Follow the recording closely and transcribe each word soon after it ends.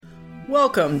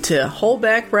Welcome to Whole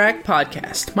Back Rack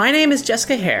Podcast. My name is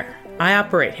Jessica Hare. I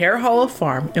operate Hare Hollow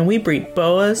Farm, and we breed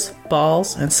boas,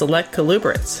 balls, and select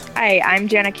colubrids. Hi, I'm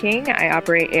Jana King. I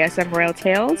operate ASM Royal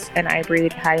Tails, and I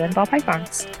breed high-end ball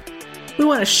pythons. We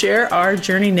want to share our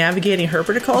journey navigating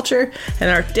herpetoculture and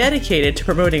are dedicated to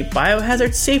promoting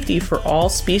biohazard safety for all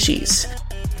species.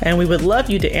 And we would love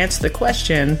you to answer the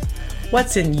question,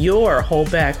 what's in your whole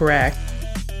back rack?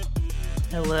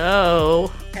 Hello.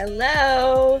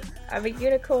 Hello. I'm a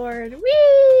unicorn.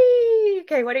 Whee!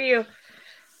 Okay, what are you?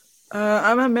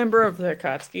 I'm a member of the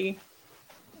Akatsuki.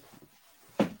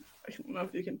 I don't know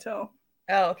if you can tell.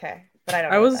 Oh, okay. But I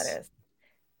don't know what that is.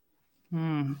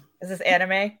 Is this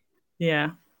anime? Yeah.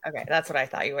 Okay, that's what I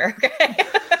thought you were. Okay.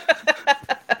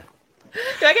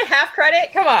 Do I get half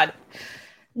credit? Come on.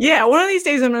 Yeah, one of these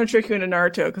days I'm going to trick you into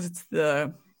Naruto because it's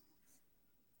the...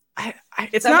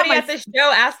 it's Somebody not at the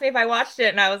show asked me if I watched it,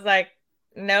 and I was like,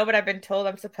 no, but I've been told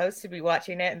I'm supposed to be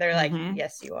watching it. And they're like,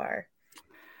 yes, you are.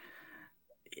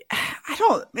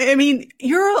 I mean,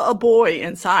 you're a boy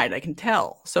inside, I can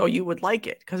tell. So you would like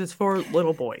it because it's for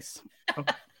little boys.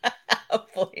 Okay. A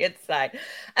boy inside.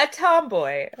 A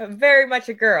tomboy. Very much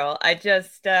a girl. I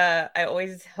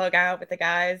always hung out with the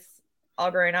guys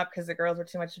all growing up because the girls were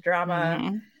too much drama.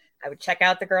 Mm-hmm. I would check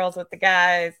out the girls with the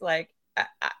guys. Like,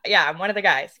 yeah, I'm one of the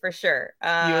guys for sure.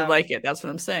 You would like it. That's what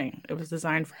I'm saying. It was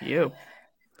designed for you.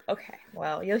 Okay,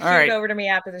 well, you'll shoot over to me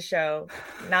after the show,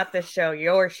 not this show,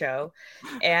 your show,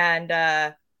 and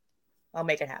I'll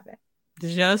make it happen. Did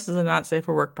you know this is a not safe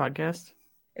for work podcast?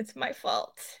 It's my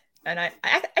fault, and I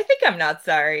think I'm not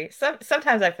sorry.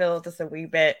 Sometimes I feel just a wee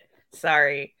bit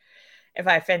sorry if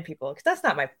I offend people because that's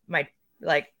not my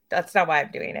that's not why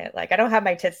I'm doing it. Like I don't have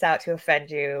my tits out to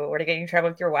offend you or to get you in trouble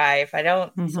with your wife. I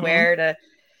don't swear to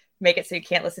make it so you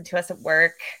can't listen to us at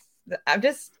work. I'm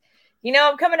just.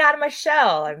 I'm coming out of my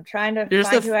shell. I'm trying to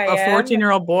find who I am. You're a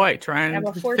 14-year-old boy trying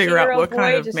to figure out what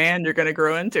kind of man you're going to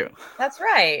grow into. That's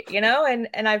right.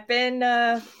 And I've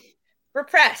been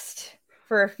repressed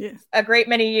for a great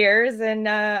many years. And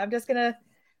I'm just going to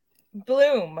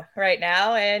bloom right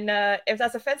now. And if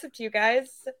that's offensive to you guys.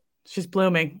 She's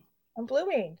blooming. I'm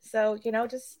blooming. So,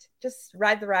 just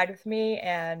ride the ride with me.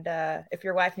 And if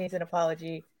your wife needs an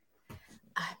apology,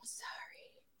 I'm sorry.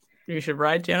 You should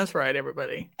ride Janice ride,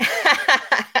 everybody.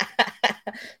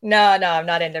 No, I'm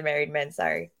not into married men.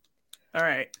 Sorry. All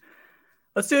right.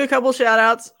 Let's do a couple shout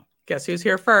outs. Guess who's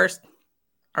here first?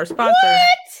 Our sponsor.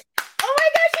 What? Oh my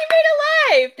gosh, he made a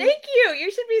live. Thank you.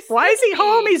 You should be sleeping. Why is he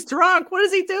home? He's drunk. What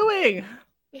is he doing?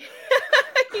 You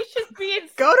should be in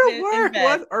Go to work.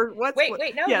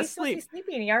 Wait, no, he's supposed to be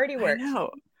sleeping. He already worked. I know.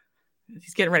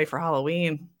 He's getting ready for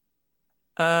Halloween.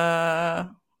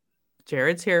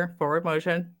 Jared's here. Forward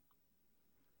motion.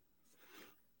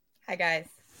 Hi, guys.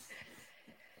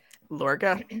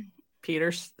 Lorga,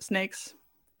 Peter Snakes,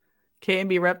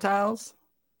 K&B Reptiles,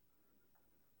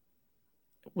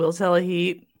 Will's Hella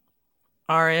Heat,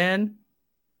 RN,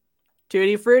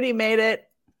 Tutti Frutti made it.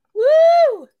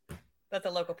 Woo! That's a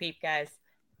local peep, guys.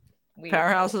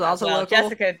 Powerhouse is also local.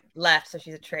 Jessica left, so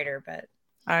she's a trader, but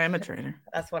I am a trader.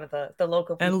 That's one of the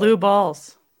local people. And Lou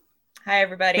Balls. Hi,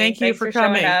 everybody. Thanks you for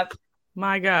coming. Showing up.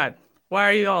 My God. Why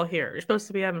are you all here? You're supposed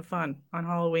to be having fun on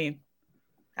Halloween.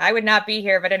 I would not be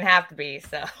here if I didn't have to be,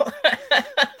 so.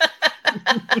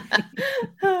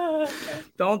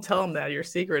 Don't tell them that. Your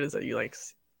secret is that you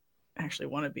actually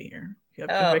want to be here. You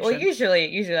have well,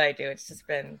 usually I do. It's just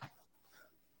been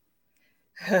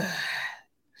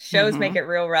shows make it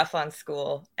real rough on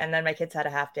school, and then my kids had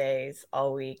a half days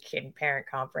all week in parent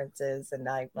conferences, and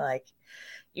I'm like,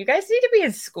 you guys need to be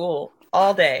in school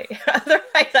all day,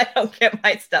 otherwise I don't get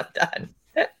my stuff done.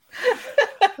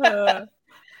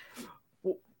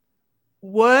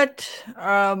 What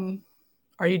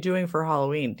are you doing for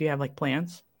Halloween? Do you have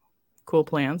plans? Cool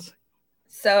plans?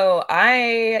 So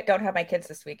I don't have my kids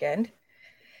this weekend.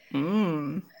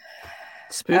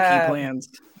 Spooky plans.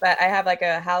 But I have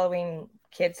a Halloween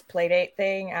kids play date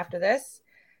thing after this.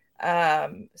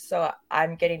 So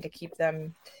I'm getting to keep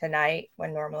them tonight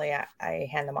when normally I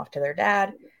hand them off to their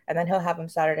dad. And then he'll have them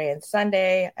Saturday and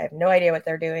Sunday. I have no idea what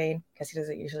they're doing because he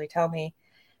doesn't usually tell me.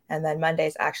 And then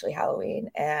Monday's actually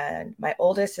Halloween. And my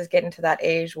oldest is getting to that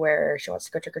age where she wants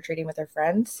to go trick-or-treating with her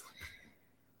friends,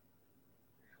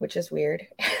 which is weird.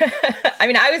 I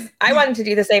mean, I wanted to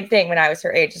do the same thing when I was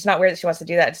her age. It's not weird that she wants to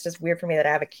do that. It's just weird for me that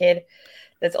I have a kid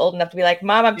that's old enough to be like,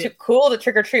 Mom, I'm too cool to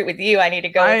trick-or-treat with you. I need to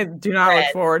go. I do not look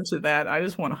forward to that. I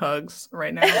just want hugs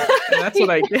right now. And that's what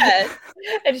I get.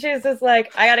 And she was just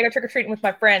like, I got to go trick-or-treating with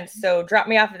my friends. So drop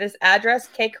me off at this address.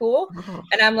 Okay, cool.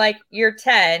 And I'm like, you're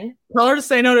 10. Tell her to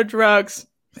say no to drugs.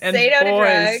 And say no to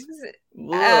drugs.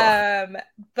 Ugh.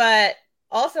 But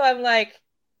also I'm like,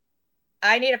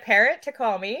 I need a parent to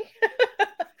call me.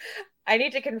 I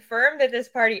need to confirm that this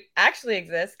party actually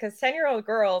exists because 10-year-old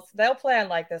girls, they'll plan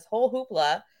like this whole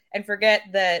hoopla and forget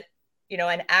that, an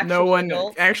No actual one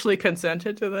adult. actually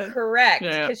consented to that. Correct.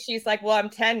 Yeah. Because she's like, well, I'm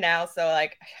 10 now. So,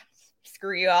 like,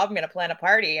 screw you. I'm going to plan a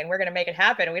party and we're going to make it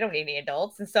happen. And we don't need any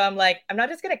adults. And so I'm like, I'm not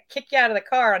just going to kick you out of the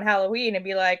car on Halloween and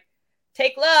be like,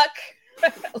 take luck.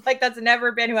 Like, that's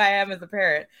never been who I am as a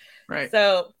parent. Right.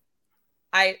 So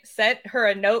I sent her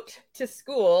a note to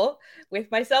school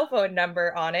with my cell phone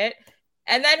number on it.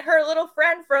 And then her little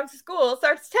friend from school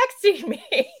starts texting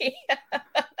me.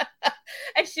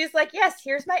 And she's like, yes,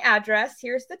 here's my address.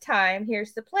 Here's the time.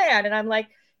 Here's the plan. And I'm like,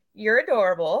 you're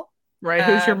adorable. Right.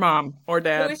 Who's your mom or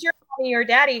dad? Who's your mommy or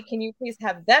daddy? Can you please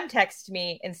have them text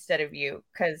me instead of you?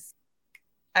 Because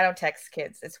I don't text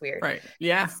kids. It's weird. Right.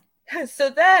 Yeah. So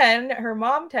then her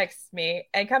mom texts me,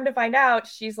 and come to find out,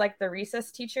 she's like the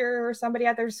recess teacher or somebody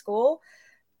at their school.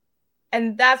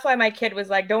 And that's why my kid was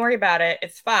like, don't worry about it.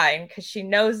 It's fine. Because she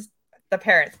knows the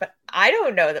parents, but I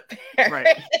don't know the parents.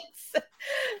 Right.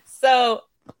 So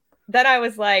then I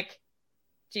was like,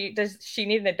 does she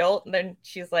need an adult? And then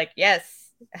she's like, yes.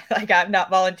 Like, I'm not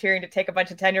volunteering to take a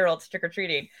bunch of 10-year-olds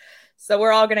trick-or-treating. So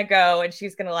we're all going to go, and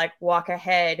she's going to like walk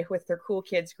ahead with her cool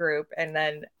kids group. And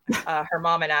then her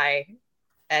mom and I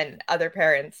and other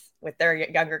parents with their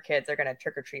younger kids are going to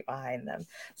trick-or-treat behind them.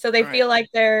 So they feel like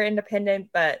they're independent,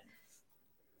 but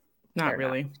not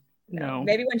really. Not. No.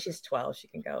 Maybe when she's 12, she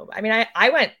can go. I mean, I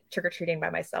went trick-or-treating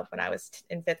by myself when I was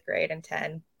in 5th grade and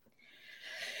 10.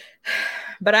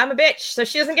 But I'm a bitch, so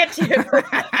she doesn't get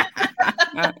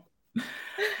to.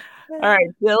 All right,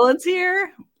 Dylan's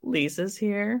here. Lisa's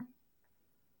here.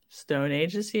 Stone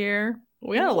Age is here.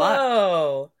 We got a lot.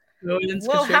 Whoa,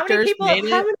 how many people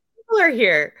are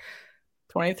here?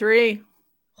 23.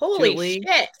 Holy Julie.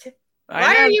 Shit.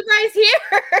 Why are you guys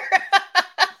here?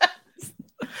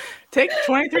 Take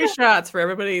 23 shots for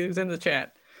everybody who's in the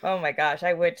chat. Oh my gosh,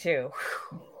 I would too.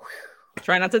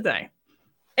 Try not to die.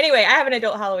 Anyway, I have an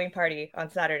adult Halloween party on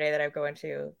Saturday that I'm going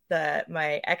to that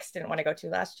my ex didn't want to go to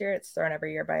last year. It's thrown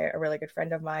every year by a really good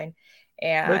friend of mine.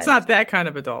 But it's not that kind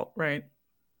of adult, right?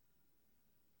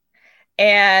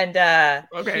 And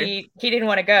he didn't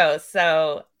want to go.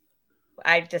 So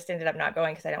I just ended up not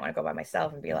going because I didn't want to go by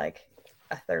myself and be like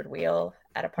a third wheel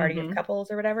at a party of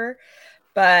couples or whatever.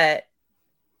 But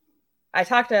I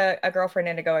talked a girlfriend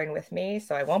into going with me,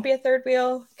 so I won't be a third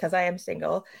wheel because I am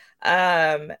single.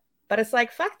 But it's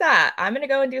like, fuck that. I'm going to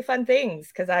go and do fun things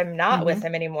because I'm not with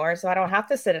him anymore. So I don't have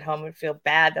to sit at home and feel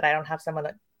bad that I don't have someone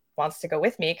that wants to go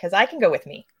with me because I can go with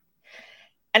me.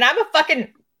 And I'm a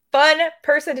fucking fun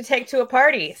person to take to a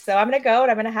party. So I'm going to go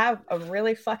and I'm going to have a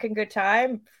really fucking good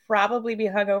time, probably be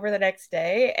hungover the next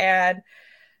day. And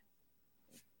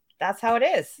that's how it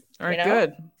is. All right,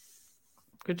 good.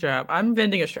 Good job. I'm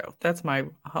vending a show. That's my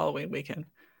Halloween weekend.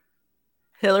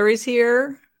 Hillary's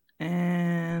here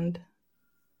and...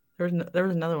 There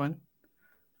was another one.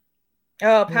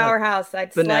 Oh, powerhouse.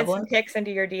 I'd slide some pics into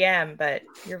your DM, but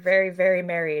you're very, very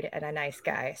married and a nice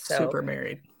guy. So super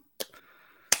married.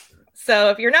 So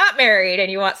if you're not married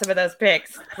and you want some of those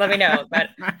pics, let me know. But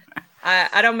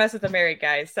I don't mess with the married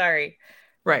guys. Sorry.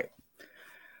 Right.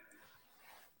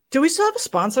 Do we still have a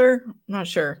sponsor? I'm not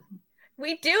sure.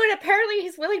 We do, and apparently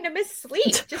he's willing to miss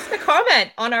sleep just to comment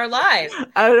on our live.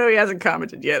 I don't know. He hasn't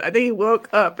commented yet. I think he woke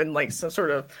up in like some sort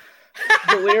of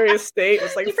delirious state. It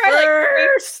was like, he probably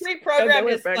reprogrammed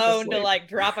his phone to like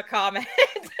drop a comment.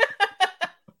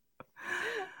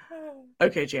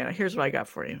 Okay, Jana, here's what I got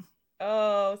for you.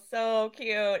 Oh, so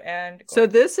cute. And so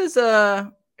this is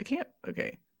a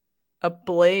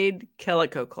Blade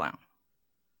Calico clown.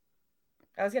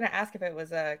 I was gonna ask if it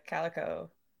was a calico,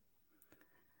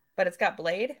 but it's got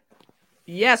Blade.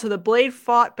 Yeah, so the Blade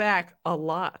fought back a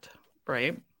lot,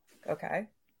 right? Okay.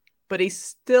 But he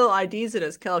still IDs it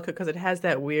as calico because it has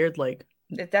that weird, like,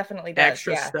 it definitely does.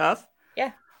 Extra stuff.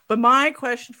 Yeah. But my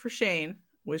question for Shane,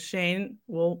 which Shane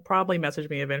will probably message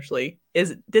me eventually,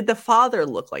 is did the father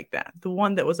look like that? The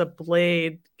one that was a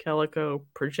Blade calico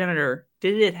progenitor,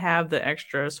 did it have the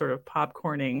extra sort of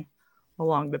popcorning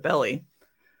along the belly?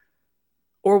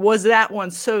 Or was that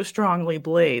one so strongly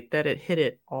Blade that it hit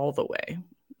it all the way?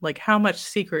 Like, how much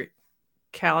secret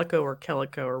calico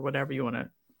or whatever you want to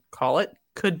call it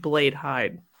could Blade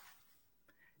hide?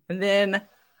 And then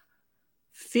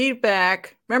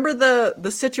feedback. Remember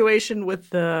the situation with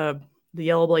the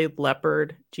yellow blade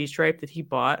leopard G-stripe that he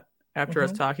bought after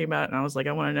us talking about it? And I was like,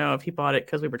 I want to know if he bought it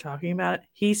because we were talking about it.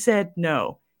 He said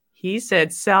no. He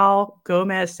said Sal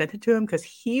Gomez sent it to him because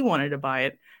he wanted to buy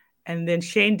it. And then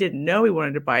Shane didn't know he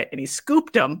wanted to buy it and he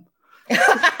scooped him.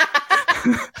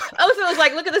 Oh, so it was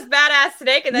like, look at this badass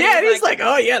snake, and then yeah, and he's like,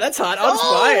 oh yeah, that's hot. I'll just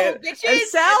buy it. Bitches. And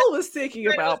Sal was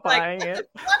thinking about buying it.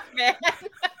 Fuck, man.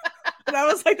 And I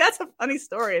was like, that's a funny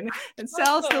story. And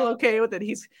Sal's still okay with it.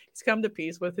 He's come to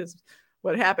peace with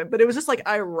what happened. But it was just like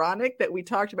ironic that we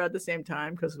talked about at the same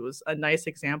time because it was a nice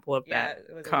example of that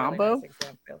it was combo. A really nice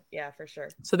example. Yeah, for sure.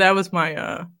 So that was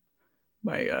my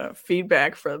my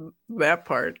feedback from that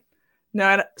part.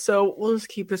 Now, so we'll just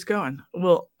keep this going.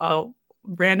 I'll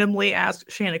randomly ask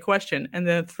Shane a question, and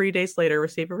then 3 days later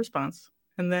receive a response.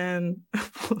 And then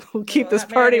we'll keep this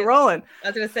party rolling. I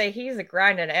was going to say, he's a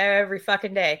grinding every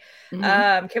fucking day.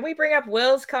 Mm-hmm. Can we bring up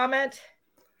Will's comment?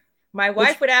 My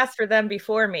wife would ask for them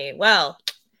before me. Well,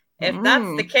 if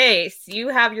that's the case, you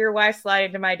have your wife slide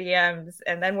into my DMs,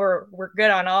 and then we're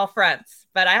good on all fronts.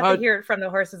 But I have to hear it from the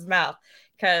horse's mouth.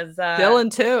 Because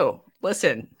Dylan, too.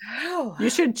 Listen, you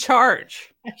should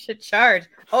charge. I should charge.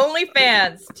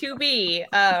 OnlyFans to be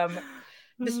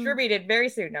distributed very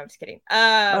soon. No, I'm just kidding.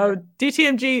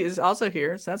 DTMG is also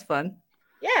here, so that's fun.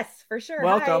 Yes, for sure.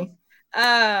 Welcome.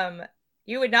 Hi.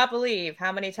 You would not believe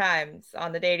how many times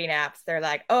on the dating apps they're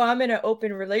like, oh, I'm in an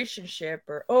open relationship,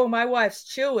 or oh, my wife's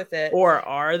chill with it. Or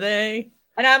are they?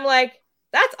 And I'm like,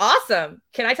 that's awesome.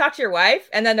 Can I talk to your wife?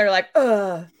 And then they're like,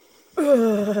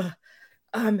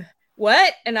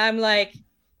 what? And I'm like,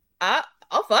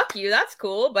 I'll fuck you. That's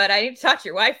cool, but I need to talk to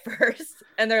your wife first.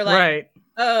 And they're like, right.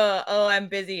 Oh, I'm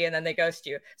busy. And then they ghost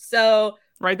you. So,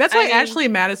 right. That's why Ashley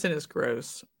Madison is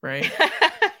gross, right?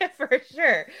 For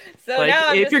sure. So like,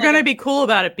 now if you're going to be cool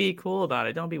about it, be cool about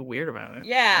it. Don't be weird about it.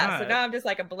 Yeah. God. So now I'm just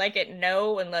like a blanket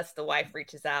no, unless the wife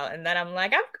reaches out. And then I'm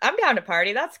like, I'm down to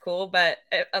party. That's cool. But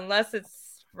unless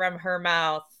it's from her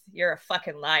mouth, you're a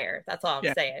fucking liar. That's all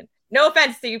I'm saying. No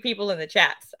offense to you people in the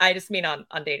chats. I just mean on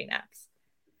dating apps.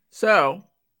 So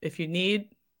if you need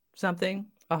something,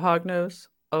 a hognose,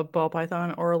 a ball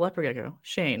python, or a leopard gecko,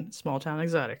 Shane, Small Town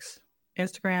Exotics.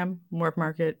 Instagram, Morph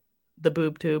Market, the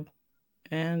Boob Tube.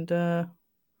 And where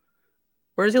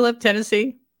does he live?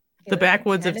 Tennessee? The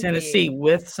backwoods of Tennessee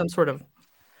with some sort of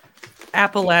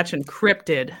Appalachian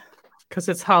cryptid. Because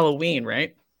it's Halloween,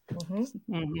 right?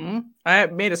 Mm-hmm. Mm-hmm. I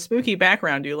made a spooky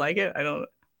background. Do you like it? I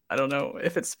don't know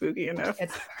if it's spooky enough.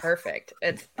 It's perfect.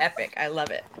 It's epic. I love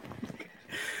it.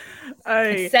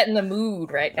 It's setting the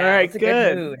mood right now. All right, it's a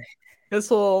good mood. This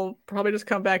will probably just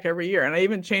come back every year. And I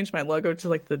even changed my logo to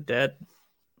like the dead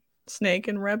snake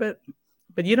and rabbit.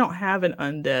 But you don't have an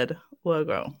undead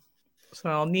logo. So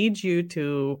I'll need you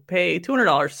to pay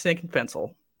 $200 Snake and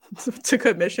Pencil to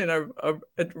commission a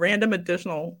random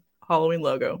additional Halloween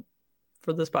logo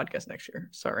for this podcast next year.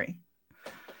 Sorry.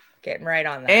 Getting right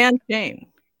on that. And Shane.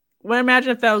 Well,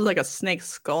 imagine if that was like a snake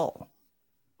skull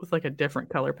with like a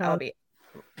different color palette. That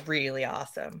would be really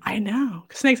awesome. I know.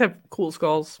 Snakes have cool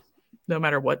skulls, no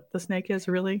matter what the snake is,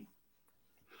 really.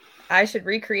 I should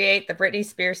recreate the Britney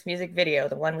Spears music video,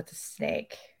 the one with the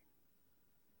snake.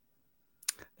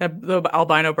 The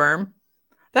albino berm.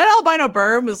 That albino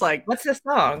berm was like... What's the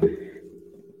song?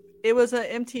 It was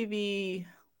an MTV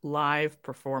live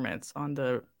performance on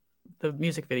the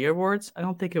music video awards. I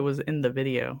don't think it was in the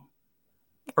video.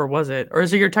 Or was it? Or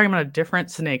is it you're talking about a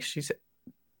different snake she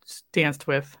danced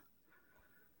with?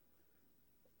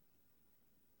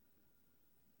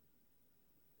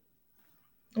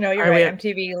 No, you're right.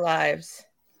 MTV Lives.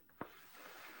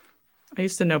 I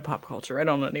used to know pop culture. I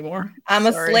don't know anymore. I'm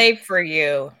a slave for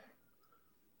you.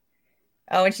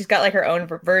 Oh, and she's got like her own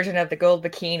version of the gold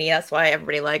bikini. That's why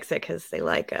everybody likes it, because they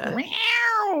like the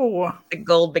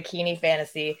gold bikini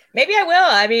fantasy. Maybe I will.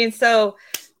 I mean, so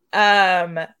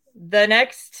the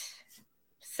next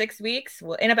 6 weeks,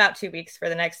 well, in about 2 weeks, for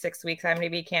the next 6 weeks, I'm going to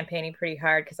be campaigning pretty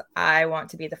hard because I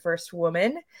want to be the first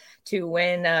woman to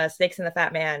win Snakes and the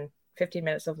Fat Man 15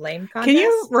 Minutes of Lame contest. Can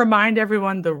you remind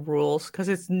everyone the rules? Because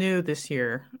it's new this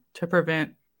year to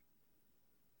prevent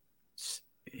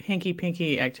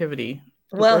hinky-pinky activity.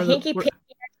 Well, hinky-pinky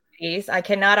activities, I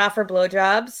cannot offer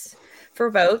blowjobs for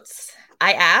votes.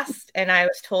 I asked, and I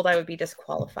was told I would be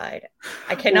disqualified.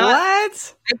 I cannot.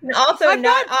 What? I can also offer.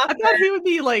 I thought he would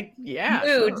be like,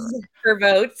 nudes for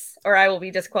votes, or I will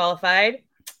be disqualified.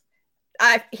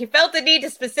 He felt the need to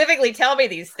specifically tell me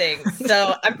these things,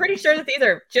 so I'm pretty sure that these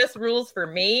are just rules for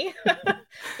me.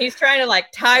 He's trying to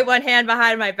like tie one hand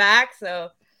behind my back, so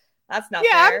that's not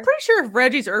fair. I'm pretty sure if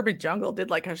Reggie's Urban Jungle did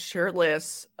like a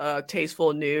shirtless,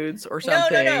 tasteful nudes or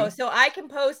something. No. So I can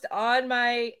post on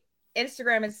my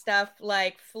Instagram and stuff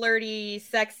like flirty,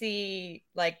 sexy,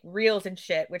 like reels and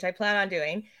shit, which I plan on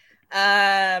doing.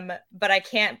 But I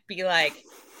can't be like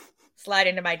slide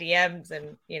into my DMs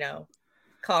and,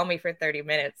 call me for 30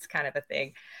 minutes kind of a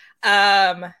thing.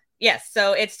 Yes.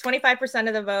 So it's 25%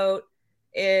 of the vote.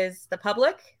 is the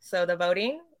public, so the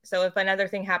voting. So if another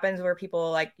thing happens where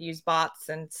people like use bots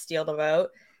and steal the vote,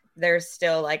 there's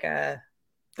still like a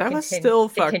that was still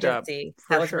fucked up. That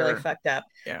was really fucked up.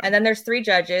 Yeah. And then there's 3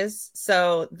 judges.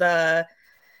 So the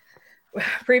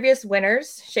previous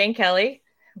winners, Shane Kelly,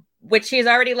 which he's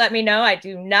already let me know I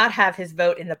do not have his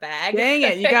vote in the bag. Dang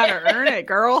it, you gotta earn it,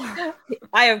 girl.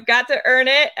 I have got to earn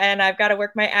it, and I've got to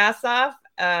work my ass off.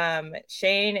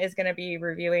 Shane is going to be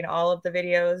reviewing all of the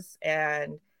videos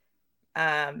and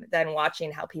then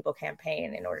watching how people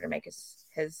campaign in order to make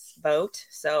his vote.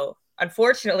 So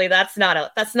unfortunately, that's not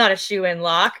a shoe-in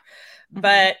lock. Mm-hmm.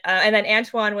 But and then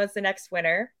Antoine was the next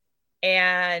winner,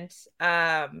 and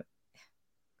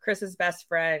Chris's best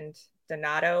friend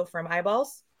Donato from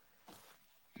Eyeballs.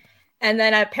 And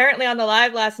then apparently on the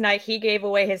live last night, he gave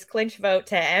away his clinch vote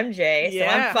to MJ. So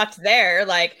I'm fucked there.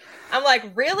 Like, I'm like,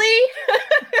 really?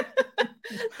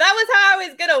 That was how I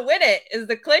was going to win it, is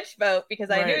the clinch vote, because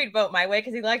I knew he'd vote my way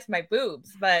because he likes my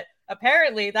boobs. But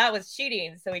apparently that was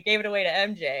cheating. So he gave it away to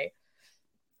MJ.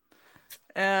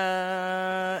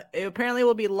 It apparently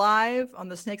will be live on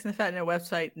the Snakes and the Fat Internet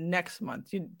website next month.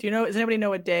 Do you know? Does anybody know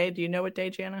what day? Do you know what day,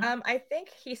 Jana? I think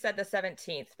he said the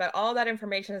 17th, but all that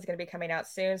information is going to be coming out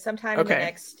soon. Sometime in the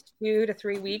next 2 to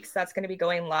 3 weeks, that's going to be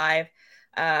going live.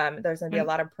 There's going to be a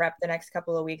lot of prep the next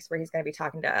couple of weeks where he's going to be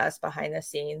talking to us behind the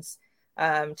scenes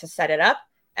to set it up.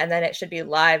 And then it should be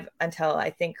live until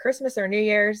I think Christmas or New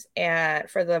Year's and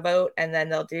for the vote. And then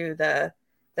they'll do the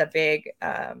big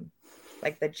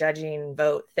like the judging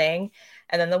vote thing.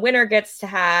 And then the winner gets to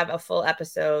have a full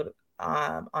episode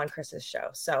on Chris's show.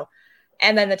 So,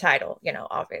 and then the title,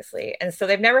 obviously. And so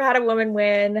they've never had a woman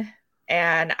win.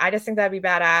 And I just think that'd be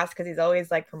badass because he's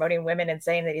always like promoting women and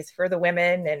saying that he's for the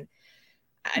women. And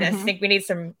I just think we need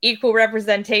some equal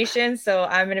representation. So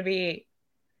I'm going to be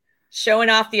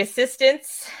showing off the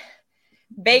assistants,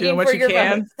 begging for your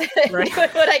votes, doing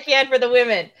what I can for the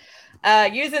women,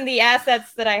 using the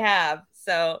assets that I have.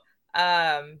 So,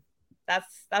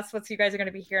 that's what you guys are going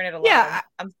to be hearing it a lot. Yeah,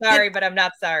 I'm sorry, but I'm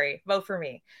not sorry. Vote for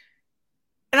me.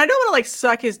 And I don't want to like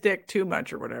suck his dick too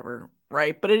much or whatever,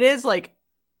 right? But it is like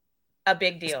a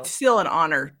big deal. It's still an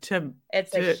honor to.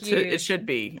 It's a huge. It should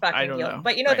be. I don't know.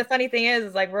 But the funny thing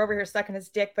is like we're over here sucking his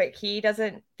dick, but he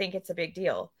doesn't think it's a big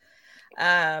deal.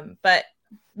 But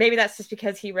maybe that's just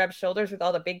because he rubs shoulders with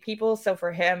all the big people. So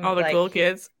for him, all the cool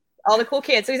kids. All the cool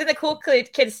kids. So he's at the cool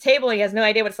kids table. And he has no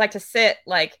idea what it's like to sit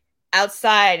like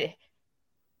outside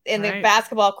in the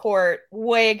basketball court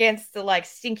way against the like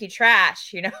stinky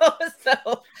trash,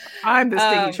 So I'm the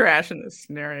stinky trash in this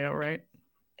scenario, right?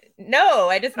 No,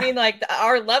 I just mean like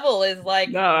our level is like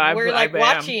we're like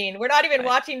watching. We're not even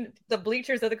watching the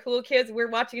bleachers of the cool kids. We're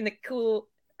watching the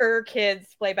cooler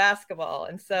kids play basketball.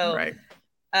 And so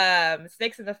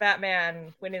Snakes and the Fat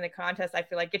Man winning the contest, I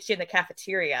feel like gets you in the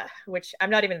cafeteria, which I'm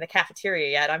not even in the cafeteria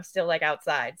yet. I'm still like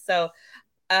outside. So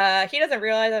he doesn't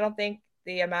realize, I don't think,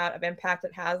 the amount of impact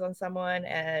it has on someone.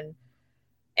 And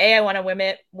I want to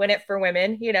win it for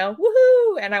women,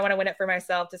 woohoo! And I want to win it for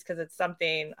myself just because it's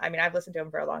something. I mean, I've listened to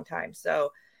him for a long time,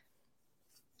 so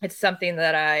it's something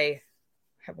that I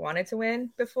have wanted to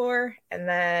win before. And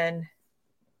then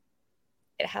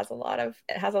it has a lot of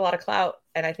clout,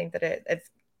 and I think that it's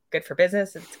good for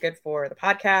business. It's good for the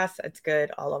podcast. It's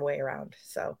good all the way around.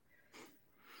 So.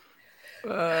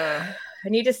 I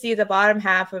need to see the bottom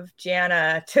half of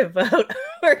Jana to vote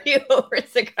for you over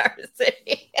Cigar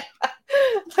City.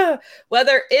 Well,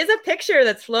 there is a picture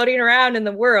that's floating around in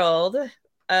the world.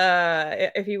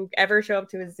 If you ever show up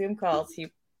to his Zoom calls,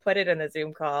 he put it in a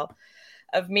Zoom call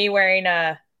of me wearing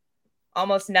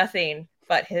almost nothing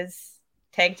but his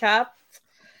tank top.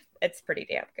 It's pretty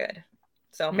damn good.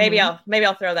 So maybe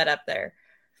I'll throw that up there.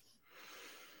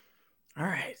 All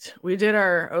right. We did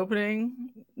our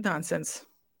opening nonsense.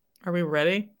 Are we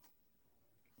ready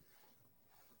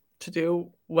to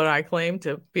do what I claim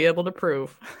to be able to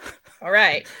prove? All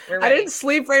right. We're ready. I didn't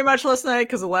sleep very much last night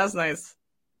because of last night's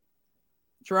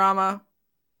drama,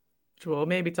 which we'll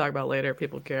maybe talk about later if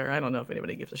people care. I don't know if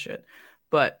anybody gives a shit.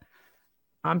 But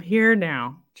I'm here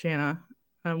now, Jana.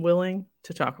 I'm willing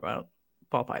to talk about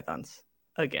ball pythons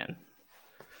again.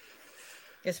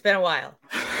 It's been a while.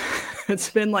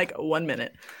 It's been like 1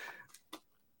 minute.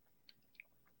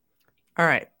 All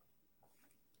right.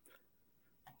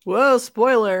 Whoa,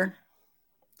 spoiler.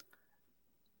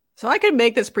 So I could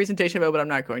make this presentation about, but I'm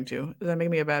not going to. Does that make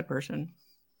me a bad person?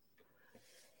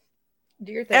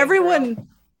 Do your thing,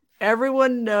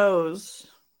 everyone knows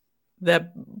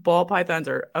that ball pythons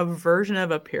are a version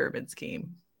of a pyramid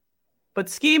scheme. But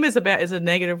scheme is a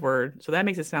negative word, so that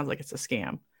makes it sound like it's a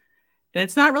scam. And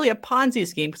it's not really a Ponzi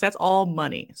scheme because that's all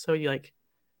money. So you like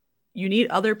you need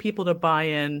other people to buy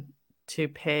in to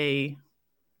pay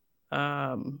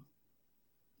the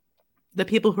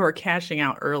people who are cashing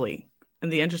out early,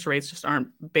 and the interest rates just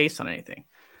aren't based on anything.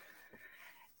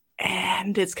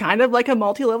 And it's kind of like a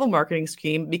multi-level marketing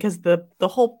scheme, because the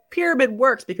whole pyramid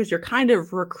works because you're kind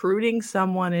of recruiting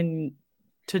someone in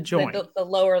to join the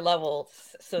lower levels,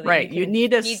 so that right. You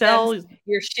need to sell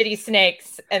your shitty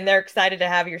snakes, and they're excited to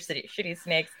have your shitty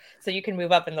snakes, so you can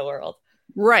move up in the world.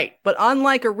 Right. But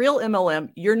unlike a real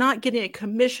MLM, you're not getting a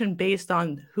commission based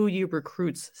on who you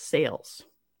recruit's sales.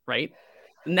 Right.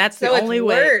 And that's the only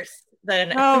way. Worse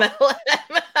than an MLM.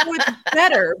 It's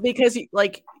better, because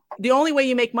like the only way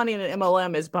you make money in an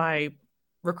MLM is by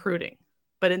recruiting.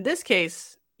 But in this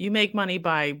case, you make money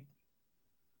by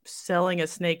selling a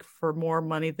snake for more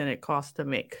money than it costs to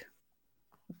make.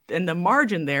 And the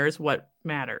margin there is what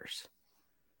matters.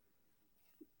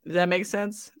 Does that make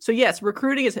sense? So yes,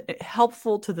 recruiting is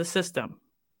helpful to the system,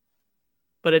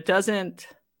 but it doesn't,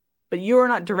 but you are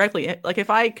not directly, like if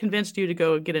I convinced you to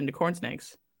go get into corn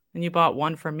snakes and you bought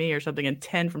one from me or something and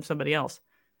 10 from somebody else,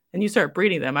 and you start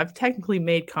breeding them, I've technically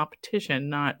made competition,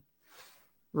 not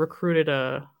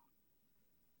recruited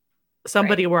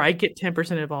somebody where I get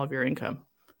 10% of all of your income.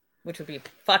 Which would be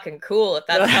fucking cool if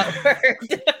that's how it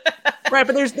worked. Right,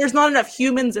 but there's not enough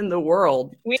humans in the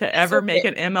world to ever make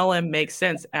an MLM make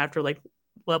sense after like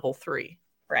level 3.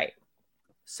 Right.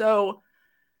 So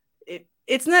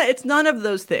it's none of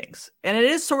those things. And it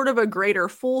is sort of a greater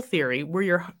fool theory, where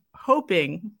you're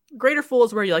hoping greater fool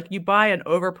is where you buy an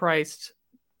overpriced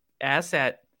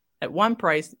asset at one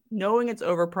price, knowing it's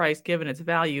overpriced given its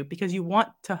value, because you want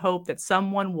to hope that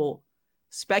someone will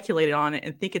speculate on it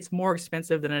and think it's more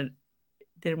expensive than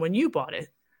when you bought it.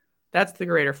 That's the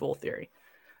greater fool theory.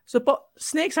 So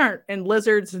snakes and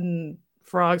lizards and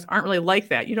frogs aren't really like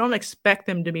that. You don't expect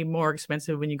them to be more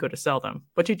expensive when you go to sell them,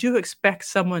 but you do expect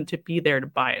someone to be there to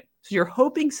buy it. So you're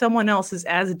hoping someone else is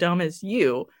as dumb as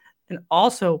you and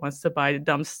also wants to buy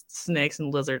dumb snakes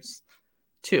and lizards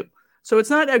too. So it's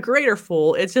not a greater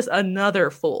fool. It's just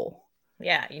another fool.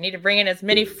 Yeah. You need to bring in as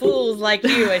many fools like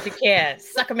you as you can.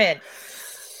 Suck them in.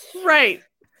 Right.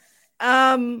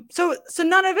 So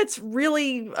none of it's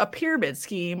really a pyramid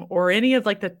scheme or any of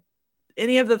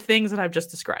the things that I've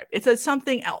just described. It's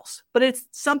something else, but it's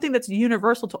something that's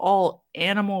universal to all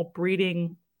animal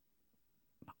breeding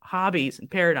hobbies and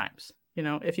paradigms.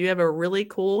 If you have a really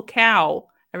cool cow,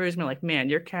 everybody's gonna be like, man,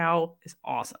 your cow is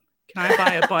awesome. Can I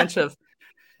buy a bunch of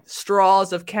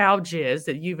straws of cow jizz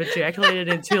that you've ejaculated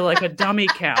into like a dummy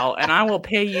cow, and I will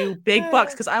pay you big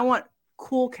bucks because I want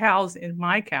cool cows in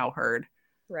my cow herd.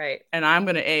 Right. And I'm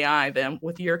going to AI them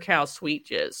with your cow's sweet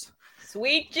jizz.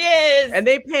 Sweet jizz. And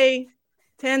they pay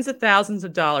tens of thousands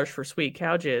of dollars for sweet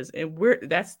cow jizz.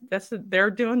 And they're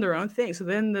doing their own thing. So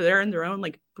then they're in their own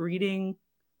like breeding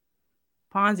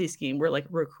Ponzi scheme. We're like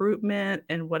recruitment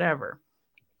and whatever.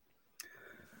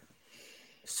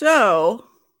 So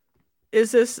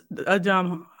is this a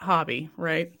dumb hobby,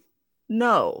 right?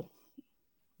 No.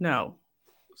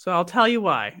 So I'll tell you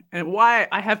why, and why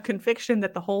I have conviction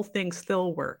that the whole thing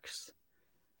still works.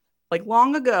 Like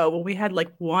long ago, when we had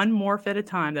like one morph at a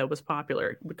time that was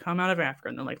popular, it would come out of Africa,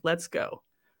 and they're like, "Let's go."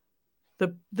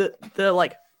 The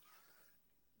like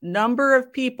number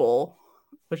of people,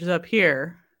 which is up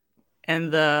here,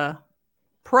 and the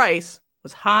price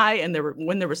was high, and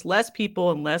when there was less people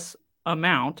and less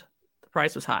amount, the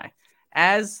price was high.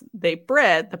 As they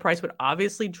bred, the price would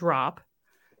obviously drop,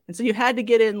 and so you had to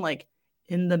get in like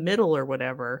in the middle or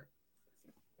whatever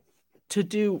to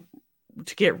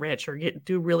get rich or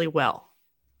do really well.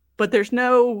 But there's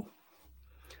no,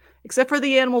 except for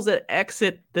the animals that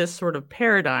exit this sort of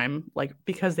paradigm, like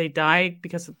because they die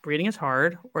because breeding is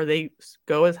hard, or they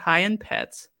go as high-end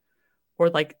pets, or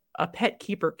like a pet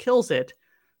keeper kills it,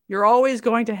 you're always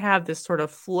going to have this sort of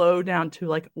flow down to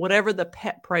like whatever the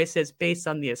pet price is based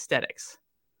on the aesthetics.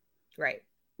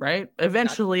 Right?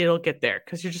 Eventually it'll get there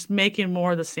because you're just making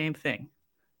more of the same thing.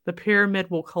 The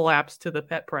pyramid will collapse to the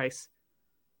pet price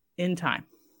in time.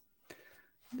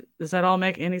 Does that all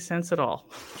make any sense at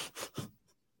all?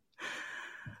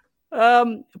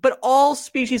 But all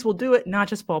species will do it, not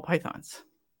just ball pythons.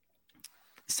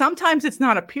 Sometimes it's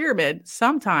not a pyramid.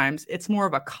 Sometimes it's more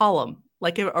of a column.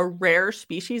 Like a rare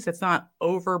species that's not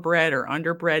overbred or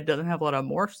underbred, doesn't have a lot of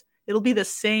morphs, it'll be the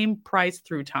same price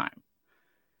through time.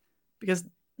 Because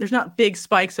there's not big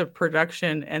spikes of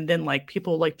production and then like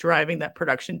people like driving that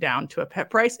production down to a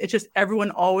pet price. It's just everyone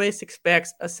always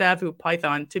expects a Savu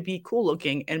python to be cool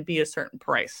looking and be a certain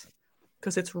price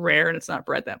because it's rare and it's not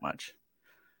bred that much.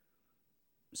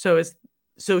 So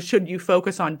should you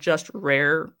focus on just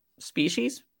rare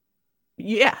species?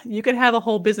 Yeah, you could have a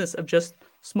whole business of just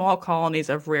small colonies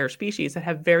of rare species that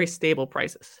have very stable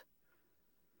prices.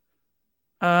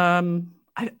 In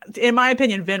my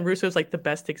opinion, Vin Russo is like the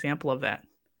best example of that.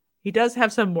 He does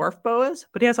have some morph boas,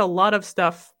 but he has a lot of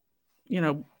stuff,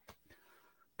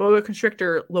 boa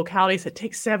constrictor localities that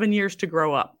take 7 years to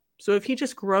grow up. So if he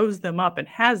just grows them up and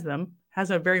has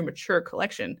a very mature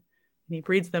collection, and he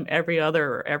breeds them every other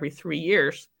or every 3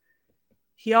 years,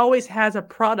 he always has a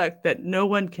product that no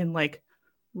one can like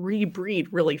rebreed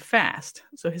really fast.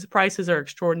 So his prices are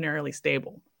extraordinarily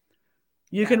stable.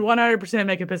 You can 100%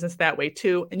 make a business that way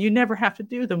too, and you never have to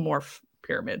do the morph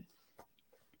pyramid.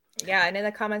 Yeah, and in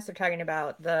the comments they're talking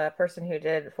about the person who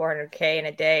did 400K in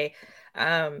a day.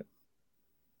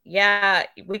 Yeah,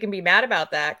 we can be mad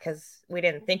about that because we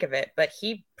didn't think of it, but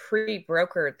he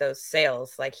pre-brokered those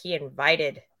sales. Like he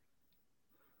invited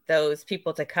those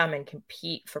people to come and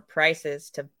compete for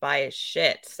prices to buy his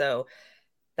shit. So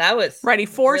that was right. He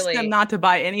forced them not to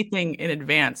buy anything in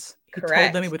advance. He correct.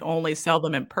 told them he would only sell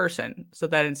them in person. So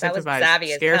that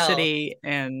incentivized scarcity.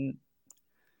 And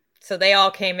so they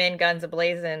all came in guns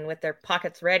a-blazing with their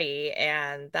pockets ready.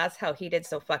 And that's how he did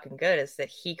so fucking good, is that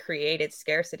he created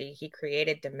scarcity, he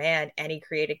created demand, and he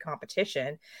created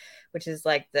competition, which is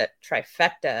like the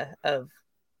trifecta of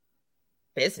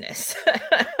business.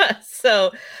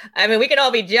 So, I mean, we can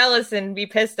all be jealous and be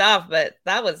pissed off, but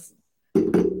that was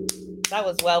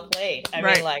well played. I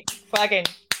mean, like, fucking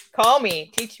call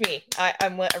me, teach me.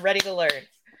 I'm ready to learn.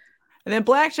 And then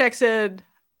Blackjack said,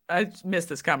 I missed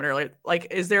this comment earlier, like,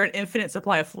 is there an infinite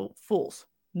supply of fools?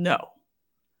 No.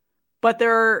 But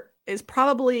there is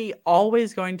probably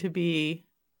always going to be...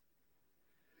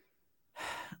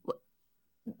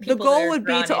 The goal would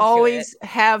be to always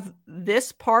have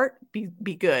this part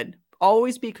be good.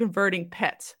 Always be converting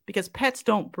pets, because pets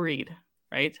don't breed,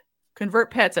 right?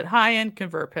 Convert pets at high end,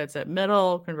 convert pets at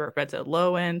middle, convert pets at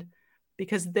low end,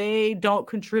 because they don't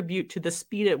contribute to the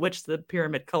speed at which the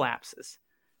pyramid collapses.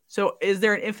 So is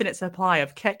there an infinite supply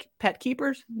of pet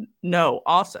keepers? No,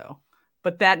 also.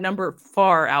 But that number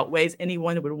far outweighs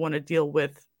anyone who would want to deal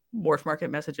with morph market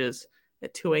messages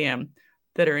at 2 a.m.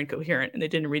 that are incoherent and they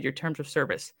didn't read your terms of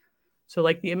service. So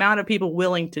like the amount of people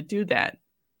willing to do that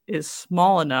is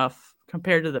small enough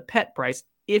compared to the pet price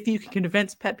if you can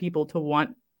convince pet people to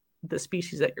want the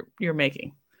species that you're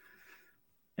making,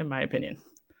 in my opinion.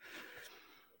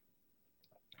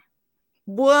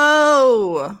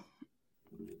 Whoa!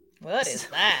 What is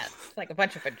that? It's like a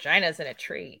bunch of vaginas in a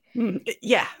tree.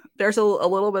 Yeah, there's a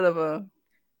little bit of a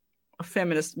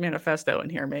feminist manifesto in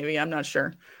here, maybe. I'm not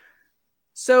sure.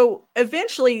 So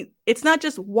eventually, it's not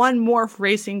just one morph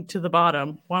racing to the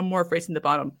bottom,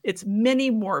 It's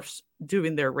many morphs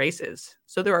doing their races.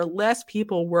 So there are less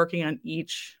people working on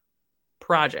each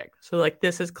project. So like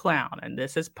this is clown, and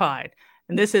this is pied,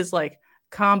 and this is like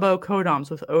combo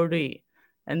codoms with OD,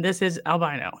 and this is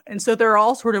albino. And so they're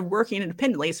all sort of working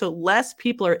independently. So less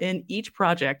people are in each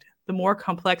project, the more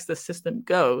complex the system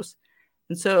goes.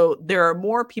 And so there are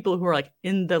more people who are like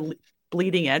in the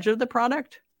bleeding edge of the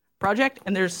project,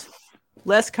 and there's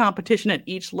less competition at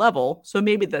each level. So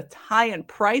maybe the high-end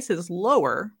price is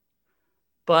lower,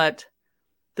 but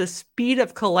the speed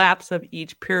of collapse of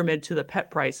each pyramid to the pet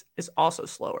price is also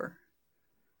slower.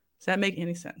 Does that make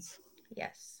any sense?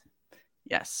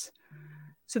 Yes.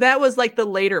 So that was like the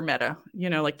later meta,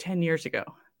 like 10 years ago.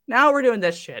 Now we're doing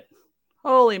this shit.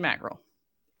 Holy mackerel.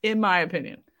 In my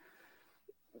opinion.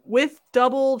 With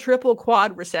double, triple,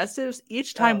 quad recessives,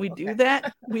 each time we do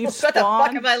that, we've spawned...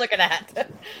 What the fuck am I looking at?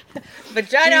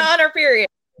 Vagina on her period.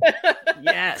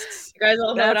 Yes. You guys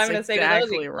all know what I'm going to say to those.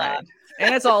 Exactly right.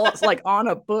 And it's like on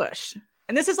a bush.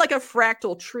 And this is like a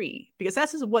fractal tree, because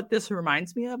that's what this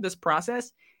reminds me of, this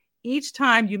process. Each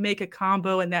time you make a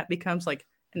combo and that becomes like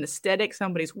an aesthetic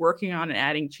somebody's working on and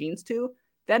adding genes to,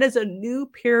 that is a new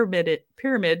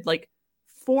pyramid like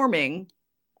forming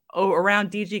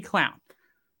around DG Clown.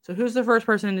 So who's the first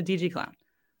person in the DG Clown?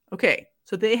 Okay,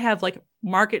 so they have like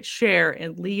market share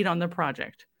and lead on the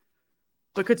project.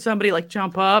 But could somebody like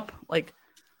jump up, like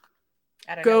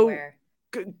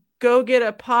go get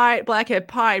a blackhead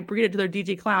pie, breed it to their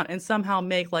DG Clown, and somehow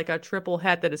make like a triple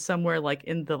het that is somewhere like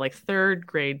in the like 3rd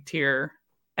grade tier,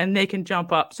 and they can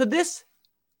jump up. So this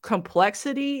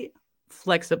complexity,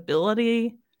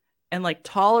 flexibility, and like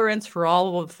tolerance for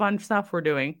all of the fun stuff we're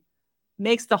doing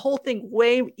makes the whole thing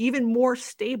even more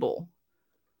stable.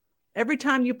 Every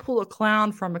time you pull a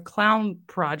clown from a clown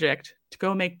project to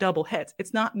go make double hets,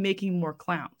 it's not making more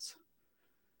clowns.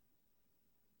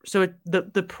 So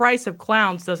the price of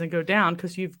clowns doesn't go down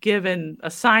because you've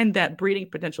assigned that breeding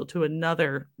potential to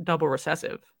another double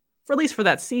recessive, for at least for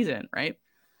that season, right?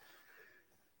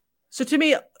 So to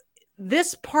me,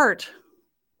 this part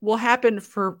will happen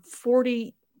for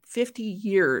 40, 50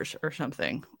 years or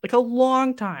something. Like a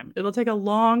long time. It'll take a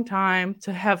long time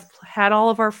to have had all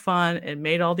of our fun and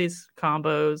made all these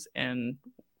combos and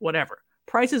whatever.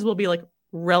 Prices will be like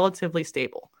relatively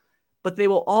stable, but they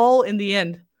will all in the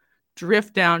end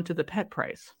drift down to the pet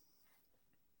price.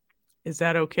 Is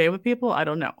that okay with people? I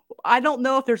don't know. I don't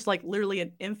know if there's like literally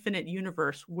an infinite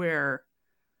universe where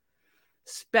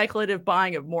speculative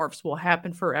buying of morphs will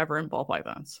happen forever in ball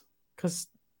pythons, because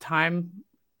time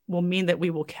will mean that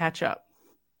we will catch up.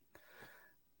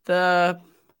 It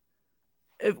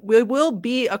will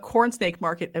be a corn snake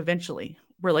market eventually,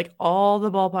 where like all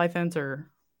the ball pythons are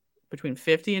between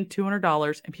 $50 and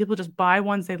 $200, and people just buy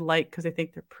ones they like because they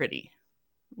think they're pretty,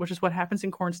 which is what happens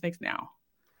in corn snakes now.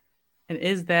 And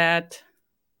is that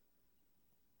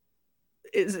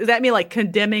me like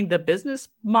condemning the business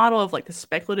model of like the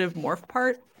speculative morph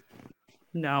part?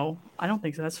 No, I don't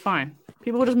think so. That's fine.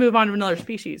 People will just move on to another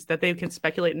species that they can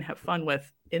speculate and have fun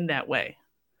with in that way.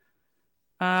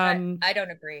 I don't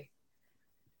agree.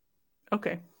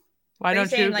 Okay. Why Are don't you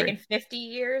saying you agree? Like in 50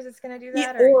 years it's going to do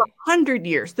that? Or 100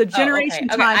 years. The generation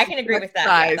okay. time I can agree with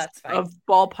that. Yeah, that's fine. Of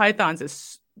ball pythons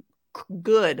is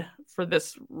good for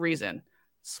this reason.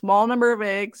 Small number of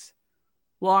eggs,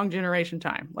 long generation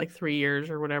time, like 3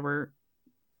 years or whatever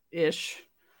ish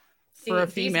for a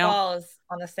female. Ball is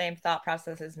on the same thought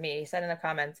process as me. He said in the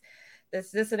comments,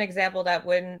 this is an example that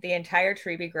wouldn't the entire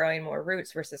tree be growing more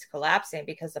roots versus collapsing,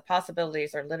 because the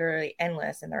possibilities are literally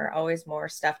endless and there are always more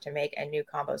stuff to make and new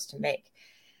combos to make.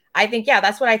 I think, yeah,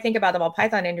 that's what I think about the ball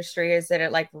python industry, is that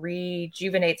it like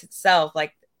rejuvenates itself.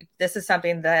 Like this is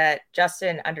something that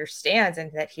Justin understands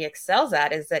and that he excels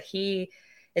at, is that he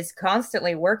is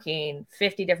constantly working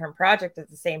 50 different projects at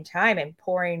the same time and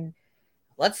pouring,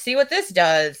 let's see what this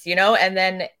does, and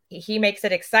then he makes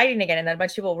it exciting again. And then a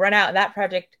bunch of people run out and that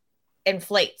project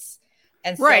inflates.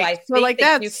 And so I think like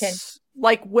that you can,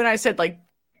 like when I said like,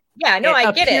 yeah, no,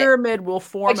 I get it. A pyramid will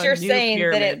form but you're saying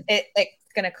pyramid. That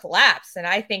it's going to collapse. And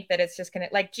I think that it's just going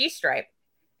to, like G-Stripe,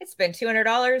 it's been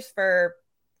 $200 for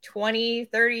 20,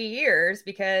 30 years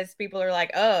because people are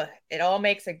like, oh, it all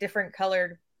makes a different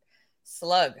colored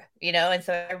slug, and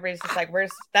so everybody's just like,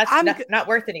 that's not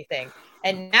worth anything.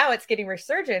 And now it's getting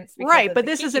resurgence, right? But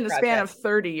this is in a span of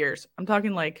 30 years. I'm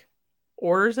talking like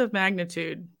orders of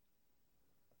magnitude.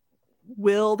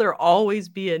 Will there always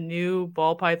be a new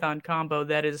ball python combo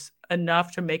that is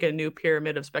enough to make a new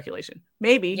pyramid of speculation?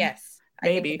 Maybe. Yes,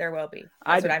 maybe. I think there will be.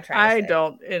 That's what I'm trying to say. I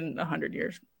don't in 100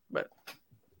 years, but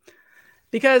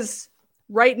because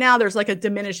right now there's like a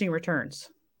diminishing returns.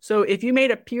 So if you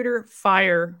made a pewter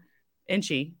fire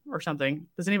inchy or something,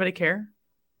 does anybody care?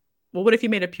 Well, what if you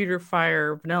made a pewter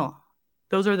fire vanilla?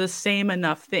 Those are the same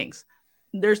enough things.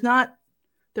 There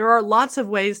are lots of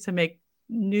ways to make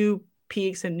new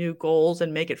peaks and new goals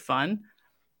and make it fun.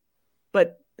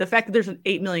 But the fact that there's an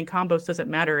 8 million combos doesn't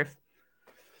matter if,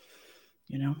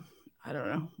 I don't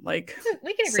know, like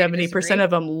 70% of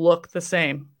them look the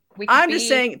same. I'm just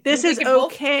saying this is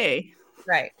okay.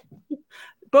 Right.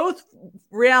 Both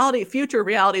future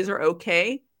realities are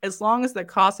okay, as long as the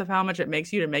cost of how much it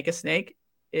makes you to make a snake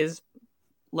is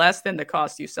less than the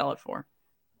cost you sell it for.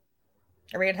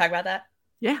 Are we going to talk about that?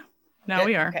 Yeah. No,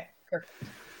 we are. Okay. Perfect.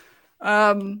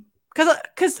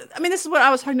 Because I mean, this is what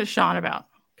I was talking to Sean about.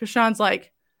 Because Sean's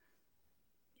like,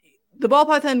 the ball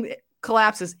python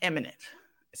collapse is imminent.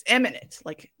 It's imminent,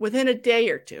 like within a day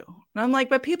or two. And I'm like,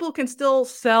 but people can still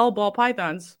sell ball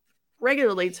pythons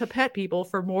regularly to pet people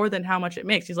for more than how much it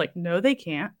makes. He's like, no, they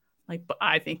can't. Like, but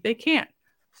I think they can't.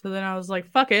 So then I was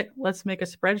like, fuck it. Let's make a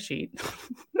spreadsheet,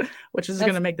 which is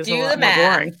going to make this a lot more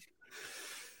boring.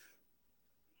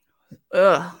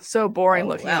 Ugh, so boring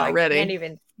looking already. I can't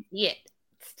even see it.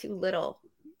 It's too little.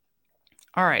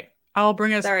 All right. I'll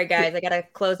bring us. Sorry, guys. I got to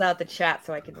close out the chat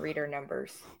so I can read our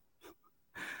numbers.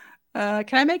 Can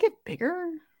I make it bigger?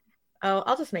 Oh,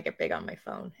 I'll just make it big on my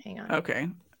phone. Hang on. Okay.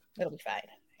 It'll be fine.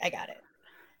 I got it.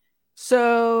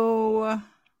 So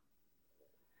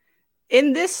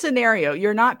in this scenario,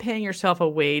 you're not paying yourself a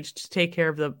wage to take care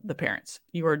of the parents.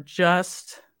 You are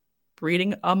just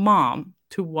breeding a mom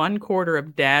to 1/4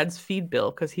 of dad's feed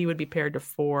bill because he would be paired to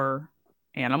 4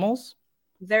 animals.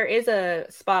 There is a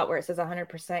spot where it says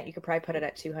 100%. You could probably put it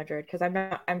at 200 because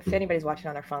if anybody's watching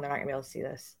on their phone, they're not going to be able to see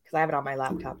this because I have it on my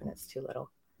laptop and it's too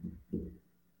little.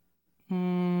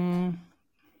 Nope.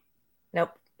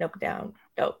 Down.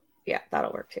 Nope. Yeah,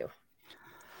 that'll work too.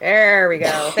 There we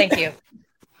go. Thank you.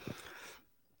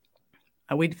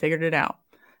 We figured it out.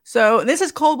 So this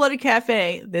is Cold Blooded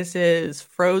Cafe. This is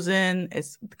frozen.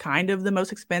 It's kind of the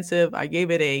most expensive. I gave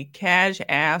it a cash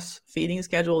ass feeding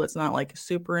schedule. It's not like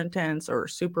super intense or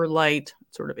super light,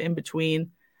 sort of in between.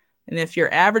 And if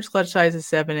your average clutch size is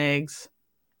 7 eggs,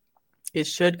 it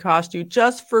should cost you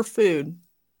just for food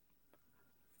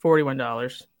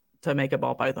 $41 to make a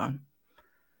ball python.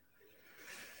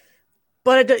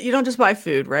 But you don't just buy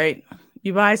food, right?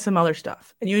 You buy some other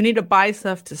stuff. And you need to buy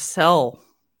stuff to sell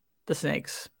the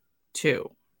snakes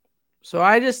too. So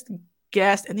I just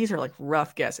guessed, and these are like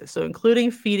rough guesses. So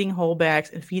including feeding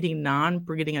wholebacks and feeding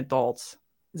non-breeding adults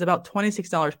is about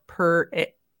 $26 per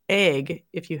egg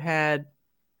if you had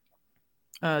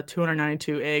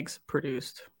 292 eggs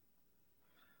produced.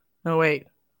 No, wait.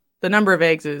 The number of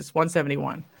eggs is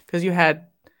 171 because you had,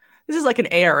 this is like an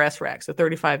ARS rack. So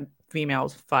 35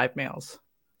 females, 5 males,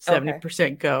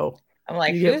 70% go. I'm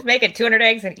like, who's making 200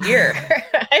 eggs a year?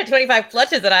 I had 25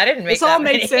 clutches and I didn't make. This all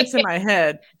made sense in my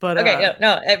head, but okay,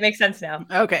 no, it makes sense now.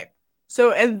 Okay,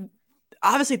 so and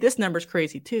obviously this number is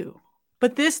crazy too,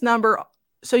 but this number,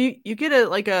 so you get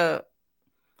a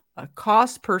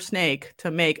cost per snake to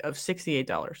make of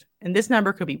 $68, and this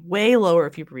number could be way lower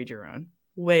if you breed your own,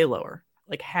 way lower,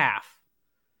 like half.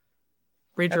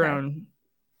 Breed your own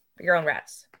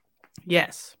rats.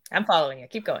 Yes, I'm following you.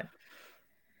 Keep going.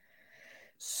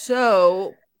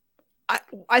 So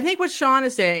I think what Sean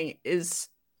is saying is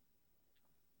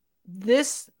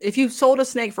this: if you sold a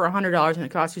snake for $100 and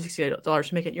it costs you $68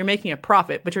 to make it, you're making a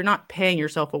profit, but you're not paying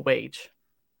yourself a wage.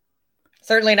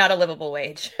 Certainly not a livable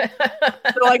wage.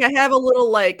 So like I have a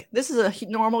little, like, this is a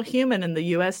normal human in the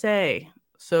USA.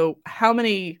 So how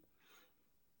many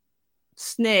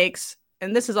snakes,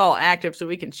 and this is all active so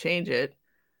we can change it.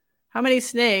 How many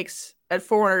snakes at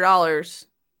 $400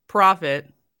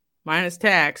 profit minus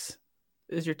tax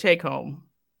is your take home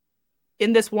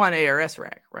in this one ARS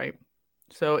rack, right?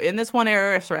 So in this one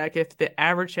ARS rack, if the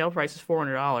average sale price is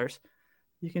 $400,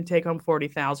 you can take home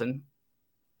 $40,000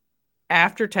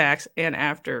 after tax and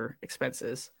after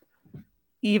expenses,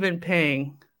 even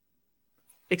paying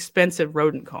expensive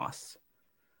rodent costs.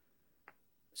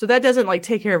 So that doesn't like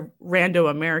take care of rando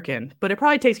American, but it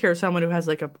probably takes care of someone who has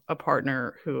like a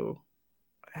partner who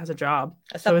has a job,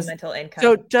 a supplemental income.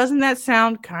 So doesn't that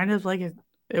sound kind of like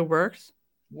it works?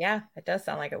 Yeah, it does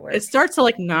sound like it works. It starts to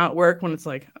like not work when it's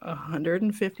like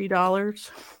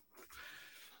 $150.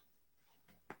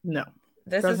 No.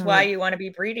 This is why you want to be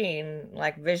breeding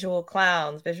like visual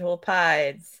clowns, visual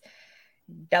pieds,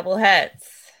 double hets.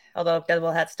 Although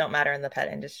double hets don't matter in the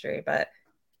pet industry, but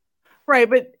right,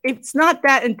 but it's not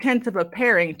that intense of a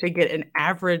pairing to get an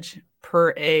average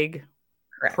per egg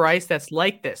price that's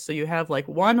like this. So you have like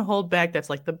one holdback that's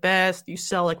like the best. You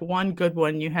sell like one good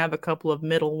one. You have a couple of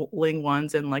middling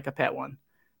ones and like a pet one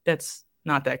that's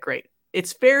not that great.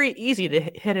 It's very easy to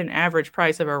hit an average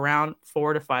price of around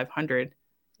 $400 to $500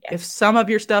 if some of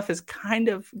your stuff is kind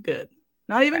of good,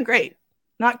 not even great,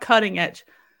 not cutting edge.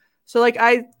 So like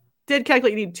I did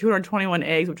calculate you need 221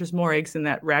 eggs, which is more eggs than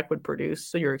that rack would produce.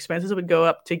 So your expenses would go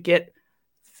up to get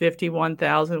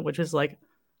 51,000, which is like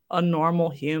a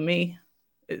normal humi.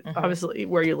 Obviously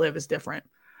where you live is different,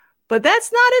 but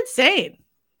that's not insane.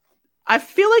 I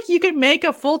feel like you can make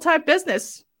a full-time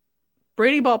business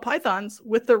breeding ball pythons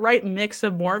with the right mix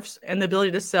of morphs and the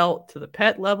ability to sell to the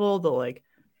pet level, the like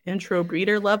intro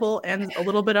breeder level, and a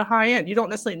little bit of high end. You don't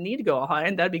necessarily need to go high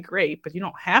end. That'd be great, but you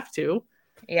don't have to.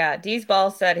 Yeah. D's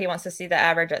Ball said he wants to see the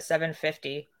average at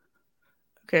 750.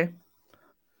 Okay.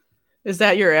 Is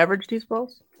that your average, D's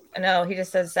Balls? No, he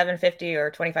just says 750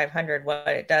 or 2,500, what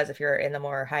it does if you're in the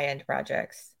more high-end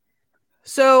projects.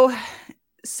 So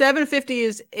 750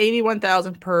 is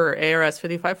 81,000 per ARS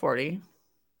 5540.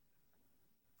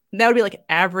 That would be like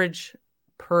average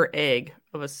per egg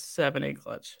of a 7-egg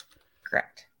clutch.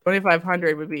 Correct.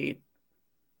 2,500 would be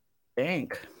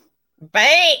bank,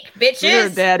 bitches. Your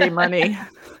daddy money.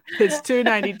 It's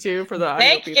 $292 for the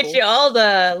bank to get you all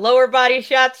the lower body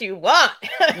shots you want.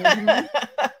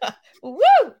 Woo!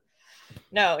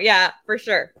 No, yeah, for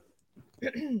sure.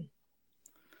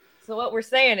 So what we're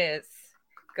saying is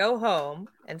go home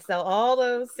and sell all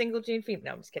those single gene females.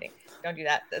 No, I'm just kidding. Don't do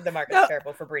that. The market's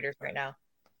terrible for breeders right now.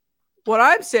 What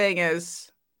I'm saying is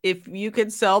if you can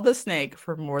sell the snake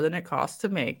for more than it costs to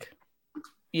make,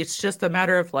 it's just a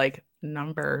matter of like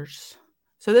numbers.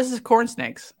 So this is corn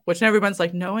snakes, which everyone's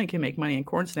like, no one can make money in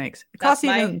corn snakes. That's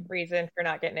my reason for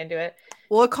not getting into it.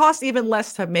 Well, it costs even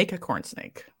less to make a corn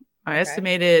snake. I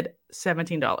estimated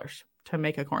 $17 to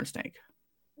make a corn snake.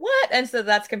 What? And so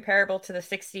that's comparable to the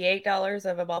 $68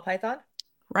 of a ball python?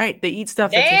 Right. They eat stuff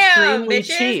that's extremely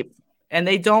cheap and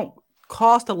they don't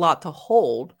cost a lot to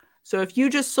hold. So if you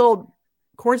just sold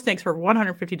corn snakes for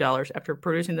 $150 after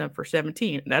producing them for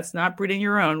 $17, that's not breeding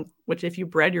your own, which if you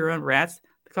bred your own rats,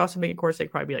 the cost of making a corn snake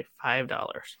would probably be like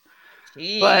 $5.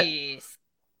 Jeez.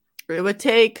 But it would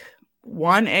take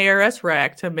one ARS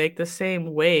rack to make the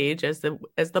same wage as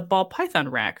the ball python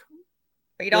rack.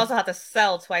 But you'd also have to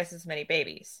sell twice as many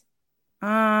babies. You'd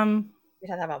have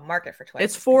to have a market for twice.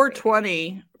 It's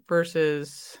 420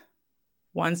 versus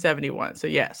 171. So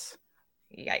yes.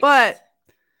 Yikes. But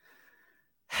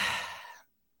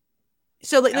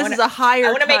so like, this is a higher.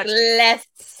 I want to make less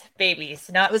babies,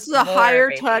 not this is a higher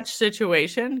babies. touch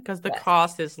situation because the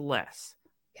cost is less.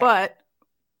 Okay. But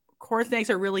corn snakes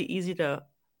are really easy to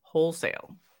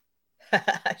wholesale.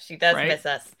 She does miss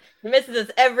us. She misses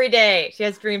us every day. She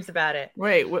has dreams about it.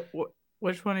 Wait,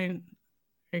 which one?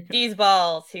 These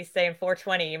balls. He's saying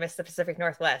 420. You missed the Pacific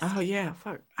Northwest. Oh yeah,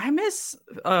 fuck. I miss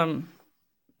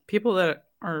people that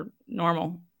are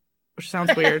normal, which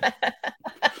sounds weird.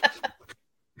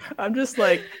 I'm just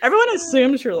like, everyone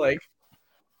assumes you're like,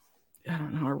 I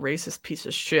don't know, a racist piece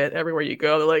of shit everywhere you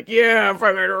go. They're like, yeah,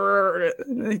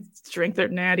 fucking, they drink their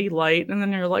natty light, and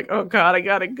then you're like, oh god, I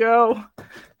gotta go,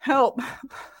 help.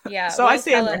 Yeah. So I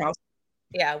stay in their house.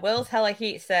 Yeah, Will's Hella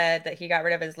Heat said that he got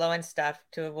rid of his low-end stuff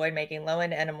to avoid making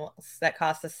low-end animals that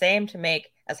cost the same to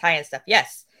make as high-end stuff.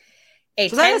 Yes. A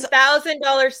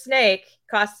 $10,000 snake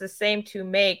costs the same to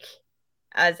make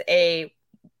as a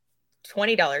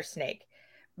 $20 snake.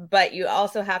 But you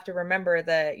also have to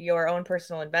remember your own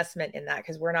personal investment in that,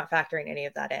 because we're not factoring any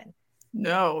of that in.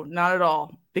 No, not at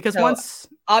all. Because once...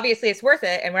 Obviously, it's worth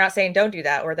it, and we're not saying don't do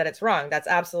that or that it's wrong. That's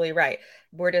absolutely right.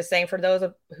 We're just saying for those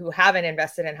who haven't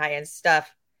invested in high-end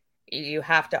stuff, you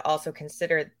have to also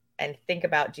consider and think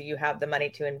about, do you have the money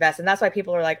to invest? And that's why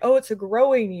people are like, oh, it's a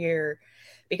growing year.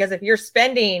 Because if you're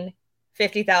spending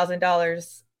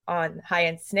 $50,000 on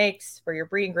high-end snakes for your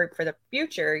breeding group for the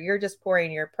future, you're just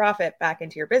pouring your profit back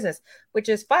into your business, which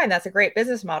is fine. That's a great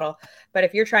business model. But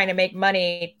if you're trying to make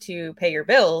money to pay your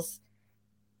bills,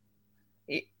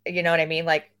 you know what I mean?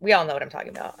 Like, we all know what I'm talking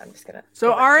about. I'm just gonna.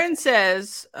 So Aaron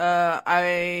says,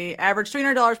 I average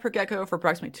 $300 per gecko for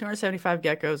approximately 275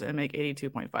 geckos and make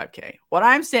 82.5K. What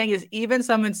I'm saying is, even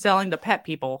someone selling to pet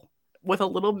people with a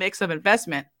little mix of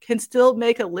investment can still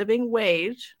make a living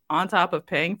wage on top of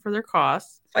paying for their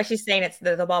costs. That's why she's saying it's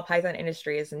the ball python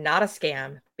industry is not a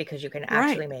scam, because you can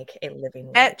actually make a living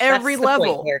wage. At every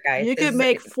level here, guys. You could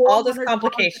make all this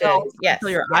complication until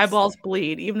your eyeballs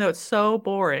bleed, even though it's so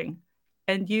boring.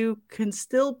 And you can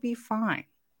still be fine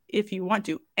if you want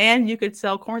to. And you could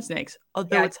sell corn snakes,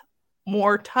 although it's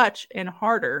more touch and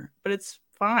harder, but it's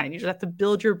fine. You just have to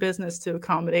build your business to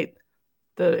accommodate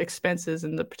the expenses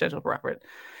and the potential profit.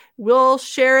 We'll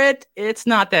share it. It's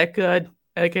not that good.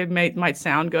 Like, it might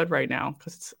sound good right now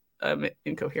because it's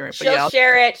incoherent. She'll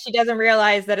share it. She doesn't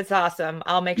realize that it's awesome.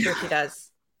 I'll make sure she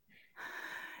does.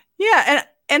 Yeah,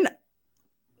 and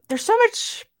there's so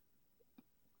much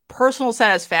personal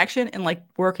satisfaction in like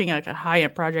working like a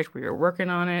high-end project where you're working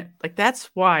on it. Like, that's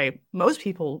why most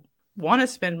people want to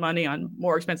spend money on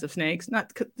more expensive snakes.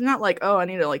 Not like, oh, I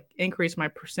need to like increase my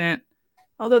percent.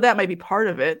 Although that might be part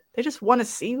of it. They just want to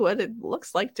see what it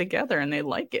looks like together, and they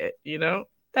like it, you know?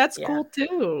 That's cool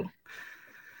too.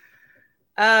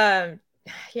 Yeah,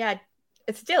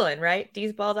 it's Dylan, right?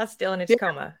 D's ball, that's Dylan in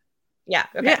Tacoma. Yeah,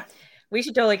 okay. Yeah. We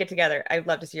should totally get together. I'd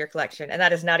love to see your collection. And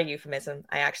that is not a euphemism.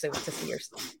 I actually want to see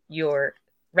your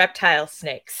reptile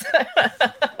snakes.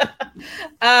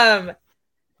 And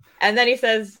then he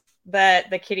says that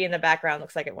the kitty in the background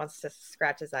looks like it wants to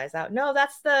scratch his eyes out. No,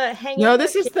 that's the hang in. No,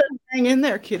 this is the hang in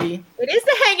there kitty. It is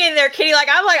the hang in there kitty.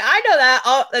 I'm like, I know that.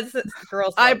 Oh, that's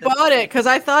girls. I bought it because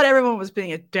I thought everyone was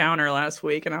being a downer last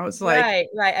week, and I was like,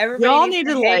 right. Everybody needs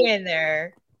to hang in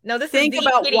there. No, think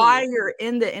about kitty. Why you're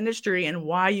in the industry and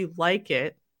why you like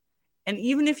it. And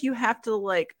even if you have to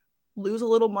like lose a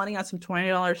little money on some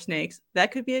 $20 snakes,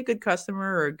 that could be a good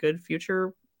customer or a good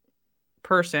future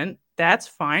person. That's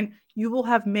fine. You will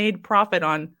have made profit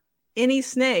on any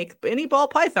snake, any ball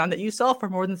python that you sell for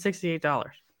more than $68.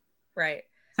 Right.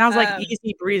 Sounds like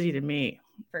easy breezy to me.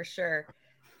 For sure.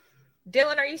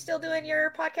 Dylan, are you still doing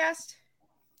your podcast?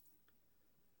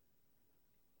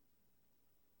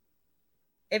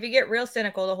 If you get real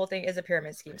cynical, the whole thing is a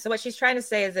pyramid scheme. So what she's trying to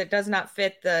say is it does not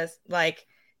fit the like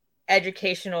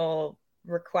educational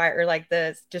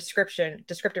the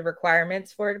descriptive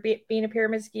requirements for it being a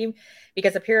pyramid scheme,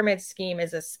 because a pyramid scheme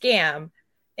is a scam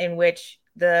in which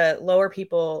the lower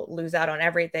people lose out on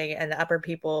everything and the upper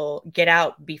people get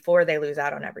out before they lose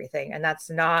out on everything. And that's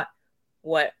not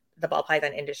what the ball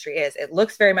python industry is. It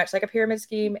looks very much like a pyramid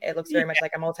scheme. It looks very much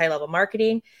like a multi-level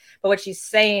marketing. But what she's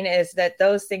saying is that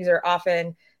those things are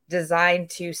often designed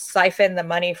to siphon the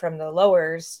money from the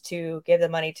lowers to give the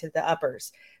money to the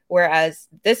uppers. Whereas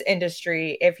this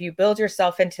industry, if you build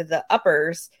yourself into the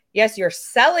uppers, yes, you're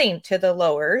selling to the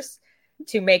lowers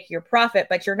to make your profit,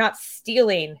 but you're not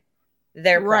stealing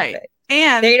their Right. profit.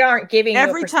 And they aren't giving you a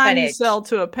every time you percentage. sell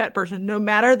to a pet person, no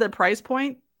matter the price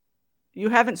point, you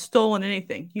haven't stolen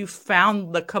anything. You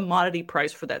found the commodity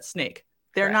price for that snake.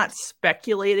 They're Correct. not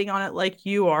speculating on it like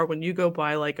you are when you go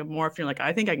buy like a morph. You're like,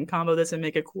 I think I can combo this and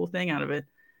make a cool thing out of it.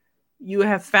 You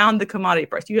have found the commodity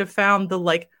price. You have found the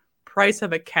like price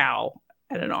of a cow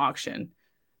at an auction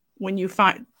when you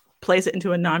place it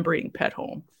into a non-breeding pet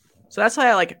home. So that's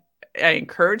why I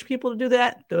encourage people to do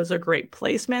that. Those are great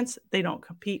placements. They don't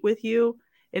compete with you.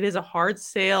 It is a hard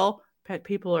sale. Pet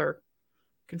people are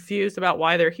confused about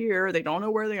why they're here. They don't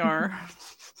know where they are.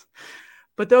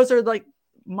 But those are like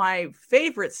my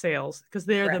favorite sales because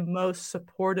they're the most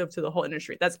supportive to the whole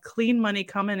industry. That's clean money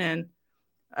coming in.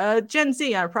 Gen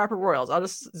Z on Proper Royals, I'll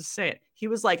just say it. He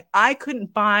was like, I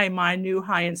couldn't buy my new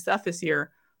high-end stuff this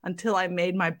year until I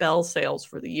made my Bell sales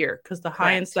for the year because the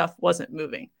high-end stuff wasn't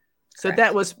moving. So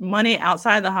that was money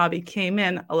outside the hobby came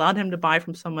in, allowed him to buy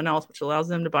from someone else, which allows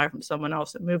them to buy from someone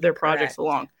else and move their projects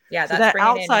along. Yeah, so that's that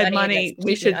outside money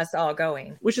we should us all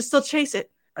going. We should still chase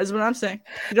it, is what I'm saying.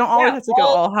 You don't always have to go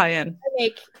all high end. I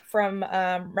make from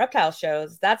reptile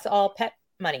shows, that's all pet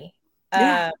money.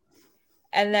 Yeah.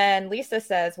 And then Lisa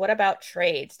says, what about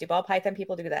trades? Do ball python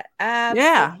people do that?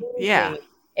 Absolutely. Yeah.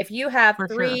 If you have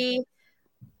three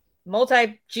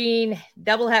multi-gene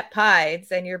double het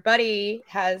pieds and your buddy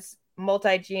has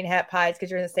multi-gene het pieds because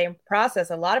you're in the same process,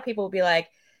 a lot of people will be like,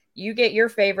 you get your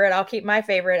favorite, I'll keep my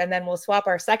favorite, and then we'll swap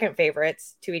our second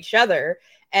favorites to each other.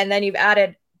 And then you've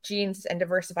added genes and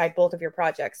diversified both of your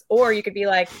projects. Or you could be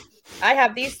like, I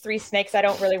have these 3 snakes I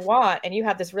don't really want, and you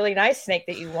have this really nice snake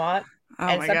that you want.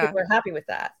 And some people are happy with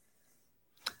that.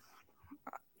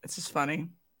 It's just funny.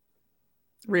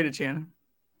 Read it, Jana.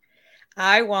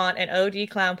 I want an OG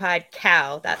clown pied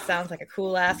cow. That sounds like a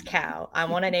cool ass cow. I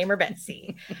want to name her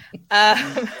Betsy. I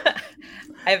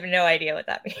have no idea what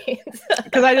that means.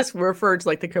 Because I just referred to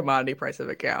like the commodity price of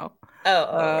a cow.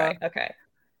 Right. Okay.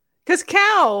 Because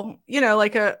cow,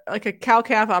 like a cow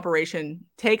calf operation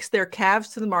takes their calves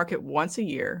to the market once a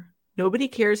year. Nobody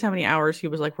cares how many hours he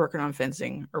was like working on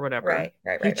fencing or whatever.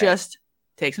 Right. He just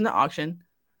takes them to auction.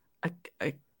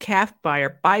 A calf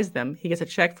buyer buys them. He gets a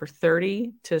check for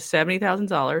 $30,000 to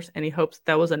 $70,000, and he hopes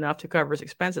that was enough to cover his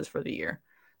expenses for the year.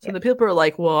 So the people are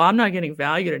like, "Well, I'm not getting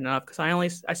valued enough because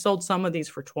I sold some of these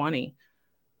for $20,000."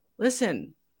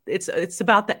 Listen, it's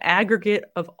about the aggregate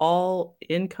of all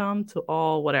income to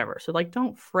all whatever. So like,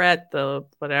 don't fret the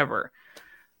whatever.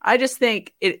 I just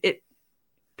think it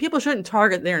people shouldn't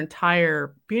target their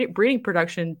entire breeding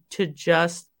production to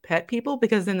just pet people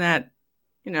because then that,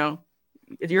 it's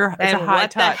a high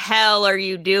touch. What the hell are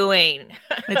you doing?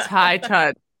 It's high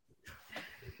touch.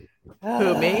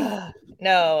 Who, me?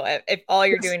 No, if all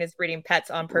you're doing is breeding pets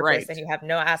on purpose and you have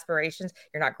no aspirations,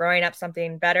 you're not growing up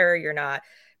something better, you're not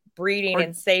breeding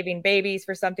and saving babies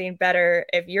for something better.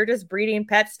 If you're just breeding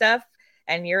pet stuff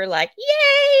and you're like,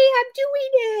 yay, I'm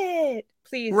doing it.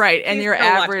 Please. And your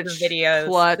average videos,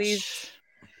 clutch.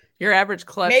 Your average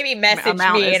clutch. Maybe message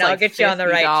me and I'll get you on the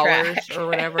right track. Or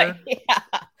whatever.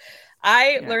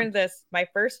 I learned this my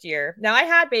first year. Now I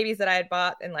had babies that I had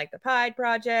bought in like the Pied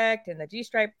project and the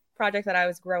G-Stripe project that I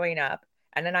was growing up.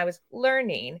 And then I was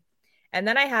learning. And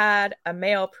then I had a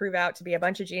male prove out to be a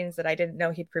bunch of genes that I didn't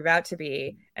know he'd prove out to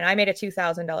be. And I made a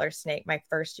 $2,000 snake my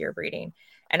first year breeding.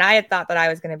 And I had thought that I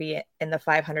was going to be in the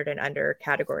 500 and under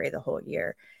category the whole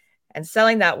year. And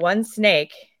selling that one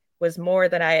snake was more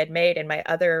than I had made in my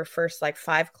other first like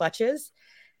 5 clutches.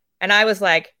 And I was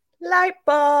like, light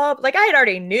bulb. Like I had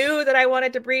already knew that I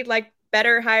wanted to breed like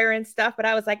better, higher end stuff, but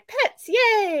I was like, pets,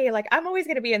 yay. Like I'm always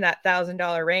going to be in that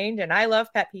 $1,000 range. And I love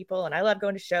pet people and I love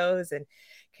going to shows and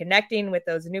connecting with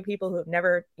those new people who have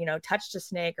never, touched a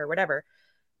snake or whatever.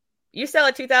 You sell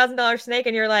a $2,000 snake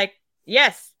and you're like,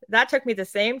 yes, that took me the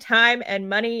same time and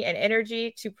money and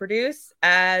energy to produce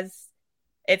as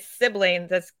its sibling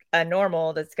that's a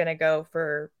normal that's going to go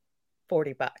for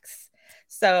 $40.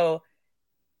 So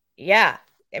yeah,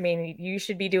 I mean, you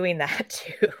should be doing that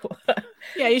too.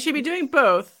 Yeah, you should be doing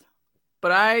both.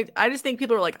 But I just think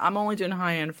people are like, I'm only doing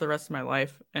high end for the rest of my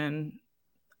life. And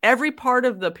every part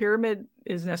of the pyramid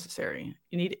is necessary.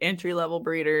 You need entry level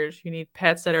breeders. You need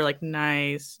pets that are like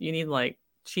nice. You need like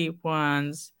cheap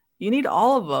ones. You need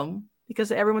all of them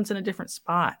because everyone's in a different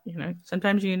spot.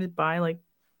 Sometimes you need to buy like,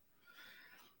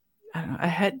 I don't know, a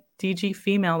het DG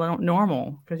female that don't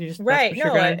normal because you just that's what you're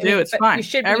going to do. It's fine.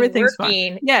 Everything's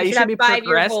fine. Yeah, you should be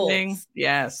progressing.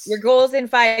 Yes. Your goals in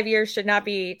 5 years should not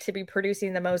be to be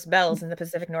producing the most bells in the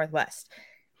Pacific Northwest.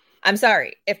 I'm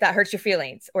sorry if that hurts your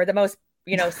feelings, or the most,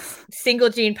 single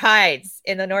gene pieds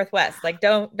in the Northwest. Like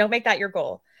don't make that your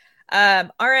goal.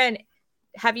 RN,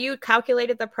 have you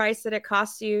calculated the price that it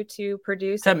costs you to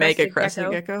produce to make a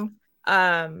crested gecko?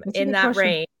 In that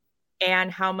range,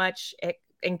 and how much,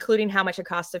 including how much it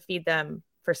costs to feed them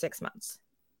for 6 months?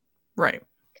 Right.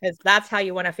 Because that's how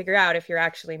you want to figure out if you're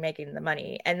actually making the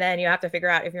money. And then you have to figure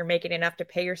out if you're making enough to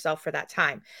pay yourself for that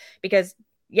time. Because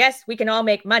yes, we can all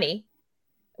make money.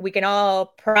 We can all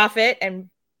profit and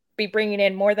be bringing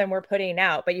in more than we're putting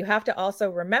out. But you have to also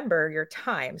remember your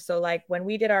time. So like when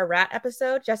we did our rat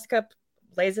episode, Jessica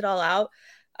lays it all out.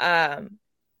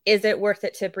 Is it worth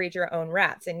it to breed your own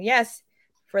rats? And yes,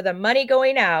 for the money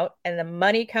going out and the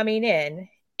money coming in,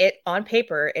 it on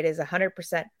paper, it is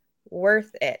 100%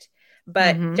 worth it.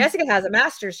 But Jessica has a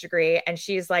master's degree and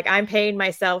she's like, I'm paying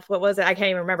myself, what was it? I can't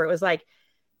even remember. It was like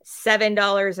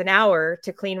 $7 an hour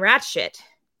to clean rat shit,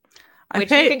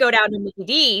 which you can go down to Mickey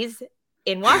D's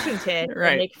in Washington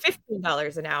and make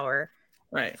 $15 an hour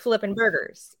flipping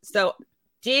burgers. So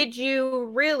did you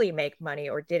really make money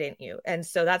or didn't you? And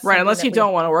so that's right. Unless you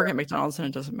don't want to work at McDonald's, and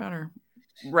it doesn't matter.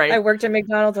 Right. I worked at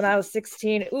McDonald's when I was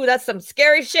 16. Ooh, that's some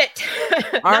scary shit.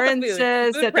 Aaron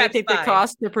says that they think the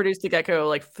cost to produce the gecko,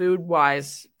 like food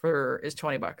wise, is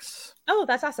 $20. Oh,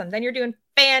 that's awesome. Then you're doing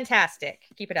fantastic.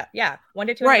 Keep it up. Yeah,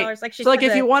 $100 to $200. Right. Like, so like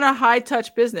if you want a high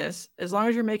touch business, as long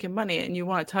as you're making money and you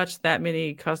want to touch that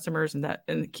many customers and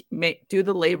do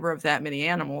the labor of that many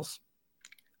animals,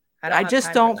 I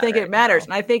just don't think it matters.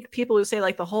 And I think people who say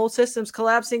like the whole system's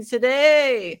collapsing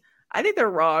today, I think they're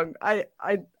wrong.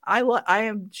 I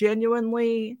am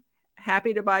genuinely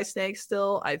happy to buy snakes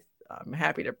still. I'm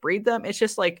happy to breed them. It's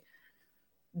just like,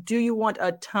 do you want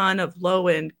a ton of low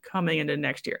end coming into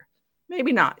next year?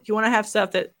 Maybe not. You want to have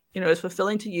stuff that, is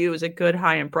fulfilling to you, is a good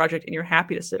high end project, and you're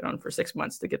happy to sit on for 6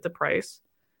 months to get the price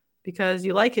because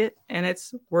you like it and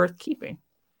it's worth keeping.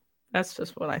 That's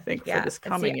just what I think for this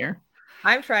coming year.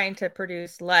 I'm trying to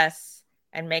produce less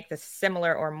and make the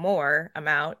similar or more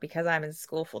amount because I'm in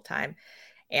school full time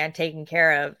and taking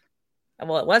care of,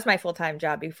 well, it was my full-time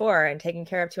job before, and taking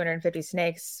care of 250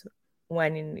 snakes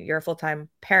when you're a full-time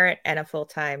parent and a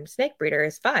full-time snake breeder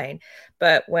is fine.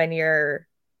 But when you're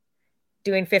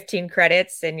doing 15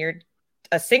 credits and you're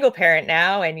a single parent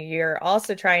now, and you're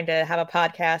also trying to have a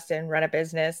podcast and run a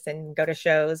business and go to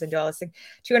shows and do all this thing,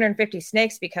 250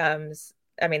 snakes becomes,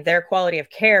 their quality of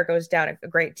care goes down a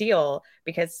great deal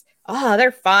because,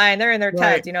 they're fine. They're in their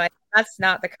tubs. That's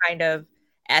not the kind of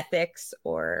ethics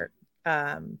or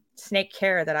snake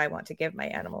care that I want to give my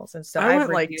animals. And so I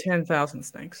want like 10,000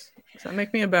 snakes. Does that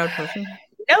make me a bad person?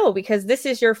 No, because this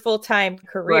is your full-time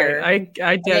career. Right.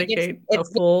 I dedicate a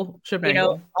full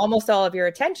shebang. Almost all of your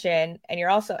attention. And you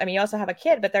also have a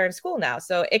kid, but they're in school now.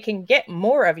 So it can get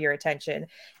more of your attention.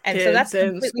 And so that's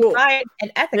completely fine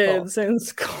and ethical. Kids in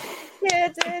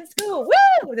school.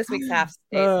 Woo! This week's half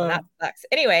days. That sucks.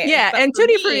 Anyway. Yeah. And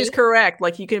Tutti Frutti is correct.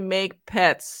 Like you can make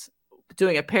pets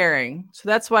doing a pairing. So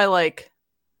that's why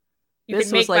you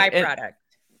can make byproduct.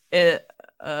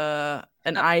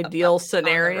 An ideal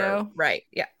scenario. Right.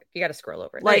 Yeah. You got to scroll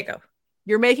over. There you go.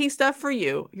 You're making stuff for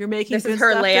you. You're making this is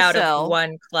her layout of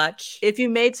one clutch. If you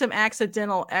made some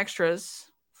accidental extras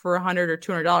for $100 or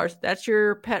 $200, that's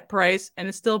your pet price, and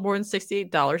it's still more than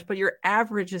 $68. But your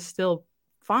average is still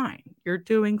fine. You're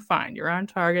doing fine. You're on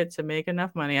target to make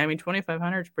enough money.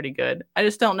 $2,500 is pretty good. I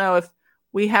just don't know if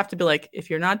we have to be like,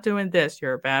 if you're not doing this,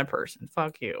 you're a bad person.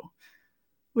 Fuck you.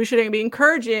 We should be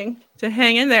encouraging to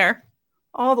hang in there.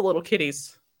 All the little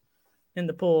kitties in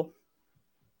the pool,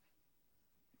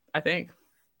 I think.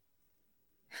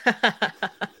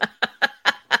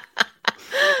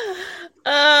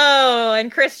 Oh, and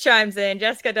Chris chimes in.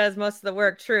 Jessica does most of the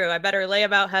work. True. I bet her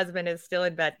layabout husband is still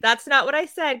in bed. That's not what I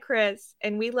said, Chris.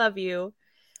 And we love you.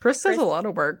 Chris does a lot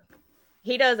of work.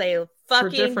 He does a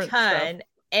fucking ton. Stuff.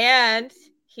 And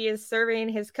he is serving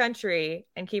his country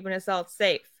and keeping us all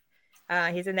safe.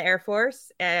 He's in the Air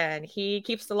Force, and he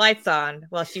keeps the lights on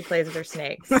while she plays with her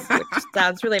snakes, which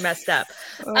sounds really messed up.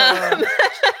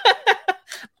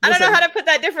 I don't know how to put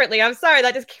that differently. I'm sorry.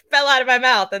 That just fell out of my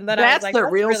mouth. And then I was like, that's the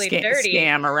real really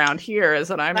scam around here is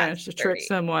that I managed to trick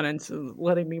someone into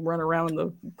letting me run around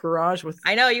the garage with...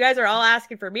 I know. You guys are all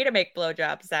asking for me to make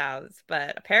blowjob sounds,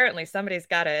 but apparently somebody's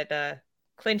got it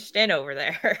clinched in over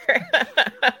there.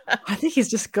 I think he's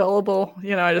just gullible.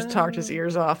 I just talked his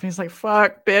ears off. And he's like,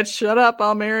 fuck, bitch, shut up.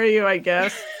 I'll marry you, I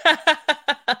guess.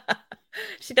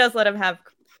 She does let him have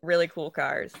really cool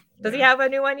cars. Does he have a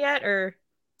new one yet or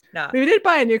not? We did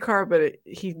buy a new car, but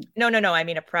he... No. I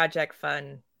mean a Project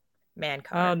Fun man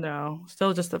car. Oh, no.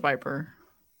 Still just a Viper.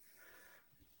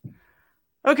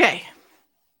 Okay.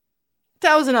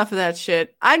 That was enough of that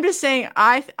shit. I'm just saying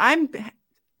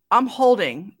I'm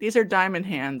holding. These are diamond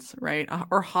hands, right?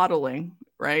 Or hodling,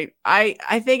 right?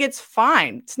 I think it's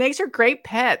fine. Snakes are great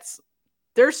pets.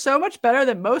 They're so much better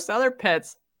than most other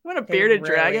pets. You want a They bearded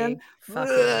really dragon?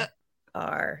 fucking Ugh,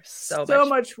 are so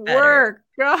much better. work.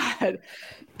 God. I'm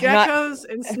not Geckos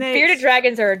and bearded snakes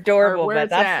dragons are are adorable, where but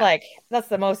it's at. that's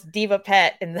the most diva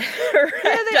pet in the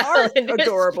Yeah, they are reptile industry.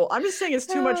 adorable. I'm just saying it's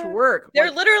too much work.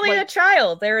 They're literally a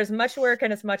child. There is much work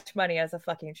and as much money as a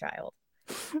fucking child.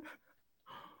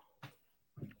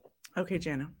 Okay,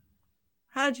 Jana.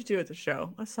 How did you do at the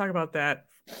show? Let's talk about that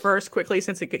first quickly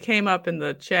since it came up in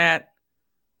the chat.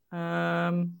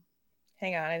 Hang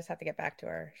on, I just have to get back to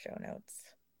our show notes.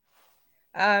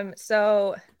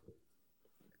 So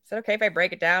is it okay if I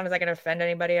break it down? Is that going to offend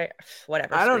anybody?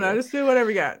 Whatever. I don't know. Just do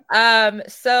whatever you got.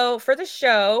 So for the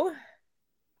show,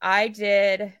 I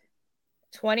did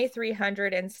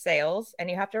 2,300 in sales, and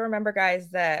you have to remember,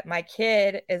 guys, that my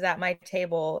kid is at my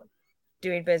table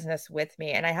doing business with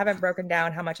me, and I haven't broken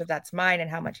down how much of that's mine and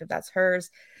how much of that's hers,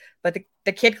 but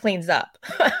the kid cleans up.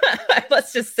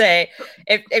 Let's just say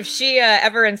if she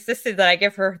ever insisted that I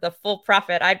give her the full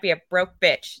profit, I'd be a broke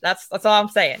bitch. That's all I'm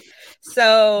saying.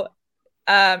 So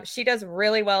she does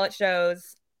really well at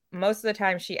shows. Most of the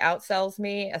time she outsells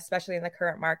me, especially in the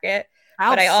current market.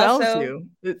 But I also you.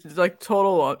 It's like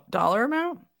total dollar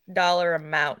amount.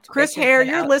 Chris Hare,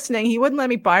 you're listening. He wouldn't let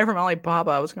me buy from Alibaba.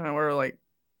 I was going to order like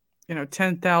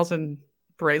 10,000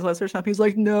 bracelets or something. He's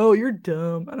like, no, you're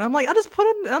dumb. And I'm like, I'll just put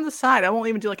them on the side. I won't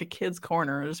even do like a kid's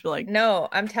corner. I'll just be like, no,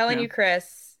 I'm telling you,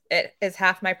 Chris, it is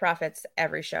half my profits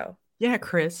every show. Yeah,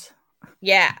 Chris.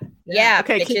 Yeah.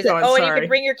 Okay, keep going. And you could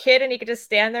bring your kid and he could just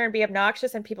stand there and be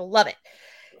obnoxious and people love it.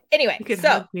 Anyway, he could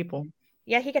hug people.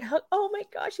 Yeah, he could hug. Oh my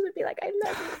gosh, he would be like, I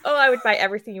love you. Oh, I would buy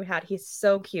everything you had. He's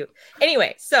so cute.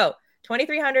 Anyway, so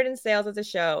 2,300 in sales at the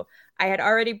show. I had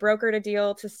already brokered a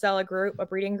deal to sell a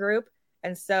breeding group.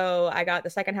 And so I got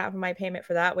the second half of my payment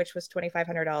for that, which was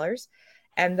 $2,500.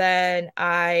 And then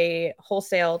I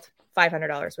wholesaled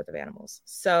 $500 worth of animals.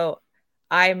 So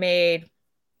I made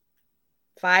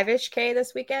 5-ish K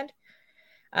this weekend.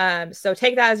 So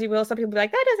take that as you will. Some people be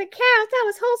like, that doesn't count. That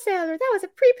was wholesaler. That was a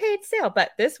prepaid sale. But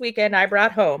this weekend I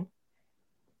brought home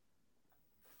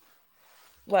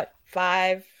what,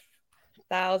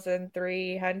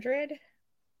 5,300.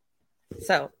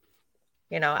 So,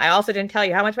 I also didn't tell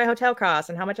you how much my hotel costs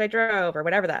and how much I drove or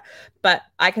whatever that, but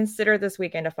I consider this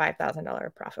weekend a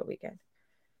 $5,000 profit weekend,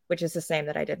 which is the same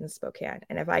that I did in Spokane.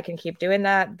 And if I can keep doing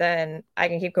that, then I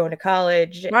can keep going to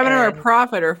college. $500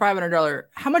 profit or $500.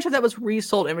 How much of that was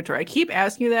resold inventory? I keep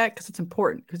asking you that because it's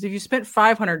important. Because if you spent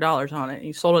 $500 on it and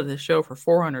you sold it at the show for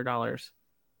 $400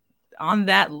 on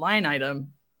that line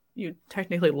item, you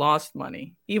technically lost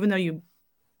money, even though you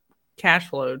cash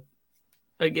flowed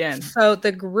again. So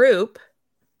the group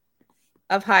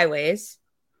of highways,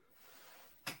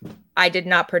 I did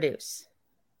not produce.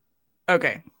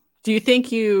 Okay. Do you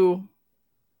think you,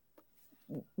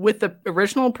 with the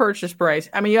original purchase price,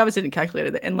 I mean, you obviously didn't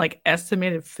calculate it, and like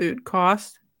estimated food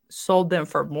cost, sold them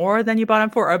for more than you bought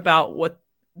them for, or about what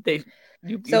if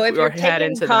you're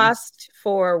taking cost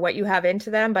for what you have into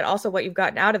them, but also what you've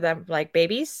gotten out of them, like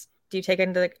babies, do you take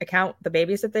into account the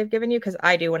babies that they've given you? Because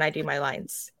I do when I do my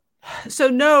lines. So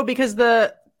no, because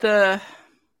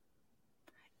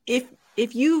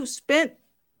if you spent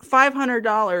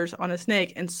 $500 on a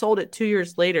snake and sold it 2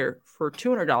 years later for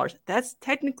 $200, that's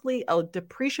technically a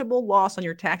depreciable loss on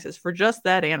your taxes for just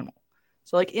that animal.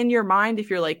 So like in your mind, if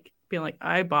you're like being like,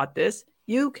 I bought this,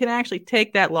 you can actually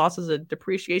take that loss as a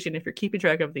depreciation if you're keeping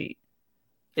track of the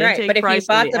right. But if you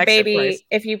bought the baby,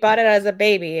 if you bought it as a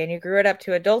baby and you grew it up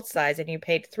to adult size and you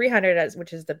paid $300,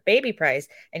 which is the baby price,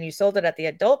 and you sold it at the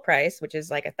adult price, which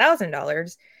is like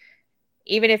 $1,000,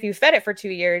 even if you fed it for 2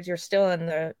 years, you're still in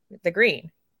the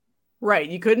green. Right.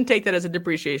 You couldn't take that as a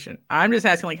depreciation. I'm just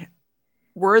asking, like,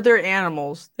 were there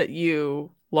animals that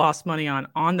you lost money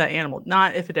on that animal?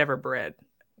 Not if it ever bred.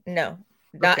 No,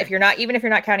 not okay. Even if you're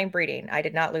not counting breeding, I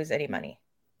did not lose any money.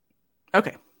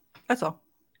 Okay. That's all.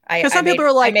 Because some people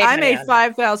are like, I made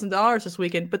 $5,000 this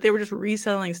weekend, but they were just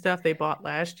reselling stuff they bought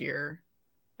last year.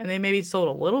 And they maybe sold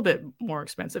a little bit more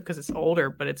expensive because it's older,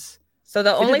 but it's. So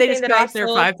the only thing that I sold, their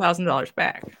 $5,000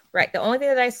 back. Right. The only thing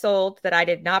that I sold that I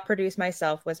did not produce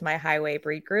myself was my highway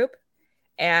breed group.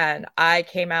 And I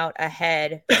came out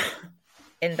ahead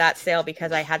in that sale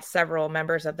because I had several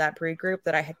members of that breed group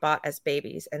that I had bought as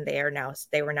babies, and they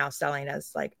were now selling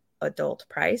as like adult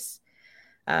price.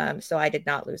 So I did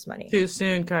not lose money. Too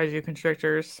soon, Kaiju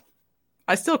Constrictors.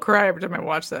 I still cry every time I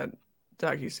watch that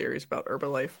docuseries about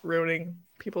Herbalife ruining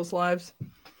people's lives.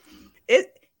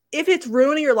 If it's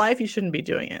ruining your life, you shouldn't be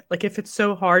doing it. Like if it's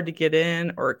so hard to get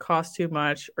in, or it costs too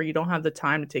much, or you don't have the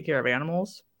time to take care of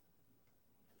animals.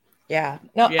 Yeah.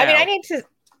 No, Yeah. I mean, I need to,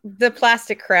 the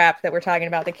plastic crap that we're talking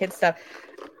about, the kids stuff.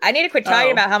 I need to quit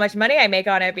talking about how much money I make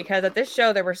on it, because at this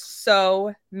show, there were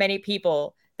so many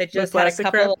people that just had a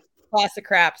couple of plastic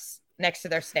craps next to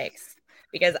their snakes,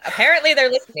 because apparently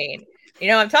they're listening. You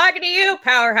know, I'm talking to you,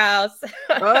 Powerhouse.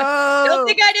 Oh. Don't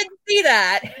think I didn't see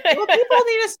that. Well, people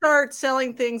need to start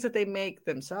selling things that they make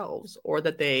themselves, or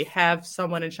that they have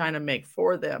someone in China make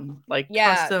for them, like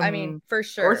custom. I mean, for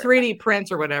sure. Or 3D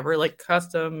prints or whatever, like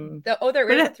custom. There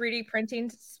is a 3D printing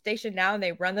station now, and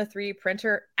they run the 3D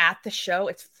printer at the show.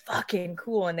 It's fucking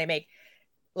cool, and they make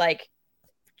like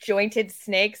jointed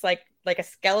snakes, like a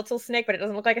skeletal snake, but it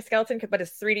doesn't look like a skeleton, but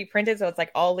it's 3D printed, so it's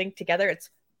like all linked together. It's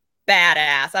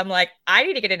badass. I'm like, I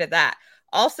need to get into that.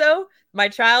 Also, my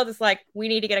child is like, we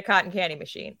need to get a cotton candy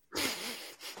machine.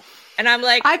 And I'm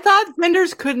like, I thought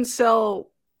vendors couldn't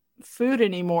sell food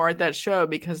anymore at that show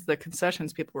because the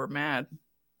concessions people were mad.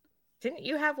 Didn't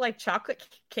you have like chocolate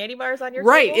candy bars on your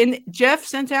right table? And Jeff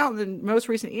sent out the most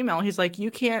recent email. He's like,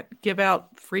 you can't give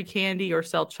out free candy or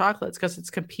sell chocolates because it's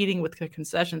competing with the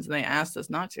concessions, and they asked us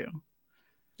not to.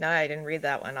 No, I didn't read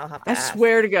that one. I'll have to ask.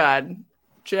 Swear to God,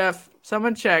 Jeff,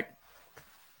 someone check.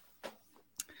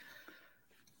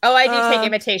 Oh, I do take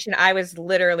imitation. I was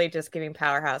literally just giving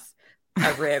Powerhouse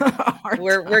a rib.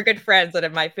 We're good friends,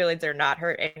 and my feelings are not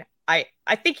hurt. And I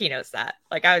think he knows that.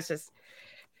 Like, I was just,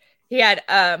 he had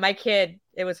my kid,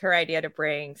 it was her idea to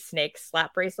bring snake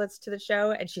slap bracelets to the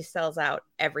show, and she sells out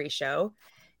every show.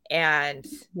 And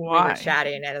we were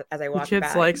chatting as I walked kids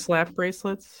back. Like slap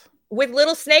bracelets with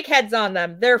little snake heads on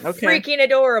them. They're freaking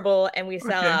adorable, and we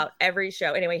sell out every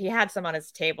show. Anyway, he had some on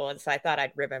his table, and so I thought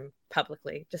I'd rib him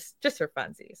publicly, just for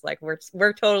funsies. Like,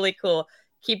 we're totally cool.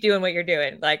 Keep doing what you're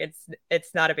doing. Like,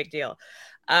 it's not a big deal.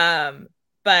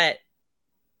 But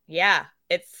yeah,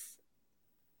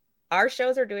 our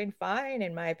shows are doing fine,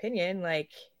 in my opinion.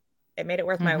 Like, it made it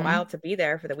worth my while to be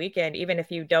there for the weekend, even if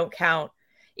you don't count.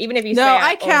 Even if you say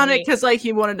I count it because like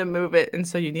you wanted to move it, and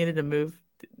so you needed to move.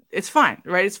 It's fine,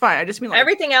 right? It's fine. I just mean like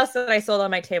everything else that I sold on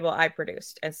my table, I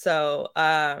produced, and so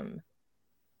I'm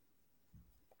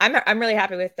really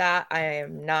happy with that. I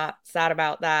am not sad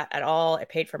about that at all. It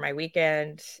paid for my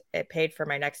weekend. It paid for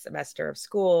my next semester of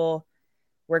school.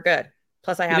 We're good.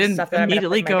 Plus, I have stuff that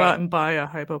immediately I'm go out and buy a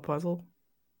hypo puzzle.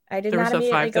 I did not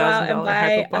immediately go out and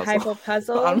buy a hypo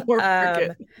puzzle,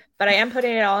 but I am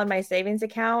putting it all in my savings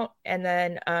account. And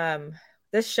then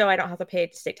this show, I don't have to pay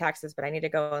state taxes, but I need to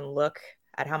go and look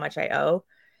at how much I owe.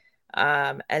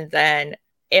 And then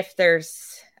if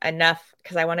there's enough,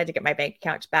 because I wanted to get my bank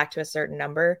account back to a certain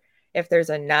number, if there's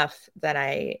enough, then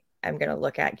I'm going to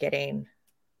look at getting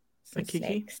some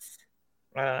snakes.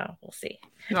 I don't know. We'll see.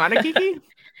 Not a Kiki?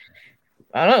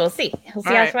 I don't know. We'll see. We'll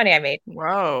see how much money I made.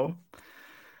 Wow.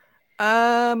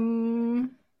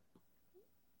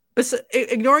 But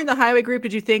ignoring the highway group,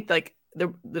 did you think like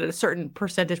that a certain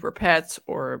percentage were pets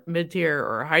or mid-tier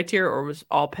or high tier, or was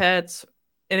all pets?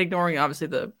 And ignoring obviously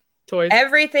the toys.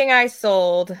 Everything I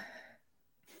sold,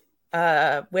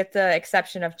 with the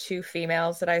exception of 2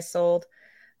 females that I sold,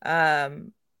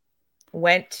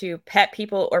 went to pet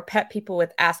people or pet people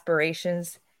with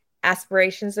aspirations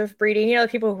of breeding. You know,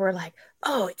 the people who are like,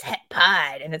 oh, it's het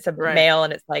pied, and it's a male,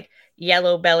 and it's like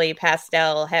yellow belly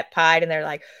pastel het pied, and they're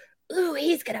like, ooh,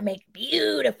 he's gonna make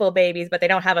beautiful babies, but they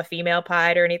don't have a female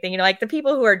pied or anything. You know, like the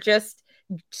people who are just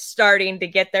starting to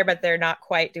get there, but they're not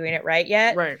quite doing it right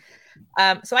yet. Right.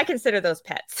 So I consider those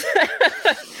pets.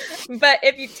 But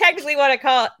if you technically want to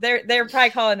call it, they're probably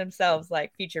calling themselves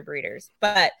like future breeders.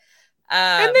 But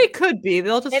and they could be.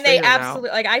 They'll just, and they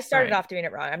absolutely, like, I started off doing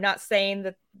it wrong. I'm not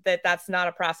saying that's not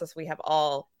a process we have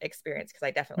all experienced, because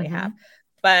I definitely have.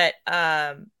 But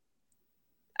I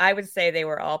would say they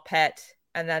were all pet,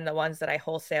 and then the ones that I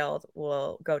wholesaled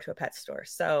will go to a pet store.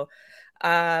 So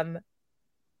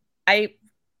I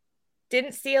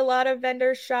didn't see a lot of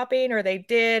vendors shopping, or they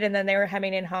did, and then they were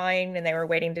hemming and hawing, and they were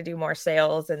waiting to do more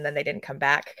sales, and then they didn't come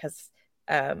back, because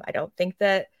I don't think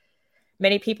that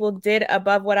many people did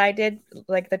above what I did,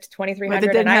 like the 2,300. They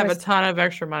didn't have a ton of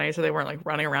extra money, so they weren't like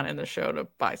running around in the show to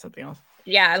buy something else.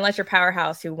 Yeah, unless you're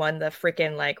Powerhouse, who won the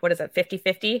freaking, like, what is it,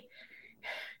 50-50?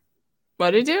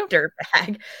 What did you do?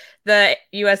 Dirtbag. The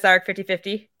USR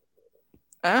 50-50.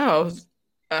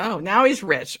 Oh, now he's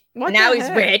rich. Now he's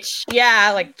rich.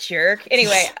 Yeah, like jerk.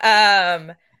 Anyway,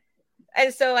 and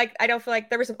so like I don't feel like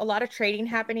there was a lot of trading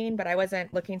happening, but I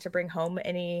wasn't looking to bring home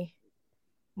any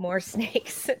more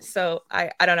snakes. So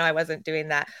I don't know, I wasn't doing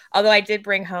that. Although I did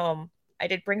bring home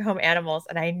animals,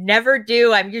 and I never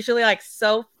do. I'm usually like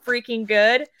so freaking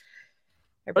good.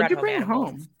 What did you bring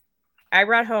home? I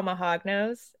brought home a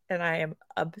hognose, and I am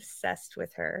obsessed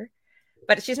with her.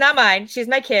 But she's not mine. She's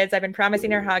my kid's. I've been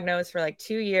promising her hog nose for like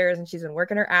 2 years, and she's been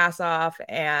working her ass off.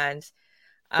 And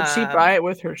Did she buy it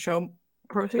with her show with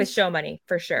proceeds? show money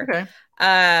for sure. Okay.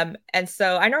 And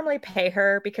so I normally pay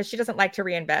her because she doesn't like to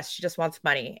reinvest. She just wants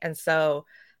money. And so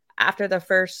after the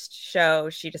first show,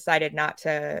 she decided not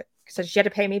to. So she had to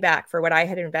pay me back for what I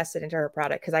had invested into her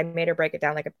product because I made her break it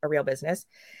down like a real business.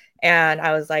 And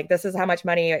I was like, this is how much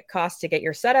money it costs to get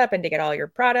your setup and to get all your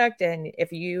product. And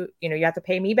if you have to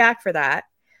pay me back for that.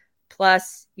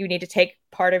 Plus, you need to take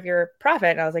part of your profit.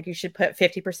 And I was like, you should put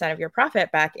 50% of your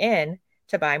profit back in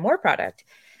to buy more product.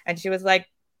 And she was like,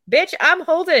 bitch, I'm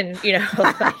holding,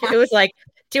 it was like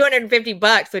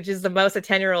 $250, which is the most a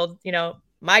 10-year-old,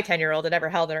 my 10-year-old had ever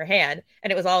held in her hand.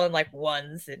 And it was all in like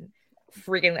ones and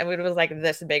freaking, I mean, it was like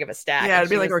this big of a stack. Yeah, it'd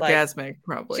be like orgasmic,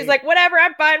 probably. She's like, whatever,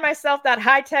 I'm buying myself that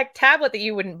high-tech tablet that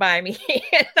you wouldn't buy me.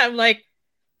 And I'm like,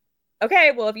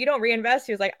 okay, well, if you don't reinvest,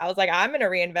 I was like, I'm going to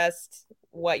reinvest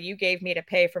what you gave me to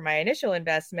pay for my initial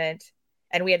investment.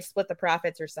 And we had split the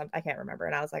profits or something. I can't remember.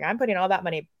 And I was like, I'm putting all that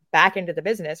money back into the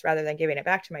business rather than giving it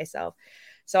back to myself.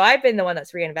 So I've been the one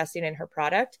that's reinvesting in her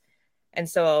product. And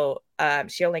so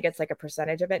she only gets like a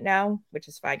percentage of it now, which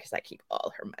is fine because I keep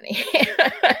all her money.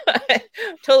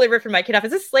 Totally ripping my kid off.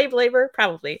 Is this slave labor?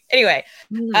 Probably. Anyway.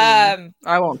 I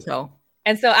won't tell.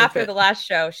 And so after the last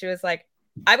show, she was like,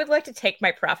 I would like to take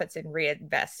my profits and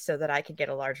reinvest so that I could get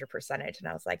a larger percentage. And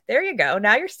I was like, there you go.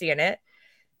 Now you're seeing it.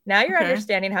 Now you're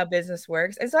understanding how business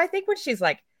works. And so I think when she's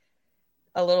like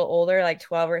a little older, like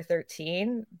 12 or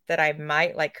 13, that I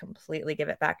might like completely give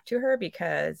it back to her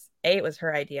because A, it was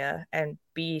her idea, and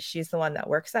B, she's the one that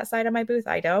works that side of my booth.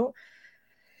 I don't.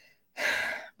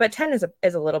 But 10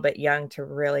 is a little bit young to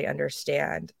really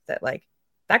understand that like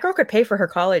that girl could pay for her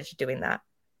college doing that.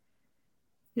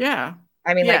 Yeah.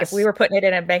 I mean, like if we were putting it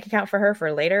in a bank account for her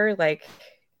for later, like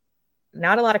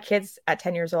not a lot of kids at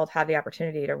 10 years old have the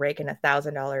opportunity to rake in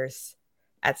 $1,000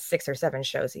 at 6 or 7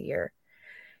 shows a year.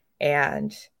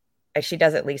 And she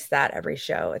does at least that every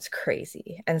show. It's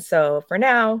crazy. And so for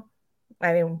now,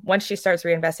 I mean, once she starts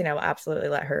reinvesting, I will absolutely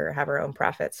let her have her own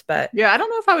profits. But yeah, I don't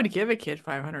know if I would give a kid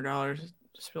 $500.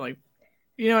 Just be like,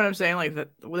 you know what I'm saying? Like that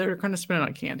they're going to spend it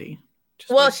on candy.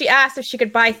 Well, she asked if she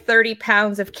could buy 30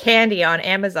 pounds of candy on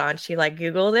Amazon. She like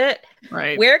Googled it.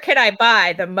 Right. Where can I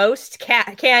buy the most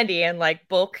candy in like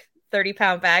bulk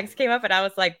 30-pound bags came up? And I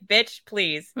was like, bitch,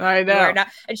 please. I know.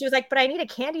 And she was like, but I need a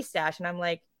candy stash. And I'm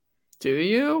like, do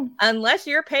you? Unless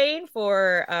you're paying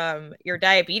for your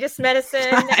diabetes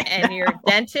medicine and your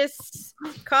dentist's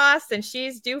costs, and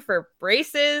she's due for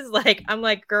braces. Like, I'm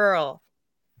like, girl,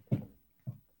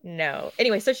 no.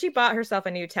 Anyway, so she bought herself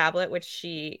a new tablet, which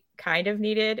she kind of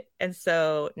needed. And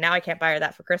so now I can't buy her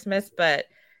that for Christmas. But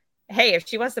hey, if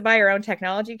she wants to buy her own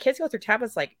technology, kids go through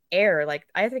tablets like air. Like,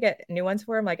 I have to get new ones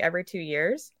for them like every 2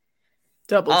 years.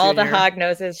 Double all junior. The hog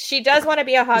noses. She does want to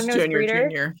be a hog nose breeder.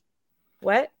 Junior.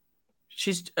 What?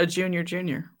 She's a junior.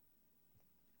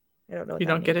 I don't know. You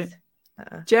don't means. Get it?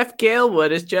 Jeff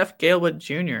Galewood is Jeff Galewood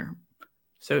Jr.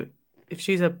 So if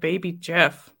she's a baby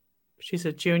Jeff, she's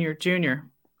a junior.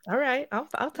 All right.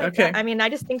 I'll take that. I mean, I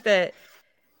just think that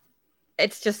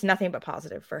it's just nothing but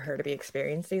positive for her to be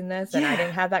experiencing this. And I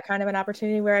didn't have that kind of an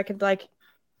opportunity where I could like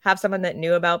have someone that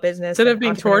knew about business. Instead of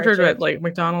being tortured at like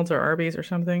McDonald's or Arby's or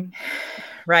something.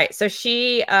 Right. So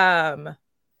she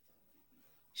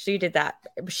did that.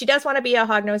 She does want to be a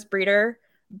hognose breeder,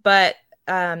 but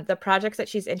the projects that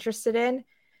she's interested in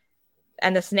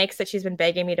and the snakes that she's been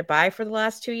begging me to buy for the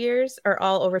last 2 years are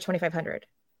all over $2,500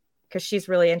 because she's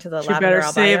really into the lavender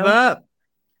albino. Save up.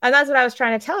 And that's what I was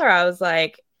trying to tell her. I was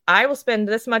like, I will spend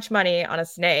this much money on a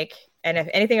snake. And if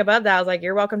anything above that, I was like,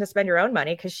 you're welcome to spend your own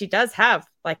money because she does have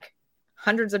like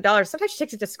hundreds of dollars. Sometimes she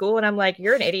takes it to school and I'm like,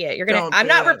 you're an idiot. I'm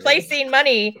not replacing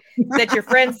money that your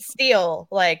friends steal.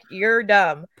 Like, you're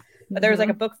dumb. But there was like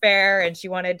a book fair and she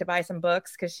wanted to buy some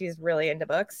books because she's really into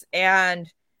books. And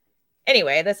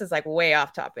anyway, this is like way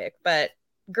off topic, but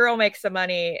girl makes some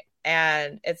money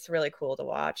and it's really cool to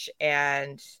watch.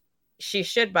 And she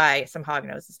should buy some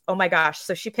hognoses. Oh my gosh.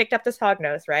 So she picked up this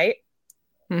hognose, right?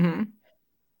 Mm-hmm.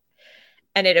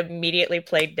 And it immediately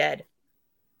played dead.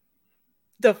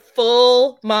 The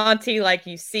full Monty like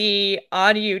you see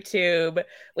on YouTube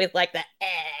with like the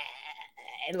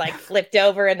and like flipped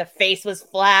over and the face was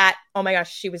flat. Oh my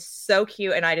gosh, she was so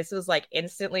cute. And I just was like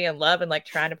instantly in love and like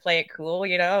trying to play it cool,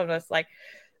 you know? And I was like,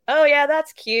 oh yeah,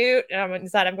 that's cute. And I'm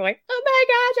inside, I'm going, oh my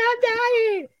gosh,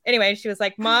 I'm dying. Anyway, she was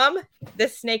like, Mom,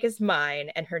 this snake is mine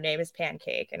and her name is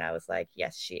Pancake. And I was like,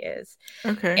 yes, she is.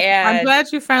 Okay. And I'm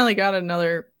glad you finally got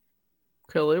another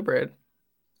colubrid.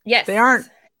 Yes. They aren't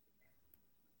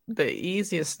the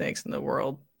easiest snakes in the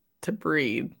world to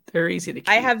breed. They're easy to keep.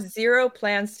 I have 0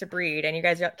 plans to breed, and you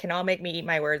guys can all make me eat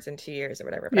my words in 2 years or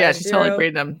whatever. But yeah, she's totally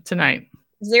breeding them tonight.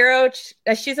 0.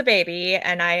 She's a baby,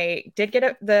 and I did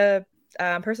get the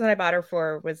person that I bought her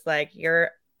for was like,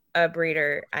 "You're a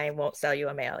breeder. I won't sell you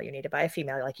a male. You need to buy a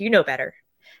female. Like, you know better."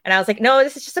 And I was like, "No,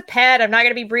 this is just a pet. I'm not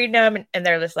going to be breeding them." And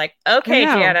they're just like, "Okay,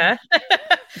 Jana."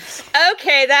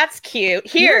 Okay, that's cute.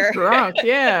 Here. You're drunk,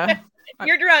 yeah.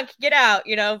 You're drunk. Get out,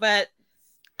 but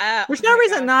there's no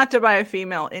reason not to buy a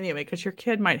female anyway, because your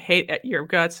kid might hate your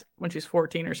guts when she's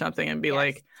 14 or something and be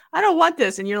like, I don't want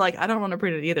this. And you're like, I don't want to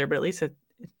breed it either, but at least it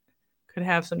could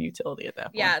have some utility at that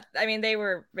point. Yeah, I mean, they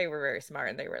were very smart,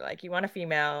 and they were like, you want a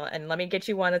female, and let me get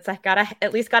you one that's like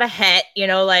at least got a het,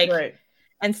 Right.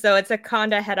 And so it's a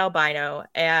Conda het albino,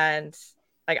 and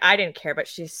like I didn't care, but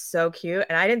she's so cute,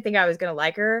 and I didn't think I was gonna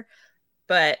like her,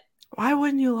 but why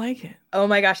wouldn't you like it? Oh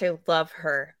my gosh, I love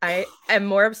her. I am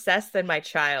more obsessed than my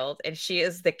child, and she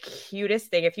is the cutest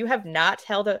thing. If you have not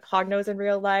held a hognose in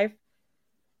real life,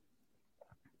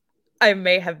 I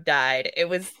may have died. It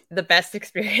was the best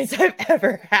experience I've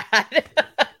ever had.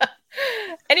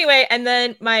 Anyway, and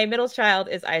then my middle child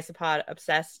is isopod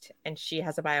obsessed, and she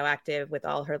has a bioactive with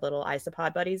all her little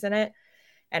isopod buddies in it.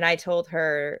 And I told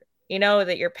her,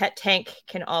 that your pet tank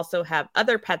can also have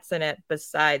other pets in it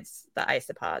besides the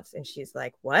isopods. And she's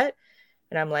like, what?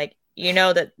 And I'm like,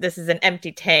 that this is an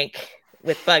empty tank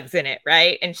with bugs in it,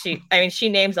 right? And she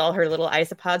names all her little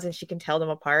isopods, and she can tell them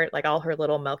apart. Like all her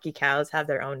little milky cows have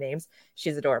their own names.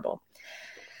 She's adorable.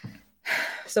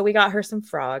 So we got her some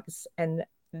frogs, and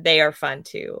they are fun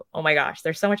too. Oh my gosh,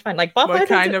 they're so much fun. Like what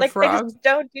kind of frogs? They just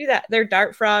don't do that. They're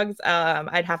dart frogs.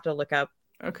 I'd have to look up.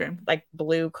 Okay. Like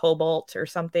blue cobalt or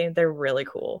something. They're really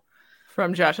cool.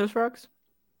 From Josh's Frogs?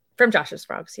 From Josh's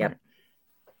Frogs, yep.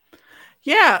 Right.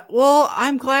 Yeah, well,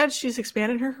 I'm glad she's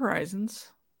expanded her horizons.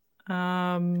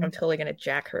 I'm totally going to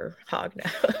jack her hog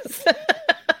nose.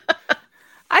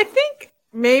 I think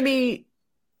maybe,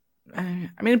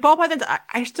 ball pythons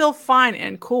I still find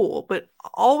and cool, but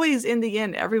always in the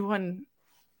end, everyone,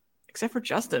 except for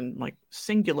Justin, like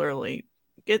singularly,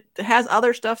 has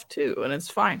other stuff too, and it's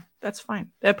fine. That's fine.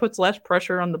 That puts less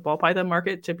pressure on the ball python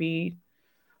market to be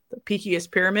the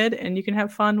peakiest pyramid, and you can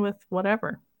have fun with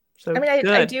whatever. So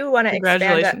I do want to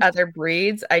expand to other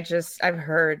breeds. I've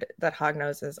heard that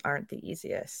hognoses aren't the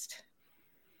easiest.